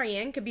Corey and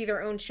Cheyenne could be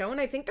their own show, and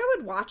I think I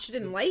would watch it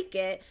and like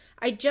it.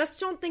 I just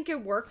don't think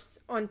it works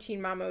on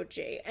Teen Mom OG.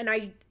 And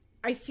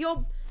I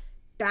feel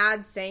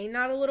bad saying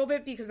that a little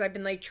bit because I've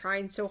been like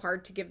trying so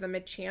hard to give them a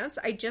chance.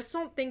 I just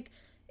don't think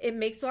it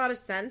makes a lot of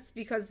sense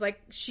because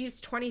like she's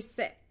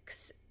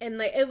 26 and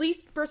like at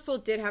least Bristol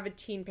did have a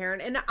teen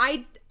parent, and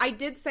I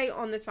did say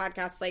on this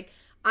podcast like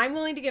I'm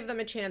willing to give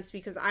them a chance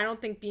because I don't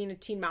think being a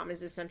teen mom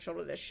is essential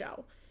to this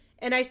show,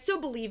 and I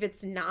still believe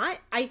it's not.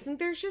 I think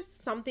there's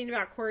just something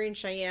about Corey and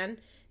Cheyenne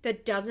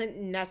that doesn't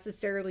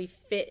necessarily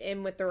fit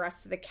in with the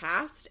rest of the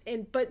cast,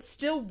 but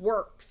still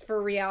works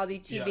for reality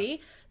TV. Yes.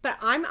 But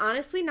I'm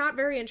honestly not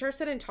very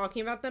interested in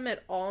talking about them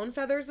at all in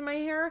Feathers in My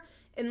Hair.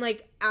 And,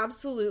 like,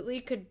 absolutely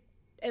could,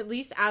 at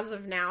least as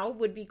of now,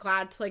 would be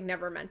glad to, like,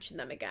 never mention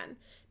them again.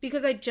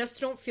 Because I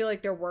just don't feel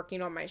like they're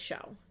working on my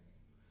show.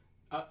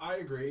 I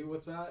agree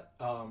with that.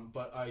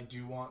 But I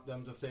do want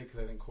them to stay because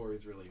I think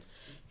Corey's really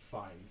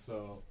fine.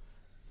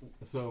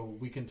 So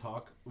we can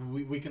talk.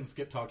 We can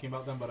skip talking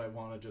about them, but I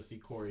want to just see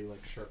Corey,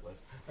 like,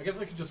 shirtless. I guess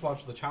I could just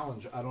watch the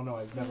challenge. I don't know.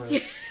 I've never...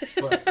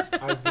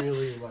 but I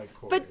really like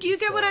Corey. But do you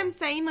get what I'm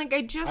saying? Like,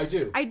 I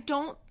do. I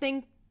don't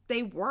think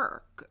they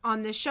work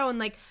on this show. And,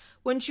 like,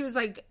 when she was,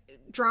 like,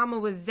 drama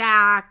with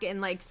Zach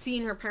and, like,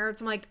 seeing her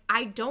parents, I'm like,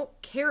 I don't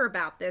care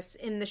about this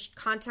in the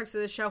context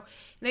of the show.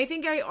 And I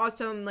think I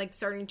also am, like,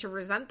 starting to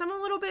resent them a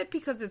little bit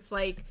because it's,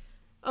 like...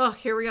 Oh,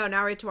 here we go.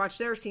 Now we have to watch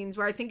their scenes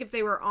where I think if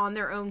they were on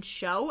their own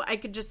show, I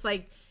could just,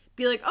 like,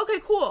 be like, okay,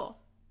 cool.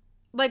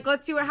 Like,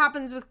 let's see what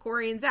happens with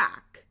Corey and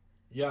Zach.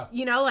 Yeah.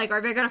 You know, like, are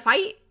they going to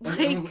fight? Like,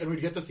 and we'd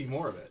get to see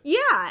more of it.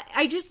 Yeah.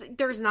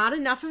 There's not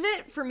enough of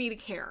it for me to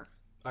care.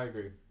 I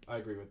agree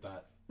with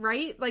that.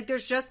 Right? Like,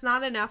 there's just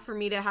not enough for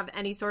me to have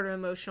any sort of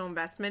emotional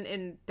investment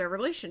in their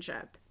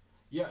relationship.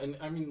 Yeah, and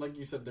I mean, like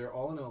you said, they're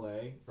all in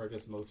LA, or I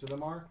guess most of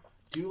them are.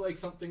 Do, like,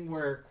 something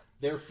where...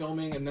 they're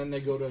filming and then they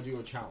go to do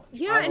a challenge.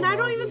 Yeah, and I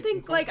don't even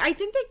think, like, I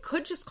think they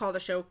could just call the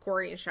show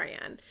Corey and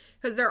Cheyenne.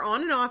 Because they're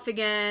on and off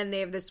again.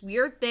 They have this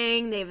weird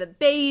thing. They have a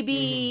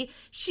baby. Mm-hmm.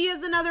 She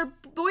has another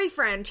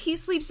boyfriend. He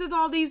sleeps with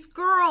all these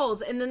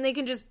girls. And then they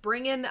can just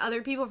bring in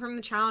other people from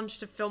the challenge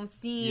to film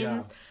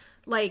scenes. Yeah.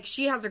 Like,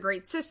 she has a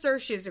great sister.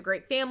 She has a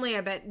great family.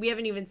 I bet we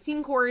haven't even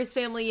seen Corey's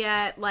family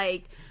yet.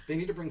 Like, they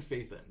need to bring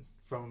Faith in.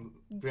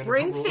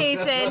 Bring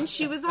Faith in.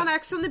 She was on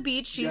X on the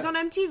Beach. She's on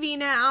MTV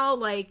now.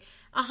 Like,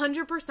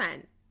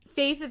 100%.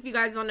 Faith, if you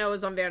guys don't know,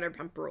 is on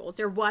Vanderpump Rules.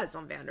 Or was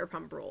on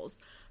Vanderpump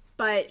Rules.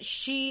 But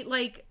she,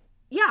 like...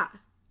 Yeah,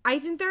 I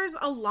think there's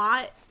a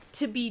lot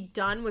to be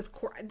done with...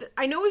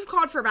 I know we've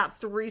called for about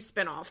 3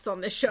 spinoffs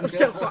on this show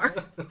so far.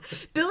 Billy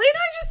and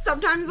I just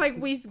sometimes, like,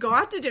 we go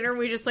out to dinner and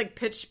we just, like,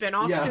 pitch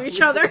spinoffs to each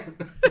other.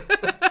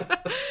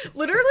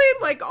 Literally,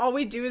 like, all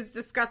we do is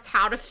discuss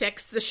how to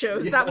fix the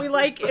shows that we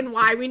like and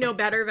why we know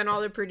better than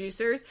all the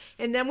producers.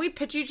 And then we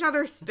pitch each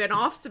other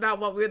spinoffs about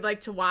what we would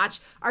like to watch.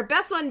 Our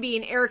best one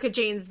being Erica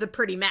Jane's The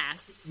Pretty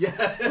Mess,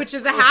 which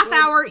is a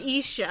half-hour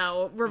E!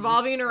 show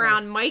revolving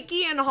around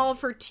Mikey and all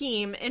of her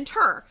team and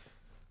her.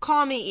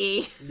 Call me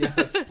E.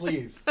 Yes,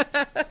 please.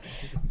 But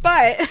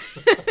I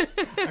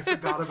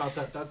forgot about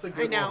that. That's a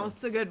good one. I know,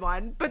 it's a good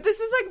one. But this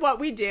is like what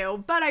we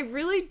do. But I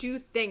really do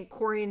think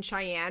Corey and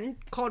Cheyenne,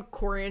 called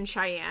Corey and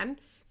Cheyenne,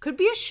 could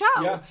be a show.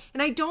 Yeah.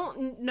 And I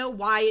don't know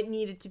why it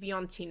needed to be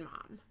on Teen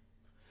Mom.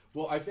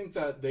 Well, I think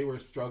that they were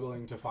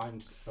struggling to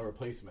find a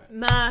replacement.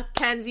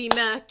 Mackenzie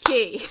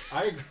McKee.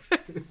 I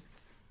agree.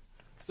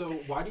 So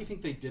why do you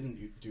think they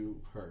didn't do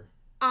her?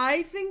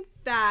 I think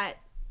that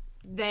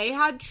they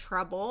had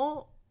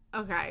trouble.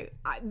 Okay,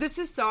 this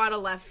is so out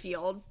of left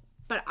field,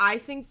 but I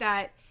think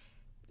that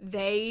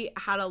they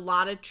had a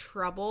lot of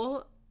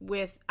trouble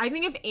with... I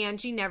think if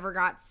Angie never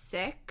got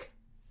sick,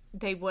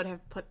 they would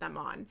have put them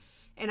on.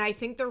 And I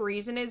think the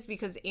reason is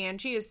because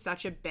Angie is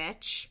such a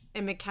bitch,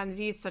 and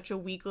Mackenzie is such a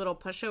weak little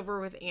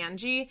pushover with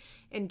Angie,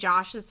 and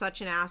Josh is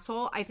such an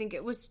asshole. I think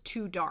it was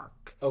too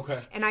dark.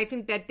 Okay. And I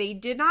think that they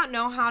did not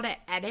know how to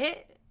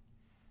edit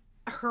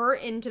her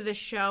into the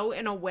show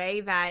in a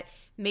way that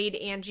made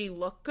Angie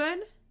look good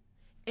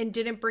and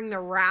didn't bring the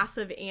wrath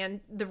of the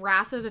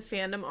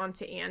fandom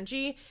onto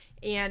Angie.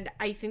 And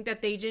I think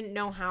that they didn't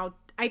know how...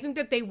 I think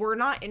that they were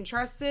not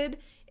interested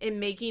in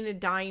making a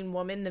dying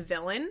woman the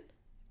villain,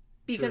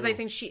 because I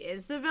think she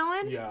is the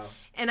villain. Yeah.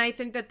 And I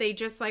think that they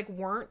just, like,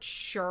 weren't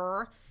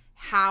sure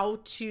how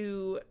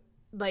to,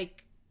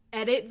 like,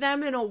 edit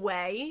them in a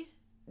way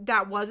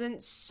that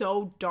wasn't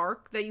so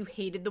dark that you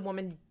hated the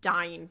woman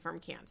dying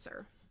from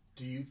cancer.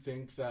 Do you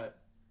think that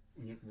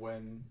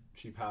when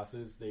she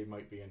passes, they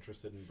might be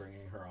interested in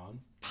bringing her on?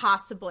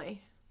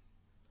 Possibly.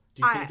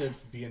 Do you think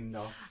there'd be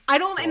enough? I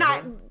don't,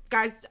 and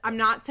guys, I'm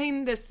not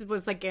saying this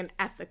was like an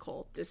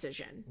ethical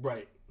decision.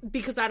 Right.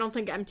 Because I don't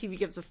think MTV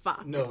gives a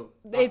fuck. No.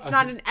 It's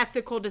not an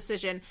ethical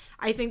decision.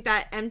 I think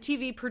that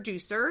MTV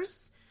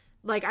producers,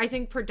 like, I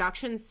think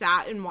production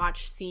sat and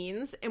watched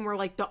scenes and were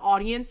like, the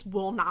audience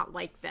will not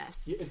like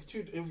this.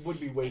 Yeah, it would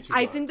be way too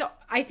dark.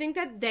 I think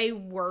that they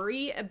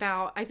worry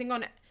about, I think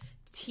on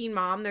Teen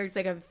Mom, there's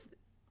like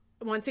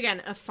once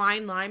again, a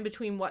fine line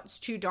between what's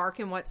too dark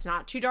and what's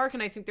not too dark.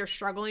 And I think they're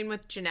struggling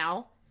with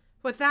Janelle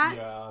with that.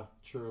 Yeah,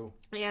 true.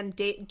 And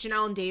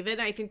Janelle and David,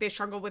 I think they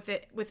struggled with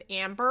it with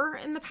Amber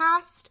in the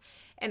past.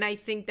 And I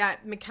think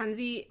that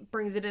Mackenzie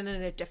brings it in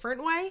a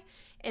different way.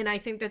 And I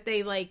think that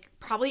they, like,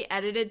 probably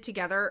edited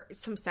together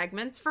some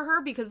segments for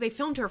her because they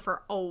filmed her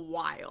for a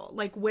while.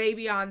 Like, way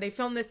beyond. They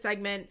filmed this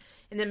segment,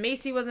 and then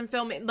Macy wasn't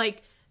filming.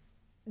 Like,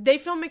 they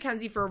filmed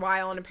Mackenzie for a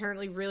while and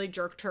apparently really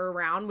jerked her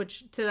around,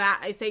 which to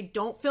that I say,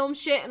 don't film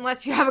shit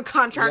unless you have a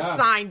contract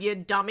signed, you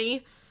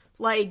dummy.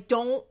 Like,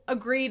 don't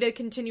agree to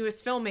continuous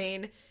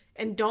filming,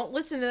 and don't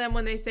listen to them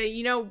when they say,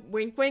 you know,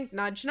 wink, wink,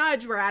 nudge,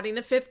 nudge, we're adding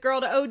a 5th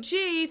girl to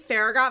OG.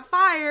 Farrah got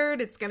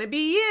fired. It's going to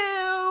be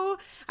you.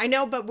 I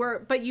know,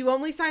 but you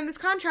only signed this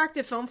contract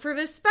to film for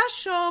this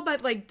special,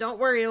 but, like, don't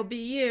worry, it'll be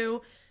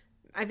you.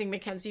 I think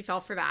Mackenzie fell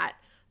for that.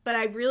 But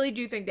I really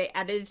do think they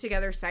edited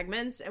together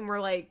segments and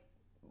were like,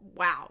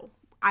 wow,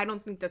 I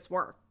don't think this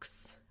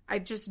works. I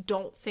just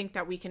don't think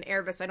that we can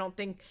air this.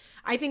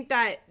 I think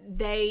that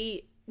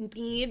they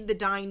need the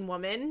dying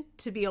woman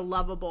to be a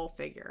lovable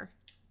figure.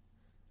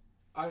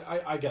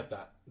 I get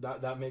that.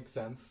 That makes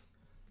sense.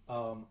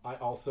 I'm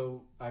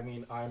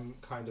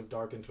kind of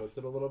dark and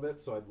twisted a little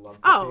bit, so I'd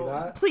love to see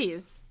that.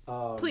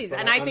 Please.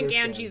 And I think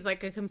Angie's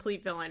like a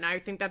complete villain.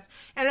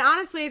 And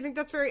honestly, I think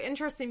that's very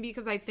interesting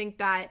because I think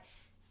that,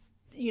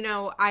 you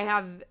know, I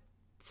have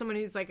someone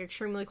who's like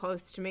extremely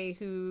close to me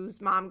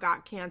whose mom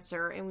got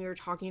cancer, and we were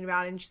talking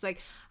about it, and she's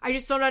like, I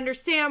just don't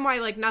understand why,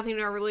 like, nothing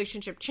in our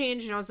relationship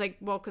changed. And I was like,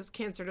 well, because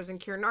cancer doesn't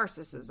cure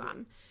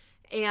narcissism.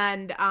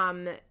 And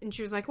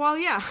she was like, well,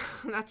 yeah,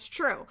 that's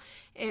true.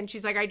 And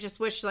she's like, I just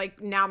wish,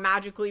 like, now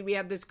magically we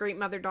had this great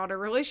mother-daughter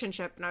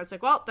relationship. And I was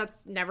like, well,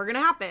 that's never going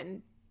to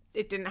happen.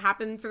 It didn't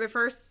happen for the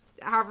first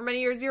however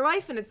many years of your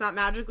life, and it's not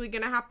magically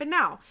going to happen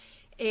now.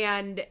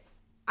 And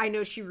I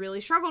know she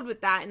really struggled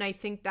with that. And I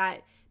think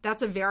that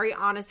That's a very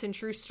honest and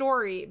true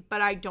story,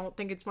 but I don't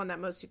think it's one that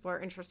most people are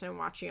interested in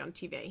watching on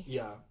TV.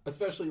 Yeah,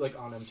 especially like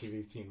on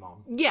MTV's Teen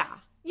Mom. Yeah,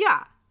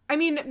 yeah. I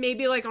mean,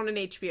 maybe like on an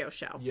HBO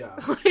show. Yeah.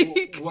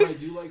 Like, what I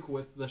do like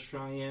with the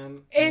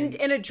Cheyenne... And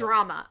in a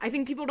drama. I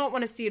think people don't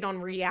want to see it on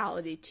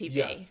reality TV.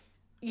 Yes.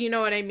 You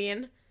know what I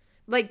mean?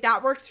 Like,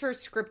 that works for a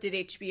scripted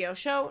HBO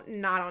show,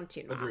 not on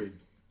Teen Mom. Agreed.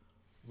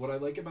 What I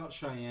like about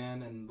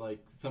Cheyenne and, like,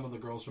 some of the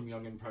girls from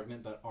Young and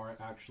Pregnant that aren't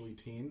actually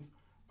teens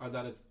are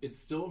that it's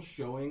still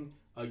showing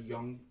a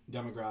young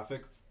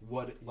demographic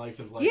what life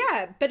is like.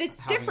 Yeah, but it's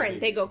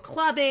different. They go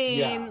clubbing.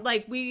 Yeah.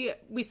 Like, we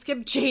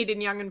skipped Jade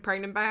in Young and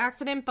Pregnant by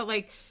accident, but,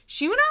 like,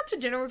 she went out to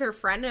dinner with her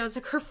friend, and I was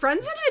like, her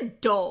friend's an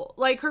adult.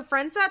 Like, her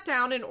friend sat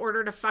down and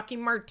ordered a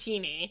fucking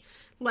martini.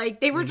 Like,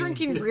 they were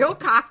drinking real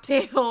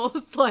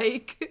cocktails.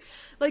 Like,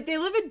 they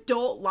live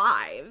adult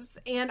lives.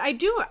 And I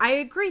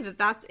agree that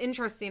that's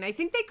interesting. I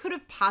think they could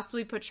have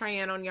possibly put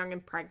Cheyenne on Young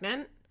and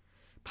Pregnant.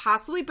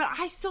 Possibly, but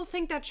I still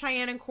think that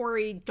Cheyenne and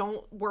Corey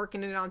don't work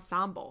in an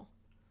ensemble.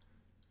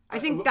 I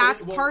think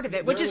that's part of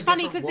it, which is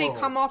funny because they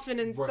come off an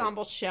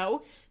ensemble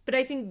show, but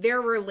I think their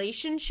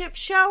relationship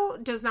show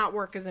does not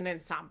work as an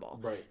ensemble.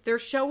 Right. Their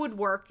show would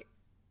work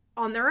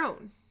on their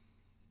own.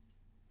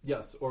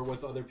 Yes, or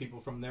with other people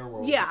from their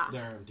world. Yeah.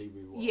 Their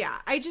MTV world. Yeah,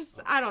 I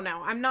don't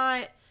know.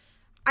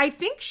 I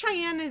think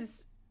Cheyenne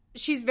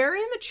she's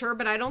very immature,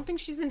 but I don't think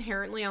she's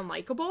inherently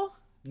unlikable.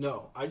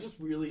 No, I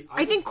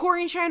think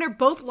Corey and Cheyenne are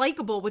both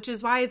likable, which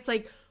is why it's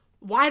like,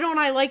 why don't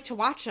I like to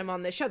watch them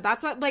on this show?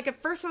 That's what, like,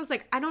 at first I was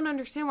like, I don't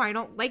understand why I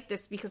don't like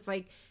this, because,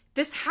 like,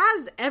 this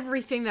has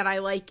everything that I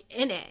like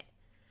in it,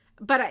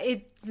 but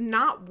it's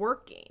not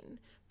working.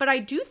 But I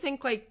do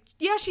think, like,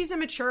 yeah, she's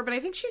immature, but I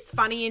think she's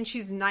funny, and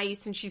she's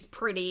nice, and she's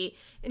pretty,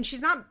 and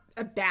she's not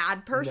a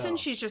bad person. No.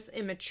 She's just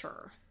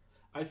immature.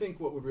 I think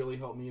what would really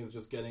help me is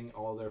just getting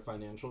all their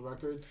financial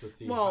records to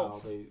see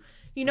how they...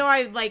 You know,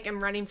 I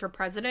am running for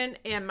president,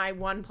 and my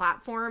one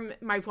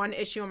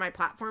issue on my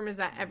platform is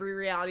that every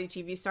reality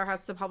TV star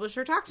has to publish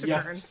their tax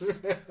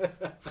returns. Yes.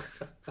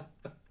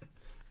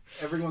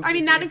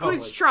 That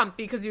includes Trump,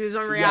 because he was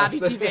on reality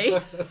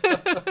TV.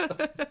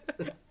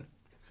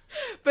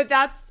 But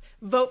that's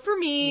vote for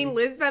me,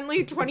 Liz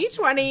Bentley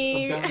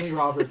 2020. Bentley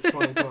Roberts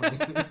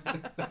 2020.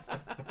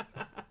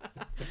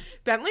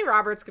 Bentley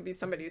Roberts could be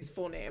somebody's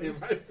full name.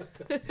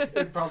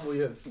 It probably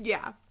is.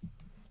 Yeah.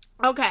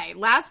 Okay,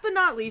 last but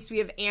not least, we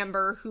have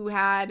Amber, who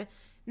had,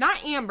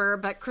 not Amber,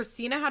 but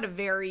Christina had a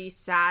very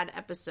sad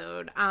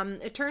episode.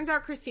 It turns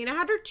out Christina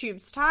had her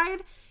tubes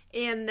tied,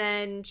 and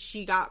then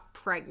she got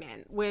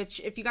pregnant, which,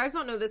 if you guys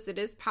don't know this, it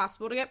is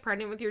possible to get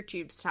pregnant with your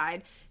tubes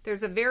tied.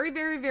 There's a very,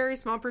 very, very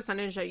small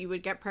percentage that you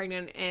would get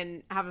pregnant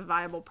and have a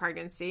viable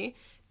pregnancy.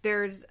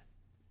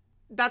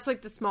 That's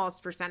like the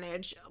smallest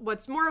percentage.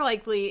 What's more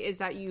likely is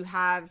that you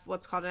have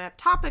what's called an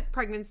ectopic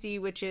pregnancy,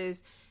 which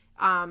is,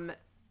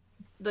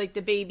 like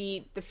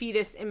the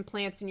fetus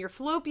implants in your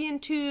fallopian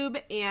tube,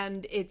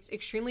 and it's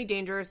extremely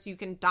dangerous. You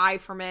can die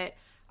from it.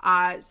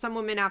 Some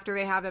women, after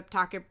they have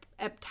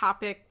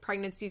ectopic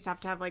pregnancies,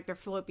 have to have like their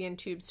fallopian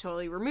tubes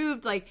totally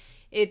removed. Like,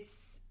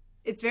 it's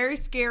very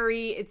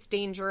scary. It's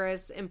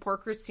dangerous. And poor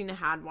Christina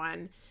had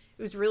one.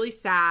 It was really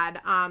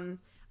sad. I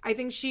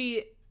think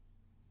she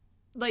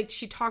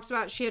talked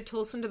about, she had to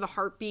listen to the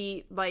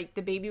heartbeat. Like,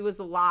 the baby was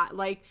a lot.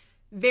 Like,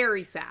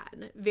 very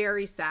sad.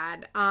 Very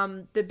sad.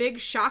 The big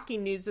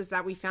shocking news was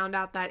that we found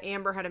out that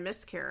Amber had a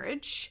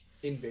miscarriage.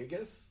 In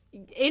Vegas?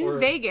 In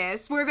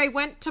Vegas, where they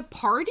went to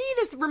party.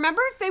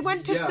 Remember? They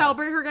went to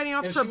celebrate her getting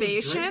off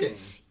probation.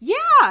 Yeah.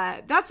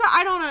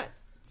 I don't know.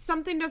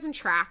 Something doesn't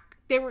track.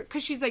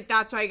 Because she's like,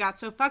 that's why I got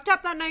so fucked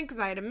up that night, because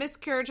I had a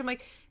miscarriage. I'm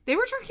like, they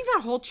were drinking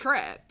that whole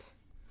trip.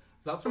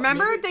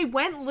 Remember? They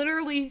went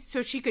literally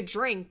so she could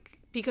drink.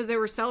 Because they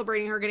were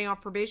celebrating her getting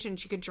off probation,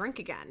 she could drink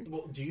again.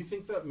 Well, do you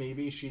think that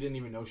maybe she didn't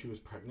even know she was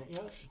pregnant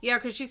yet? Yeah,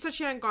 because she said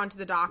she hadn't gone to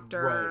the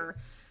doctor.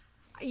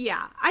 Right.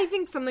 Yeah, I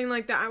think something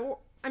like that.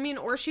 I mean,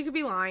 or she could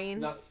be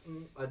lying. I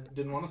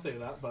didn't want to say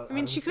that, but... I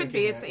mean, she could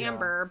be. It's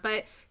Amber.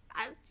 Yeah.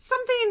 But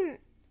something...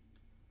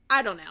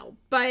 I don't know.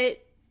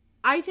 But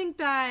I think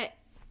that...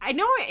 I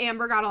know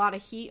Amber got a lot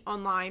of heat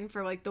online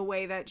for, like, the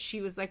way that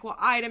she was like, well,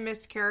 I had a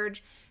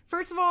miscarriage.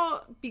 First of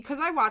all, because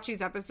I watch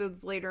these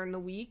episodes later in the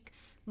week...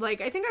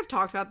 Like, I think I've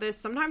talked about this.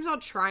 Sometimes I'll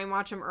try and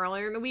watch them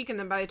earlier in the week, and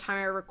then by the time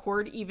I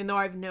record, even though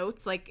I have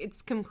notes, like,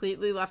 it's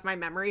completely left my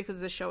memory because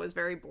the show is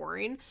very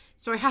boring.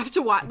 So I have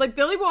to watch. Like,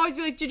 Billy will always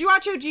be like, did you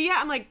watch OG yet?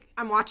 I'm like,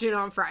 I'm watching it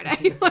on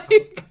Friday.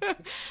 Like,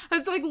 I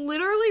was like,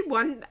 literally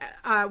one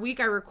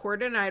week I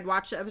recorded, and I had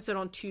watched the episode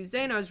on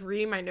Tuesday, and I was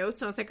reading my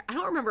notes, and I was like, I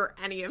don't remember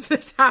any of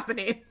this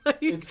happening. Like,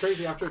 it's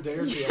crazy after a day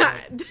or two. Yeah,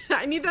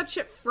 I need that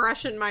shit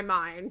fresh in my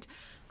mind.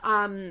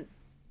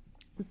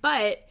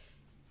 But...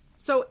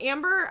 So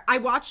Amber, I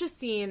watched a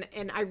scene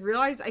and I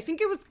realized, I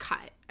think it was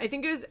cut. I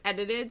think it was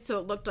edited, so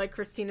it looked like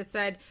Christina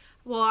said,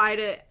 well, I had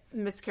a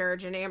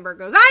miscarriage, and Amber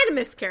goes, I had a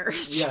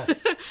miscarriage.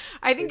 Yes.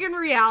 I think in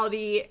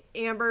reality,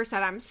 Amber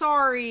said, I'm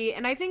sorry.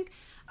 And I think,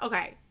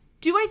 okay,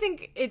 do I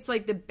think it's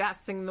like the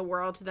best thing in the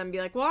world to then be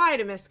like, well, I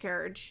had a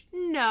miscarriage?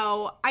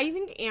 No, I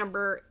think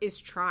Amber is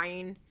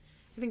trying.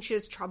 I think she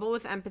has trouble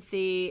with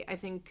empathy. I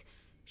think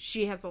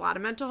she has a lot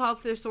of mental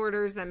health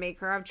disorders that make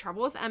her have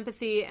trouble with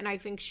empathy, and I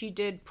think she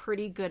did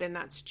pretty good in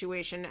that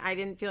situation. I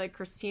didn't feel like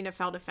Christina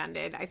felt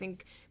offended. I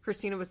think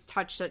Christina was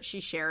touched that she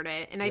shared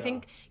it, and I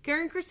think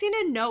Gary and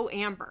Christina know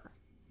Amber,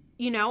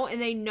 you know, and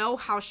they know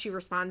how she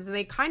responds, and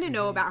they kind of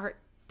know about her.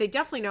 They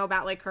definitely know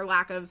about, like, her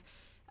lack of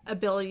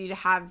ability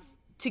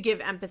to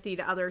give empathy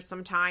to others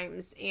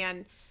sometimes,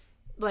 and,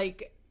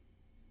 like,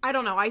 I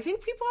don't know. I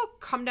think people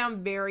come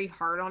down very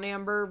hard on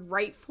Amber,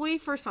 rightfully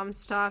for some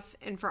stuff,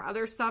 and for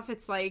other stuff,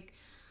 it's like,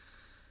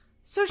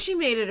 so she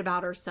made it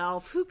about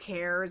herself. Who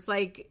cares?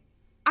 Like,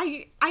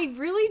 I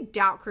really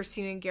doubt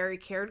Christina and Gary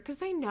cared because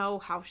they know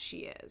how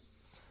she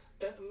is.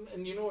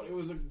 And you know what?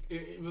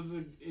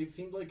 It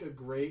seemed like a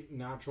great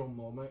natural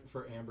moment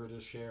for Amber to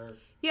share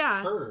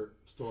her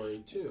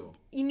story too.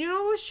 You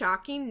know what was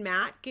shocking?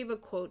 Matt gave a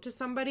quote to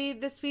somebody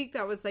this week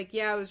that was like,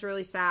 yeah, it was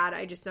really sad.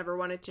 I just never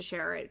wanted to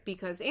share it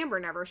because Amber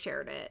never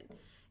shared it.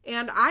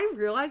 And I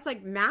realized,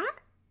 like,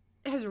 Matt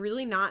has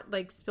really not,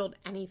 like, spilled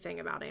anything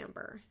about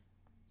Amber.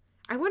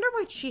 I wonder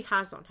what she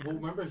has on him. Well,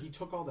 remember, he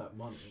took all that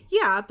money.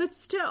 Yeah, but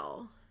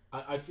still.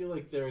 I feel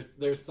like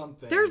there's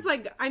something. There's,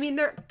 like, I mean,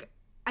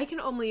 I can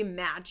only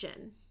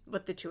imagine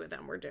what the two of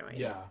them were doing.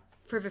 Yeah.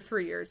 For the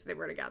 3 years they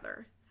were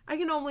together. I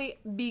can only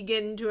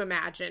begin to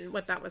imagine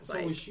what that was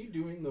like. So was she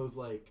doing those,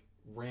 like,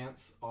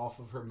 rants off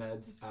of her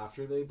meds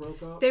after they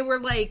broke up? They were,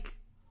 like...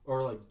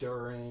 Or, like,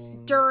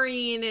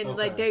 during, and,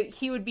 like,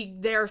 he would be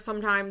there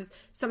sometimes,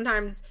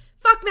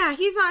 fuck Matt,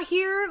 he's not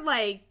here,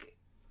 like...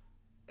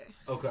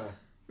 Okay.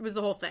 It was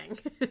the whole thing.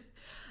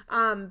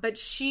 But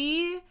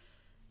she...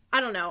 I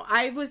don't know.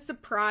 I was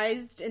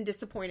surprised and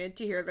disappointed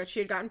to hear that she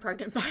had gotten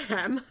pregnant by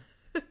him.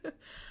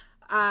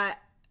 I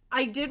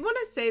did want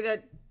to say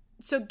that,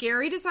 so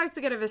Gary decides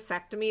to get a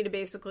vasectomy to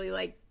basically,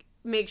 like,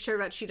 make sure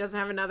that she doesn't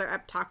have another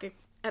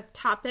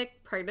ectopic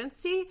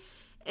pregnancy.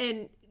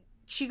 And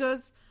she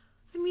goes,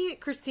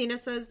 Christina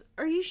says,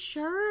 are you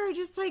sure? I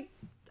just, like,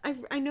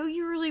 I know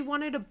you really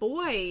wanted a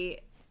boy.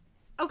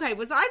 Okay,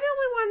 was I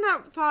the only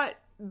one that thought,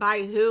 by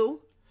who?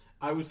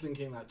 I was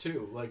thinking that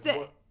too. Like,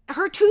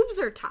 her tubes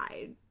are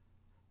tied.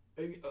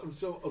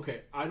 So,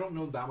 okay, I don't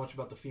know that much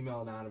about the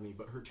female anatomy,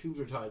 but her tubes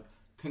are tied.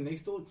 Can they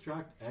still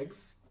extract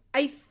eggs?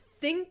 I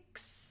think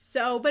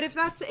so, but if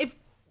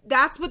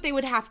that's what they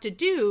would have to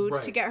do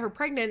to get her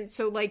pregnant,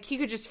 so, like, he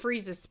could just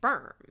freeze his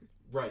sperm.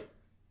 Right.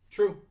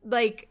 True.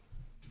 Like...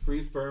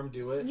 Freeze sperm,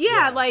 do it?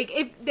 Yeah, like,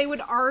 if they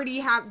would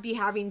already be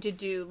having to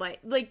do,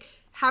 like,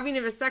 having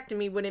a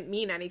vasectomy wouldn't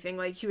mean anything.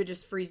 Like, he would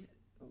just freeze...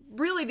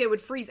 Really, they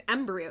would freeze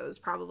embryos,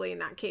 probably, in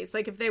that case.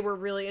 Like, if they were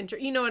really...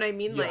 You know what I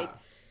mean? Yeah. Like...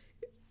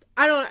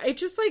 I don't know. It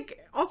just,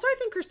 like... Also, I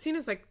think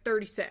Christina's, like,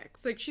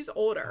 36. Like, she's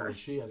older. Oh,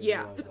 she? I didn't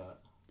realize that.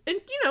 And,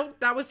 you know,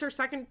 that was her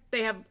second...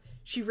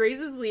 She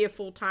raises Leah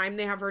full-time.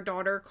 They have her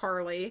daughter,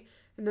 Carly.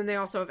 And then they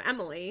also have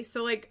Emily.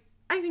 So, like,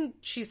 I think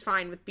she's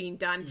fine with being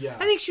done. Yeah.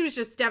 I think she was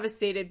just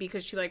devastated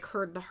because she, like,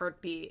 heard the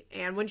heartbeat.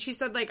 And when she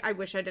said, like, I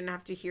wish I didn't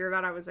have to hear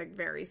that, I was, like,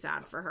 very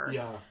sad for her.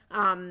 Yeah.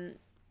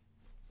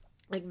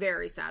 Like,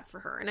 very sad for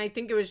her. And I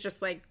think it was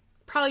just, like...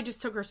 Probably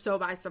just took her so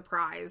by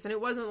surprise. And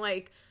it wasn't,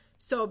 like...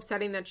 so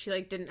upsetting that she,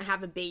 like, didn't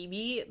have a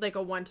baby, like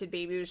a wanted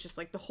baby. It was just,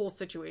 like, the whole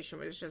situation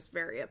was just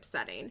very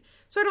upsetting.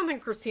 So I don't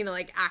think Christina,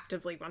 like,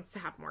 actively wants to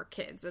have more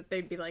kids, that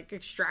they'd be, like,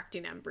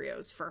 extracting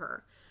embryos for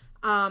her.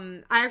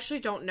 I actually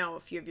don't know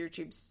if you have your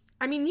tubes.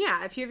 I mean,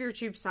 yeah, if you have your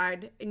tubes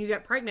tied and you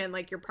get pregnant,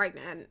 like, you're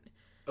pregnant.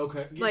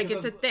 Okay. Like,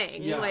 it's a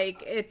thing. Yeah.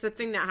 Like, it's a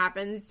thing that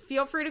happens.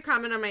 Feel free to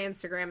comment on my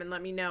Instagram and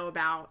let me know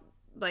about,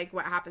 like,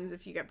 what happens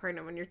if you get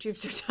pregnant when your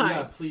tubes are tied.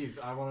 Yeah, please.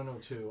 I want to know,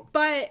 too.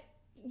 But...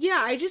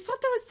 yeah, I just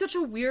thought that was such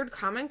a weird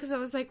comment because I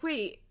was like,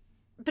 wait,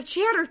 but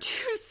she had her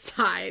tubes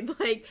tied.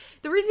 Like,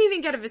 the reason he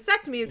didn't get a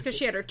vasectomy is because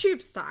she had her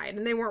tubes tied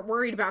and they weren't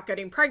worried about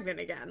getting pregnant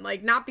again.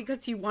 Like, not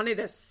because he wanted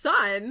a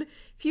son.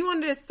 If he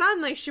wanted a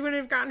son, like, she wouldn't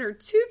have gotten her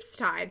tubes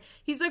tied.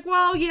 He's like,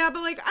 well, yeah,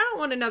 but, like, I don't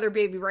want another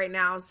baby right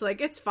now, so,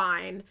 like, it's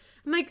fine.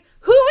 I'm like,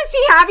 who is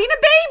he having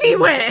a baby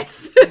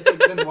with? It's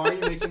like, then why are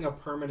you making a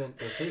permanent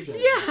decision?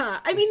 Yeah,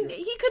 I mean,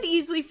 he could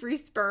easily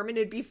freeze sperm and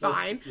it'd be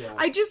fine. Yeah.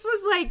 I just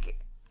was like...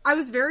 I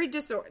was very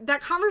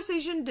that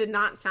conversation did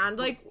not sound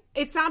like...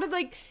 It sounded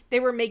like they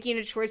were making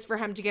a choice for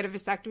him to get a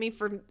vasectomy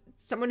for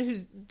someone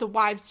who's... the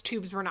wife's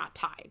tubes were not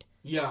tied.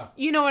 Yeah.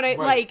 You know what I...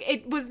 Right. Like,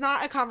 it was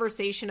not a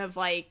conversation of,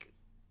 like...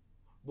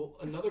 Well,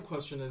 another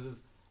question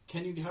is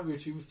can you have your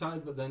tubes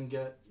tied but then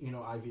get, you know,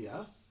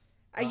 IVF?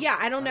 Yeah,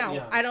 I don't know.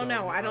 Yeah, I don't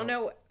know. I don't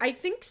know. I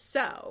think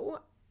so.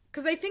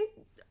 Because I think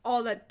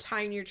all that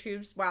tying your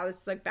tubes... Wow,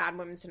 this is like bad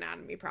women's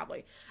anatomy,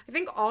 probably. I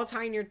think all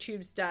tying your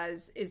tubes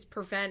does is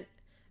prevent...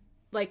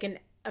 like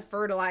a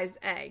fertilized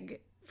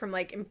egg from,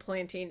 like,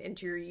 implanting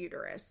into your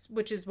uterus,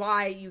 which is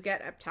why you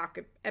get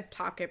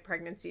ectopic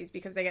pregnancies,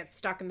 because they get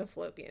stuck in the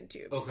fallopian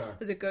tube. Okay.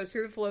 Because it goes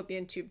through the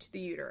fallopian tube to the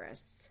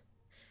uterus.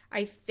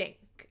 I think.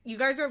 You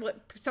guys are...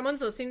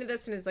 someone's listening to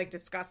this and is, like,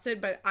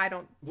 disgusted, but I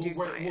don't do science.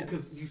 Well,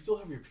 because you still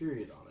have your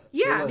period on it.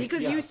 Yeah, so, like,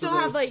 because you still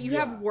have, like... You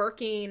have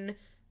working...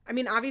 I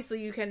mean,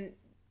 obviously, you can...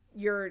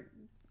 Your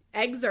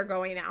eggs are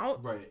going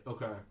out. Right,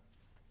 okay.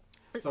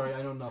 Sorry,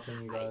 I know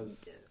nothing, you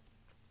guys.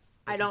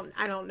 I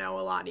don't know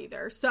a lot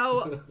either.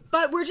 So,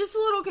 but we're just a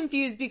little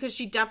confused because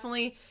she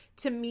definitely,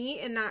 to me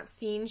in that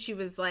scene, she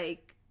was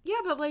like, yeah,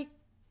 but like,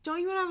 don't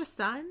you want to have a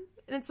son?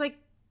 And it's like,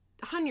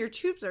 hun, your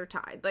tubes are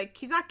tied. Like,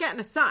 he's not getting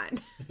a son.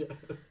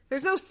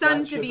 There's no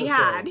son to be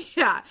had.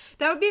 Yeah.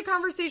 That would be a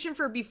conversation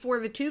for before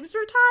the tubes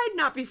were tied,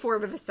 not before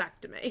the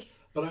vasectomy.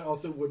 But I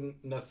also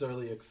wouldn't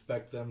necessarily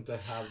expect them to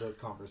have those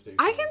conversations.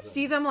 I can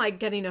see them like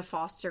getting a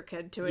foster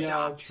kid to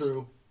adopt. Yeah,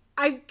 true.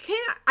 I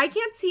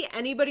can't see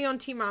anybody on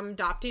Teen Mom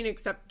adopting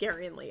except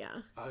Gary and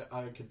Leah.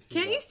 I could see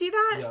Can't that. you see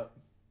that? Yeah.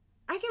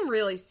 I can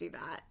really see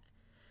that.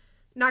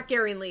 Not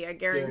Gary and Leah,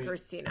 Gary and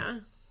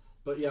Christina.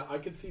 But yeah, I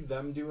could see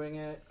them doing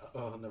it.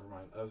 Oh, never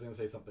mind. I was going to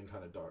say something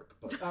kind of dark,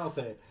 but I'll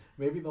say it.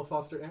 Maybe they'll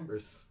foster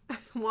Amber's.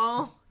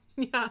 Well,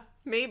 yeah,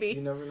 maybe.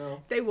 You never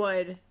know. They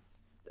would.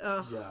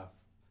 Ugh. Yeah.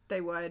 They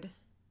would.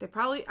 They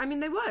probably, I mean,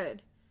 they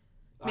would.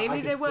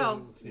 Maybe they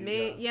will.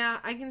 Yeah,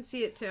 I can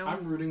see it too.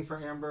 I'm rooting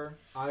for Amber.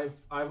 I've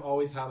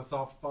always had a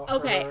soft spot for her.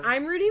 Okay,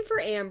 I'm rooting for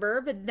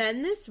Amber, but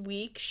then this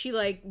week she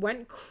like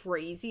went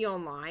crazy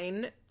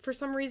online for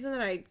some reason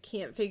that I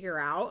can't figure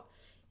out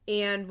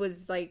and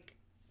was like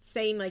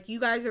saying like, you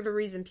guys are the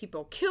reason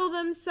people kill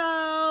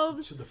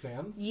themselves. To the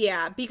fans?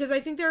 Yeah, because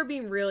I think they were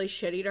being really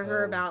shitty to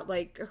her about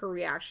like her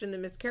reaction to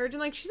the miscarriage,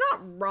 and like she's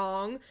not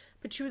wrong,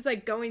 but she was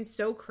like going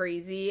so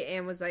crazy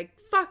and was like,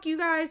 fuck you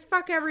guys,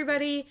 fuck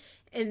everybody.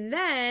 And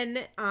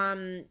then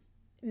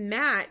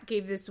Matt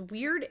gave this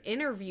weird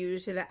interview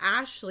to the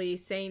Ashley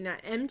saying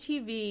that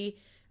MTV,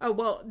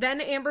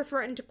 then Amber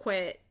threatened to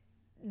quit.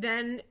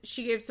 Then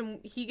he gave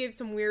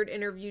some weird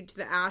interview to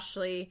the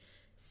Ashley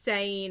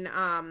saying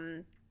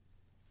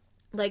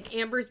like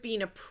Amber's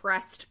being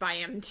oppressed by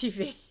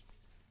MTV.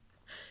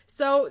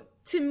 So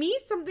to me,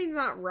 something's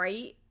not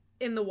right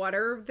in the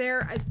water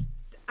there.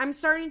 I'm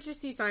starting to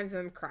see signs of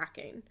them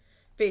cracking,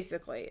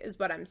 basically, is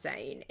what I'm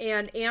saying.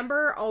 And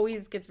Amber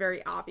always gets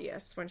very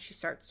obvious when she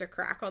starts to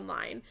crack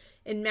online.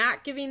 And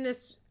Andrew giving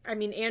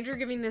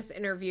this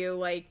interview,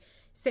 like,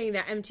 saying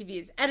that MTV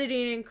is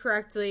editing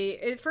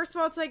incorrectly. First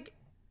of all, it's like,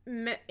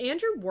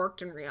 Andrew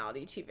worked in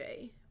reality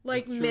TV.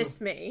 Like,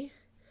 miss me.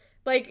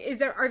 Like,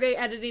 are they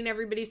editing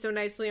everybody so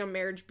nicely on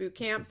Marriage Boot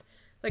Camp?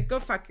 Like, go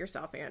fuck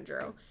yourself,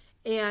 Andrew.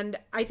 And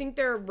I think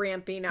they're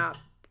ramping up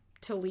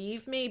to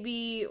leave,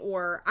 maybe,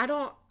 or I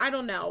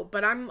don't know,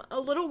 but I'm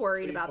a little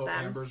worried about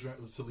them. Amber's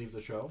to leave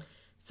the show?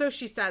 So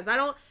she says. I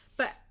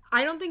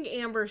don't think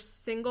Amber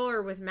single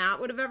or with Matt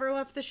would have ever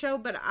left the show,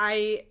 but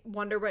I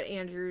wonder what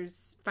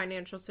Andrew's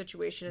financial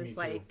situation is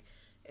like,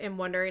 and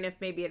wondering if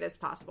maybe it is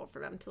possible for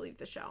them to leave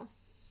the show.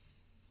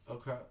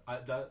 Okay,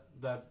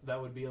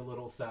 that would be a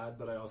little sad,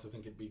 but I also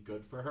think it'd be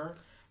good for her.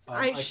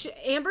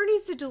 Amber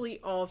needs to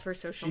delete all of her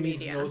social media.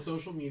 She needs no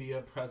social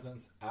media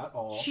presence at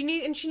all. She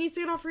needs to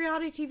get off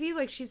reality TV.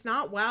 Like, she's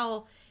not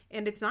well,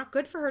 and it's not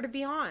good for her to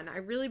be on. I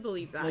really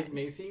believe that. Like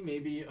Macy,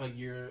 maybe a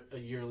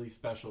yearly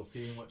special,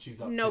 seeing what she's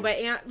up to. No, but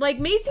like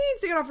Macy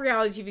needs to get off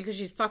reality TV because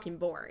she's fucking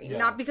boring,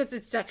 not because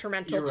it's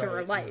detrimental to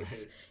her life.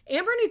 Right.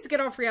 Amber needs to get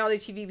off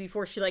reality TV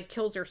before she like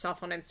kills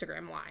herself on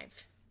Instagram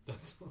Live.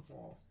 That's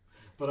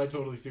but I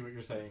totally see what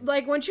you're saying.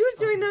 Like, when she was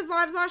doing those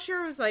lives last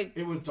year, it was like...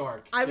 It was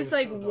dark. I was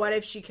like, so what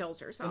if she kills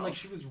herself? And, like,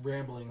 she was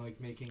rambling,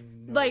 like,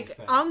 making no sense.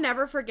 I'll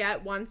never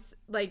forget once,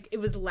 like, it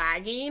was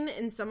lagging,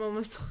 and someone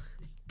was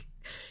like,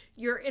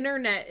 your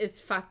internet is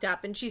fucked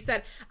up. And she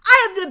said,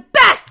 I have the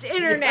best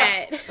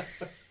internet!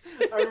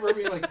 Yeah. I remember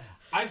being like...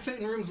 I sit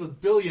in rooms with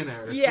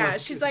billionaires. Yeah,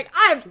 she's like,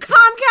 I have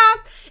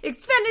Comcast,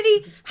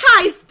 Xfinity,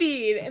 high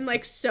speed, and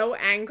like so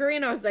angry.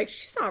 And I was like,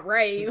 she's not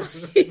right.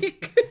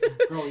 Like,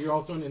 girl, you're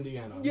also in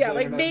Indiana. Yeah,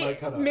 like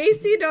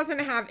Macy doesn't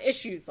have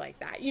issues like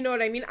that. You know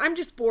what I mean? I'm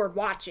just bored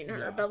watching her.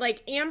 Yeah. But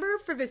like Amber,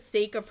 for the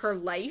sake of her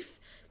life,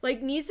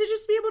 like needs to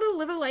just be able to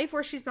live a life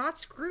where she's not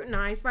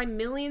scrutinized by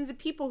millions of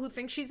people who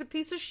think she's a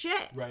piece of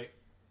shit. Right.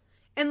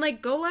 And,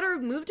 like, go let her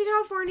move to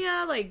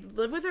California, like,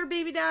 live with her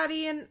baby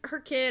daddy and her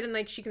kid, and,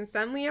 like, she can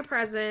send Leah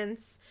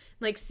presents,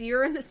 and, like, see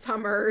her in the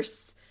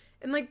summers,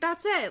 and, like,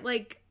 that's it.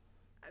 Like,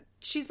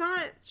 she's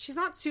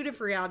not suited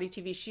for reality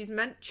TV.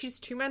 She's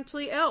too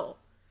mentally ill.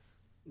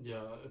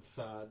 Yeah, it's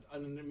sad.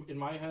 And in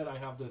my head, I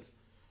have this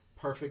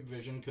perfect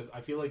vision, because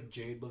I feel like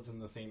Jade lives in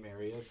the same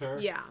area as her.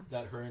 Yeah.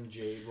 That her and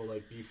Jade will,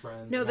 like, be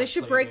friends. No, they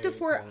should break the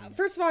fourth...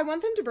 First of all, I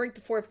want them to break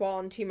the fourth wall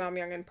in Teen Mom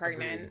Young and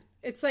Pregnant. Agreed.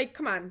 It's like,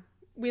 come on.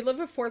 We live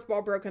a fourth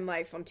wall broken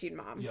life on Teen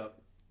Mom. Yep.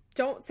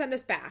 Don't send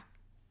us back.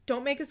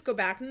 Don't make us go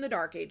back in the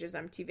dark ages,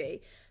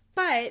 MTV.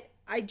 But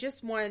I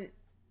just want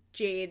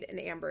Jade and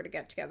Amber to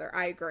get together.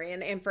 I agree.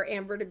 And for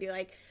Amber to be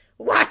like,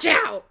 watch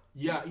out!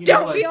 Yeah.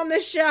 Don't be on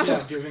this show!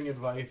 Yeah, giving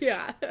advice.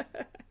 Yeah.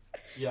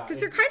 Yeah. Because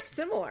they're kind of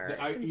similar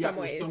in some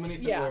ways. There's so many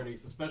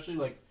similarities, especially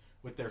like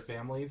with their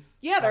families.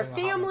 Yeah, their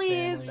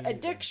families,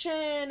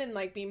 addiction, and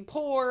like being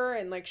poor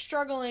and like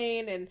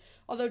struggling. And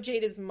although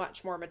Jade is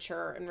much more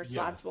mature and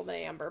responsible than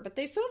Amber, but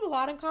they still have a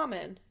lot in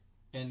common.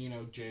 And you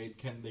know, they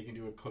can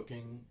do a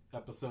cooking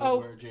episode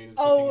where Jade is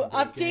cooking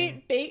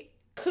and baking.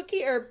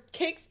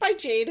 Cakes by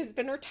Jade has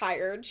been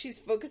retired. She's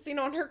focusing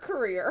on her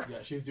career.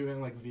 Yeah, she's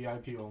doing like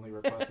VIP only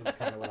requests is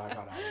kind of what I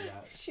got out of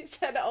that. She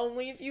said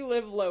only if you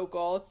live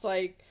local. It's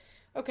like,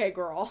 okay,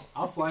 girl.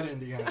 I'll fly to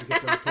Indiana to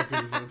get those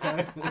cookies,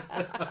 okay?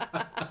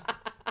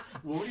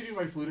 What would you do if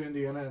I flew to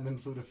Indiana and then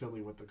flew to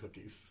Philly with the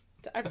cookies?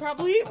 I'd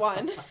probably eat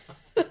one.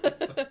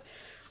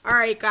 All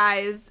right,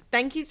 guys.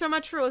 Thank you so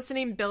much for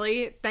listening.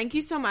 Billy, thank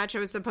you so much. I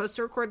was supposed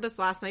to record this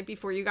last night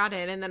before you got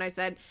in, and then I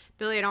said,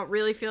 Billy, I don't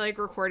really feel like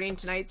recording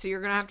tonight, so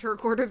you're going to have to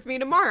record with me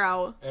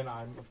tomorrow. And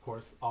I'm, of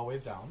course,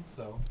 always down,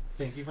 so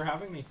thank you for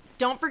having me.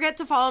 Don't forget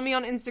to follow me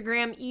on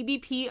Instagram,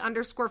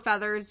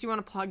 EBP_feathers. Do you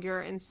want to plug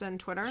your Insta and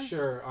Twitter?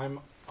 Sure. I'm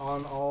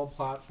on all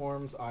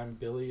platforms. I'm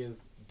Billy is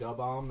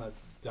Dubomb.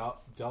 That's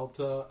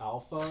Delta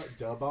Alpha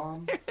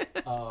Dubomb.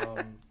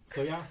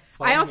 So yeah.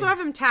 I also have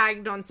him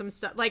tagged on some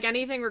stuff, like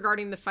anything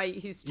regarding the fight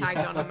he's tagged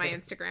on my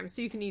Instagram,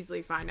 so you can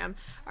easily find him.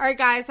 All right,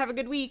 guys, have a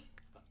good week.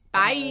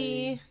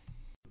 Bye.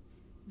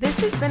 This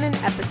has been an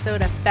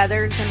episode of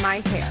Feathers in My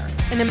Hair,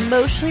 an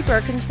Emotionally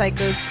Broken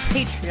Psycho's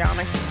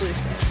Patreon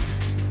exclusive.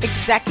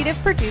 Executive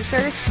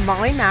producers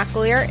Molly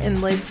McAleer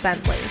and Liz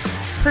Bentley.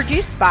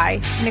 Produced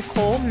by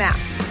Nicole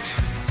Matthews.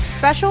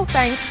 Special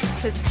thanks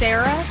to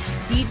Sarah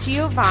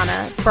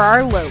DiGiovanna for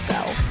our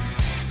logo.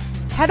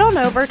 Head on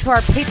over to our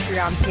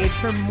Patreon page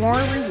for more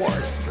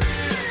rewards.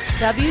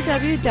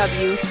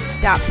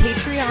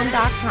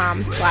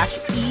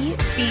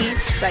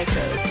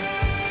 www.patreon.com/ebpsycho.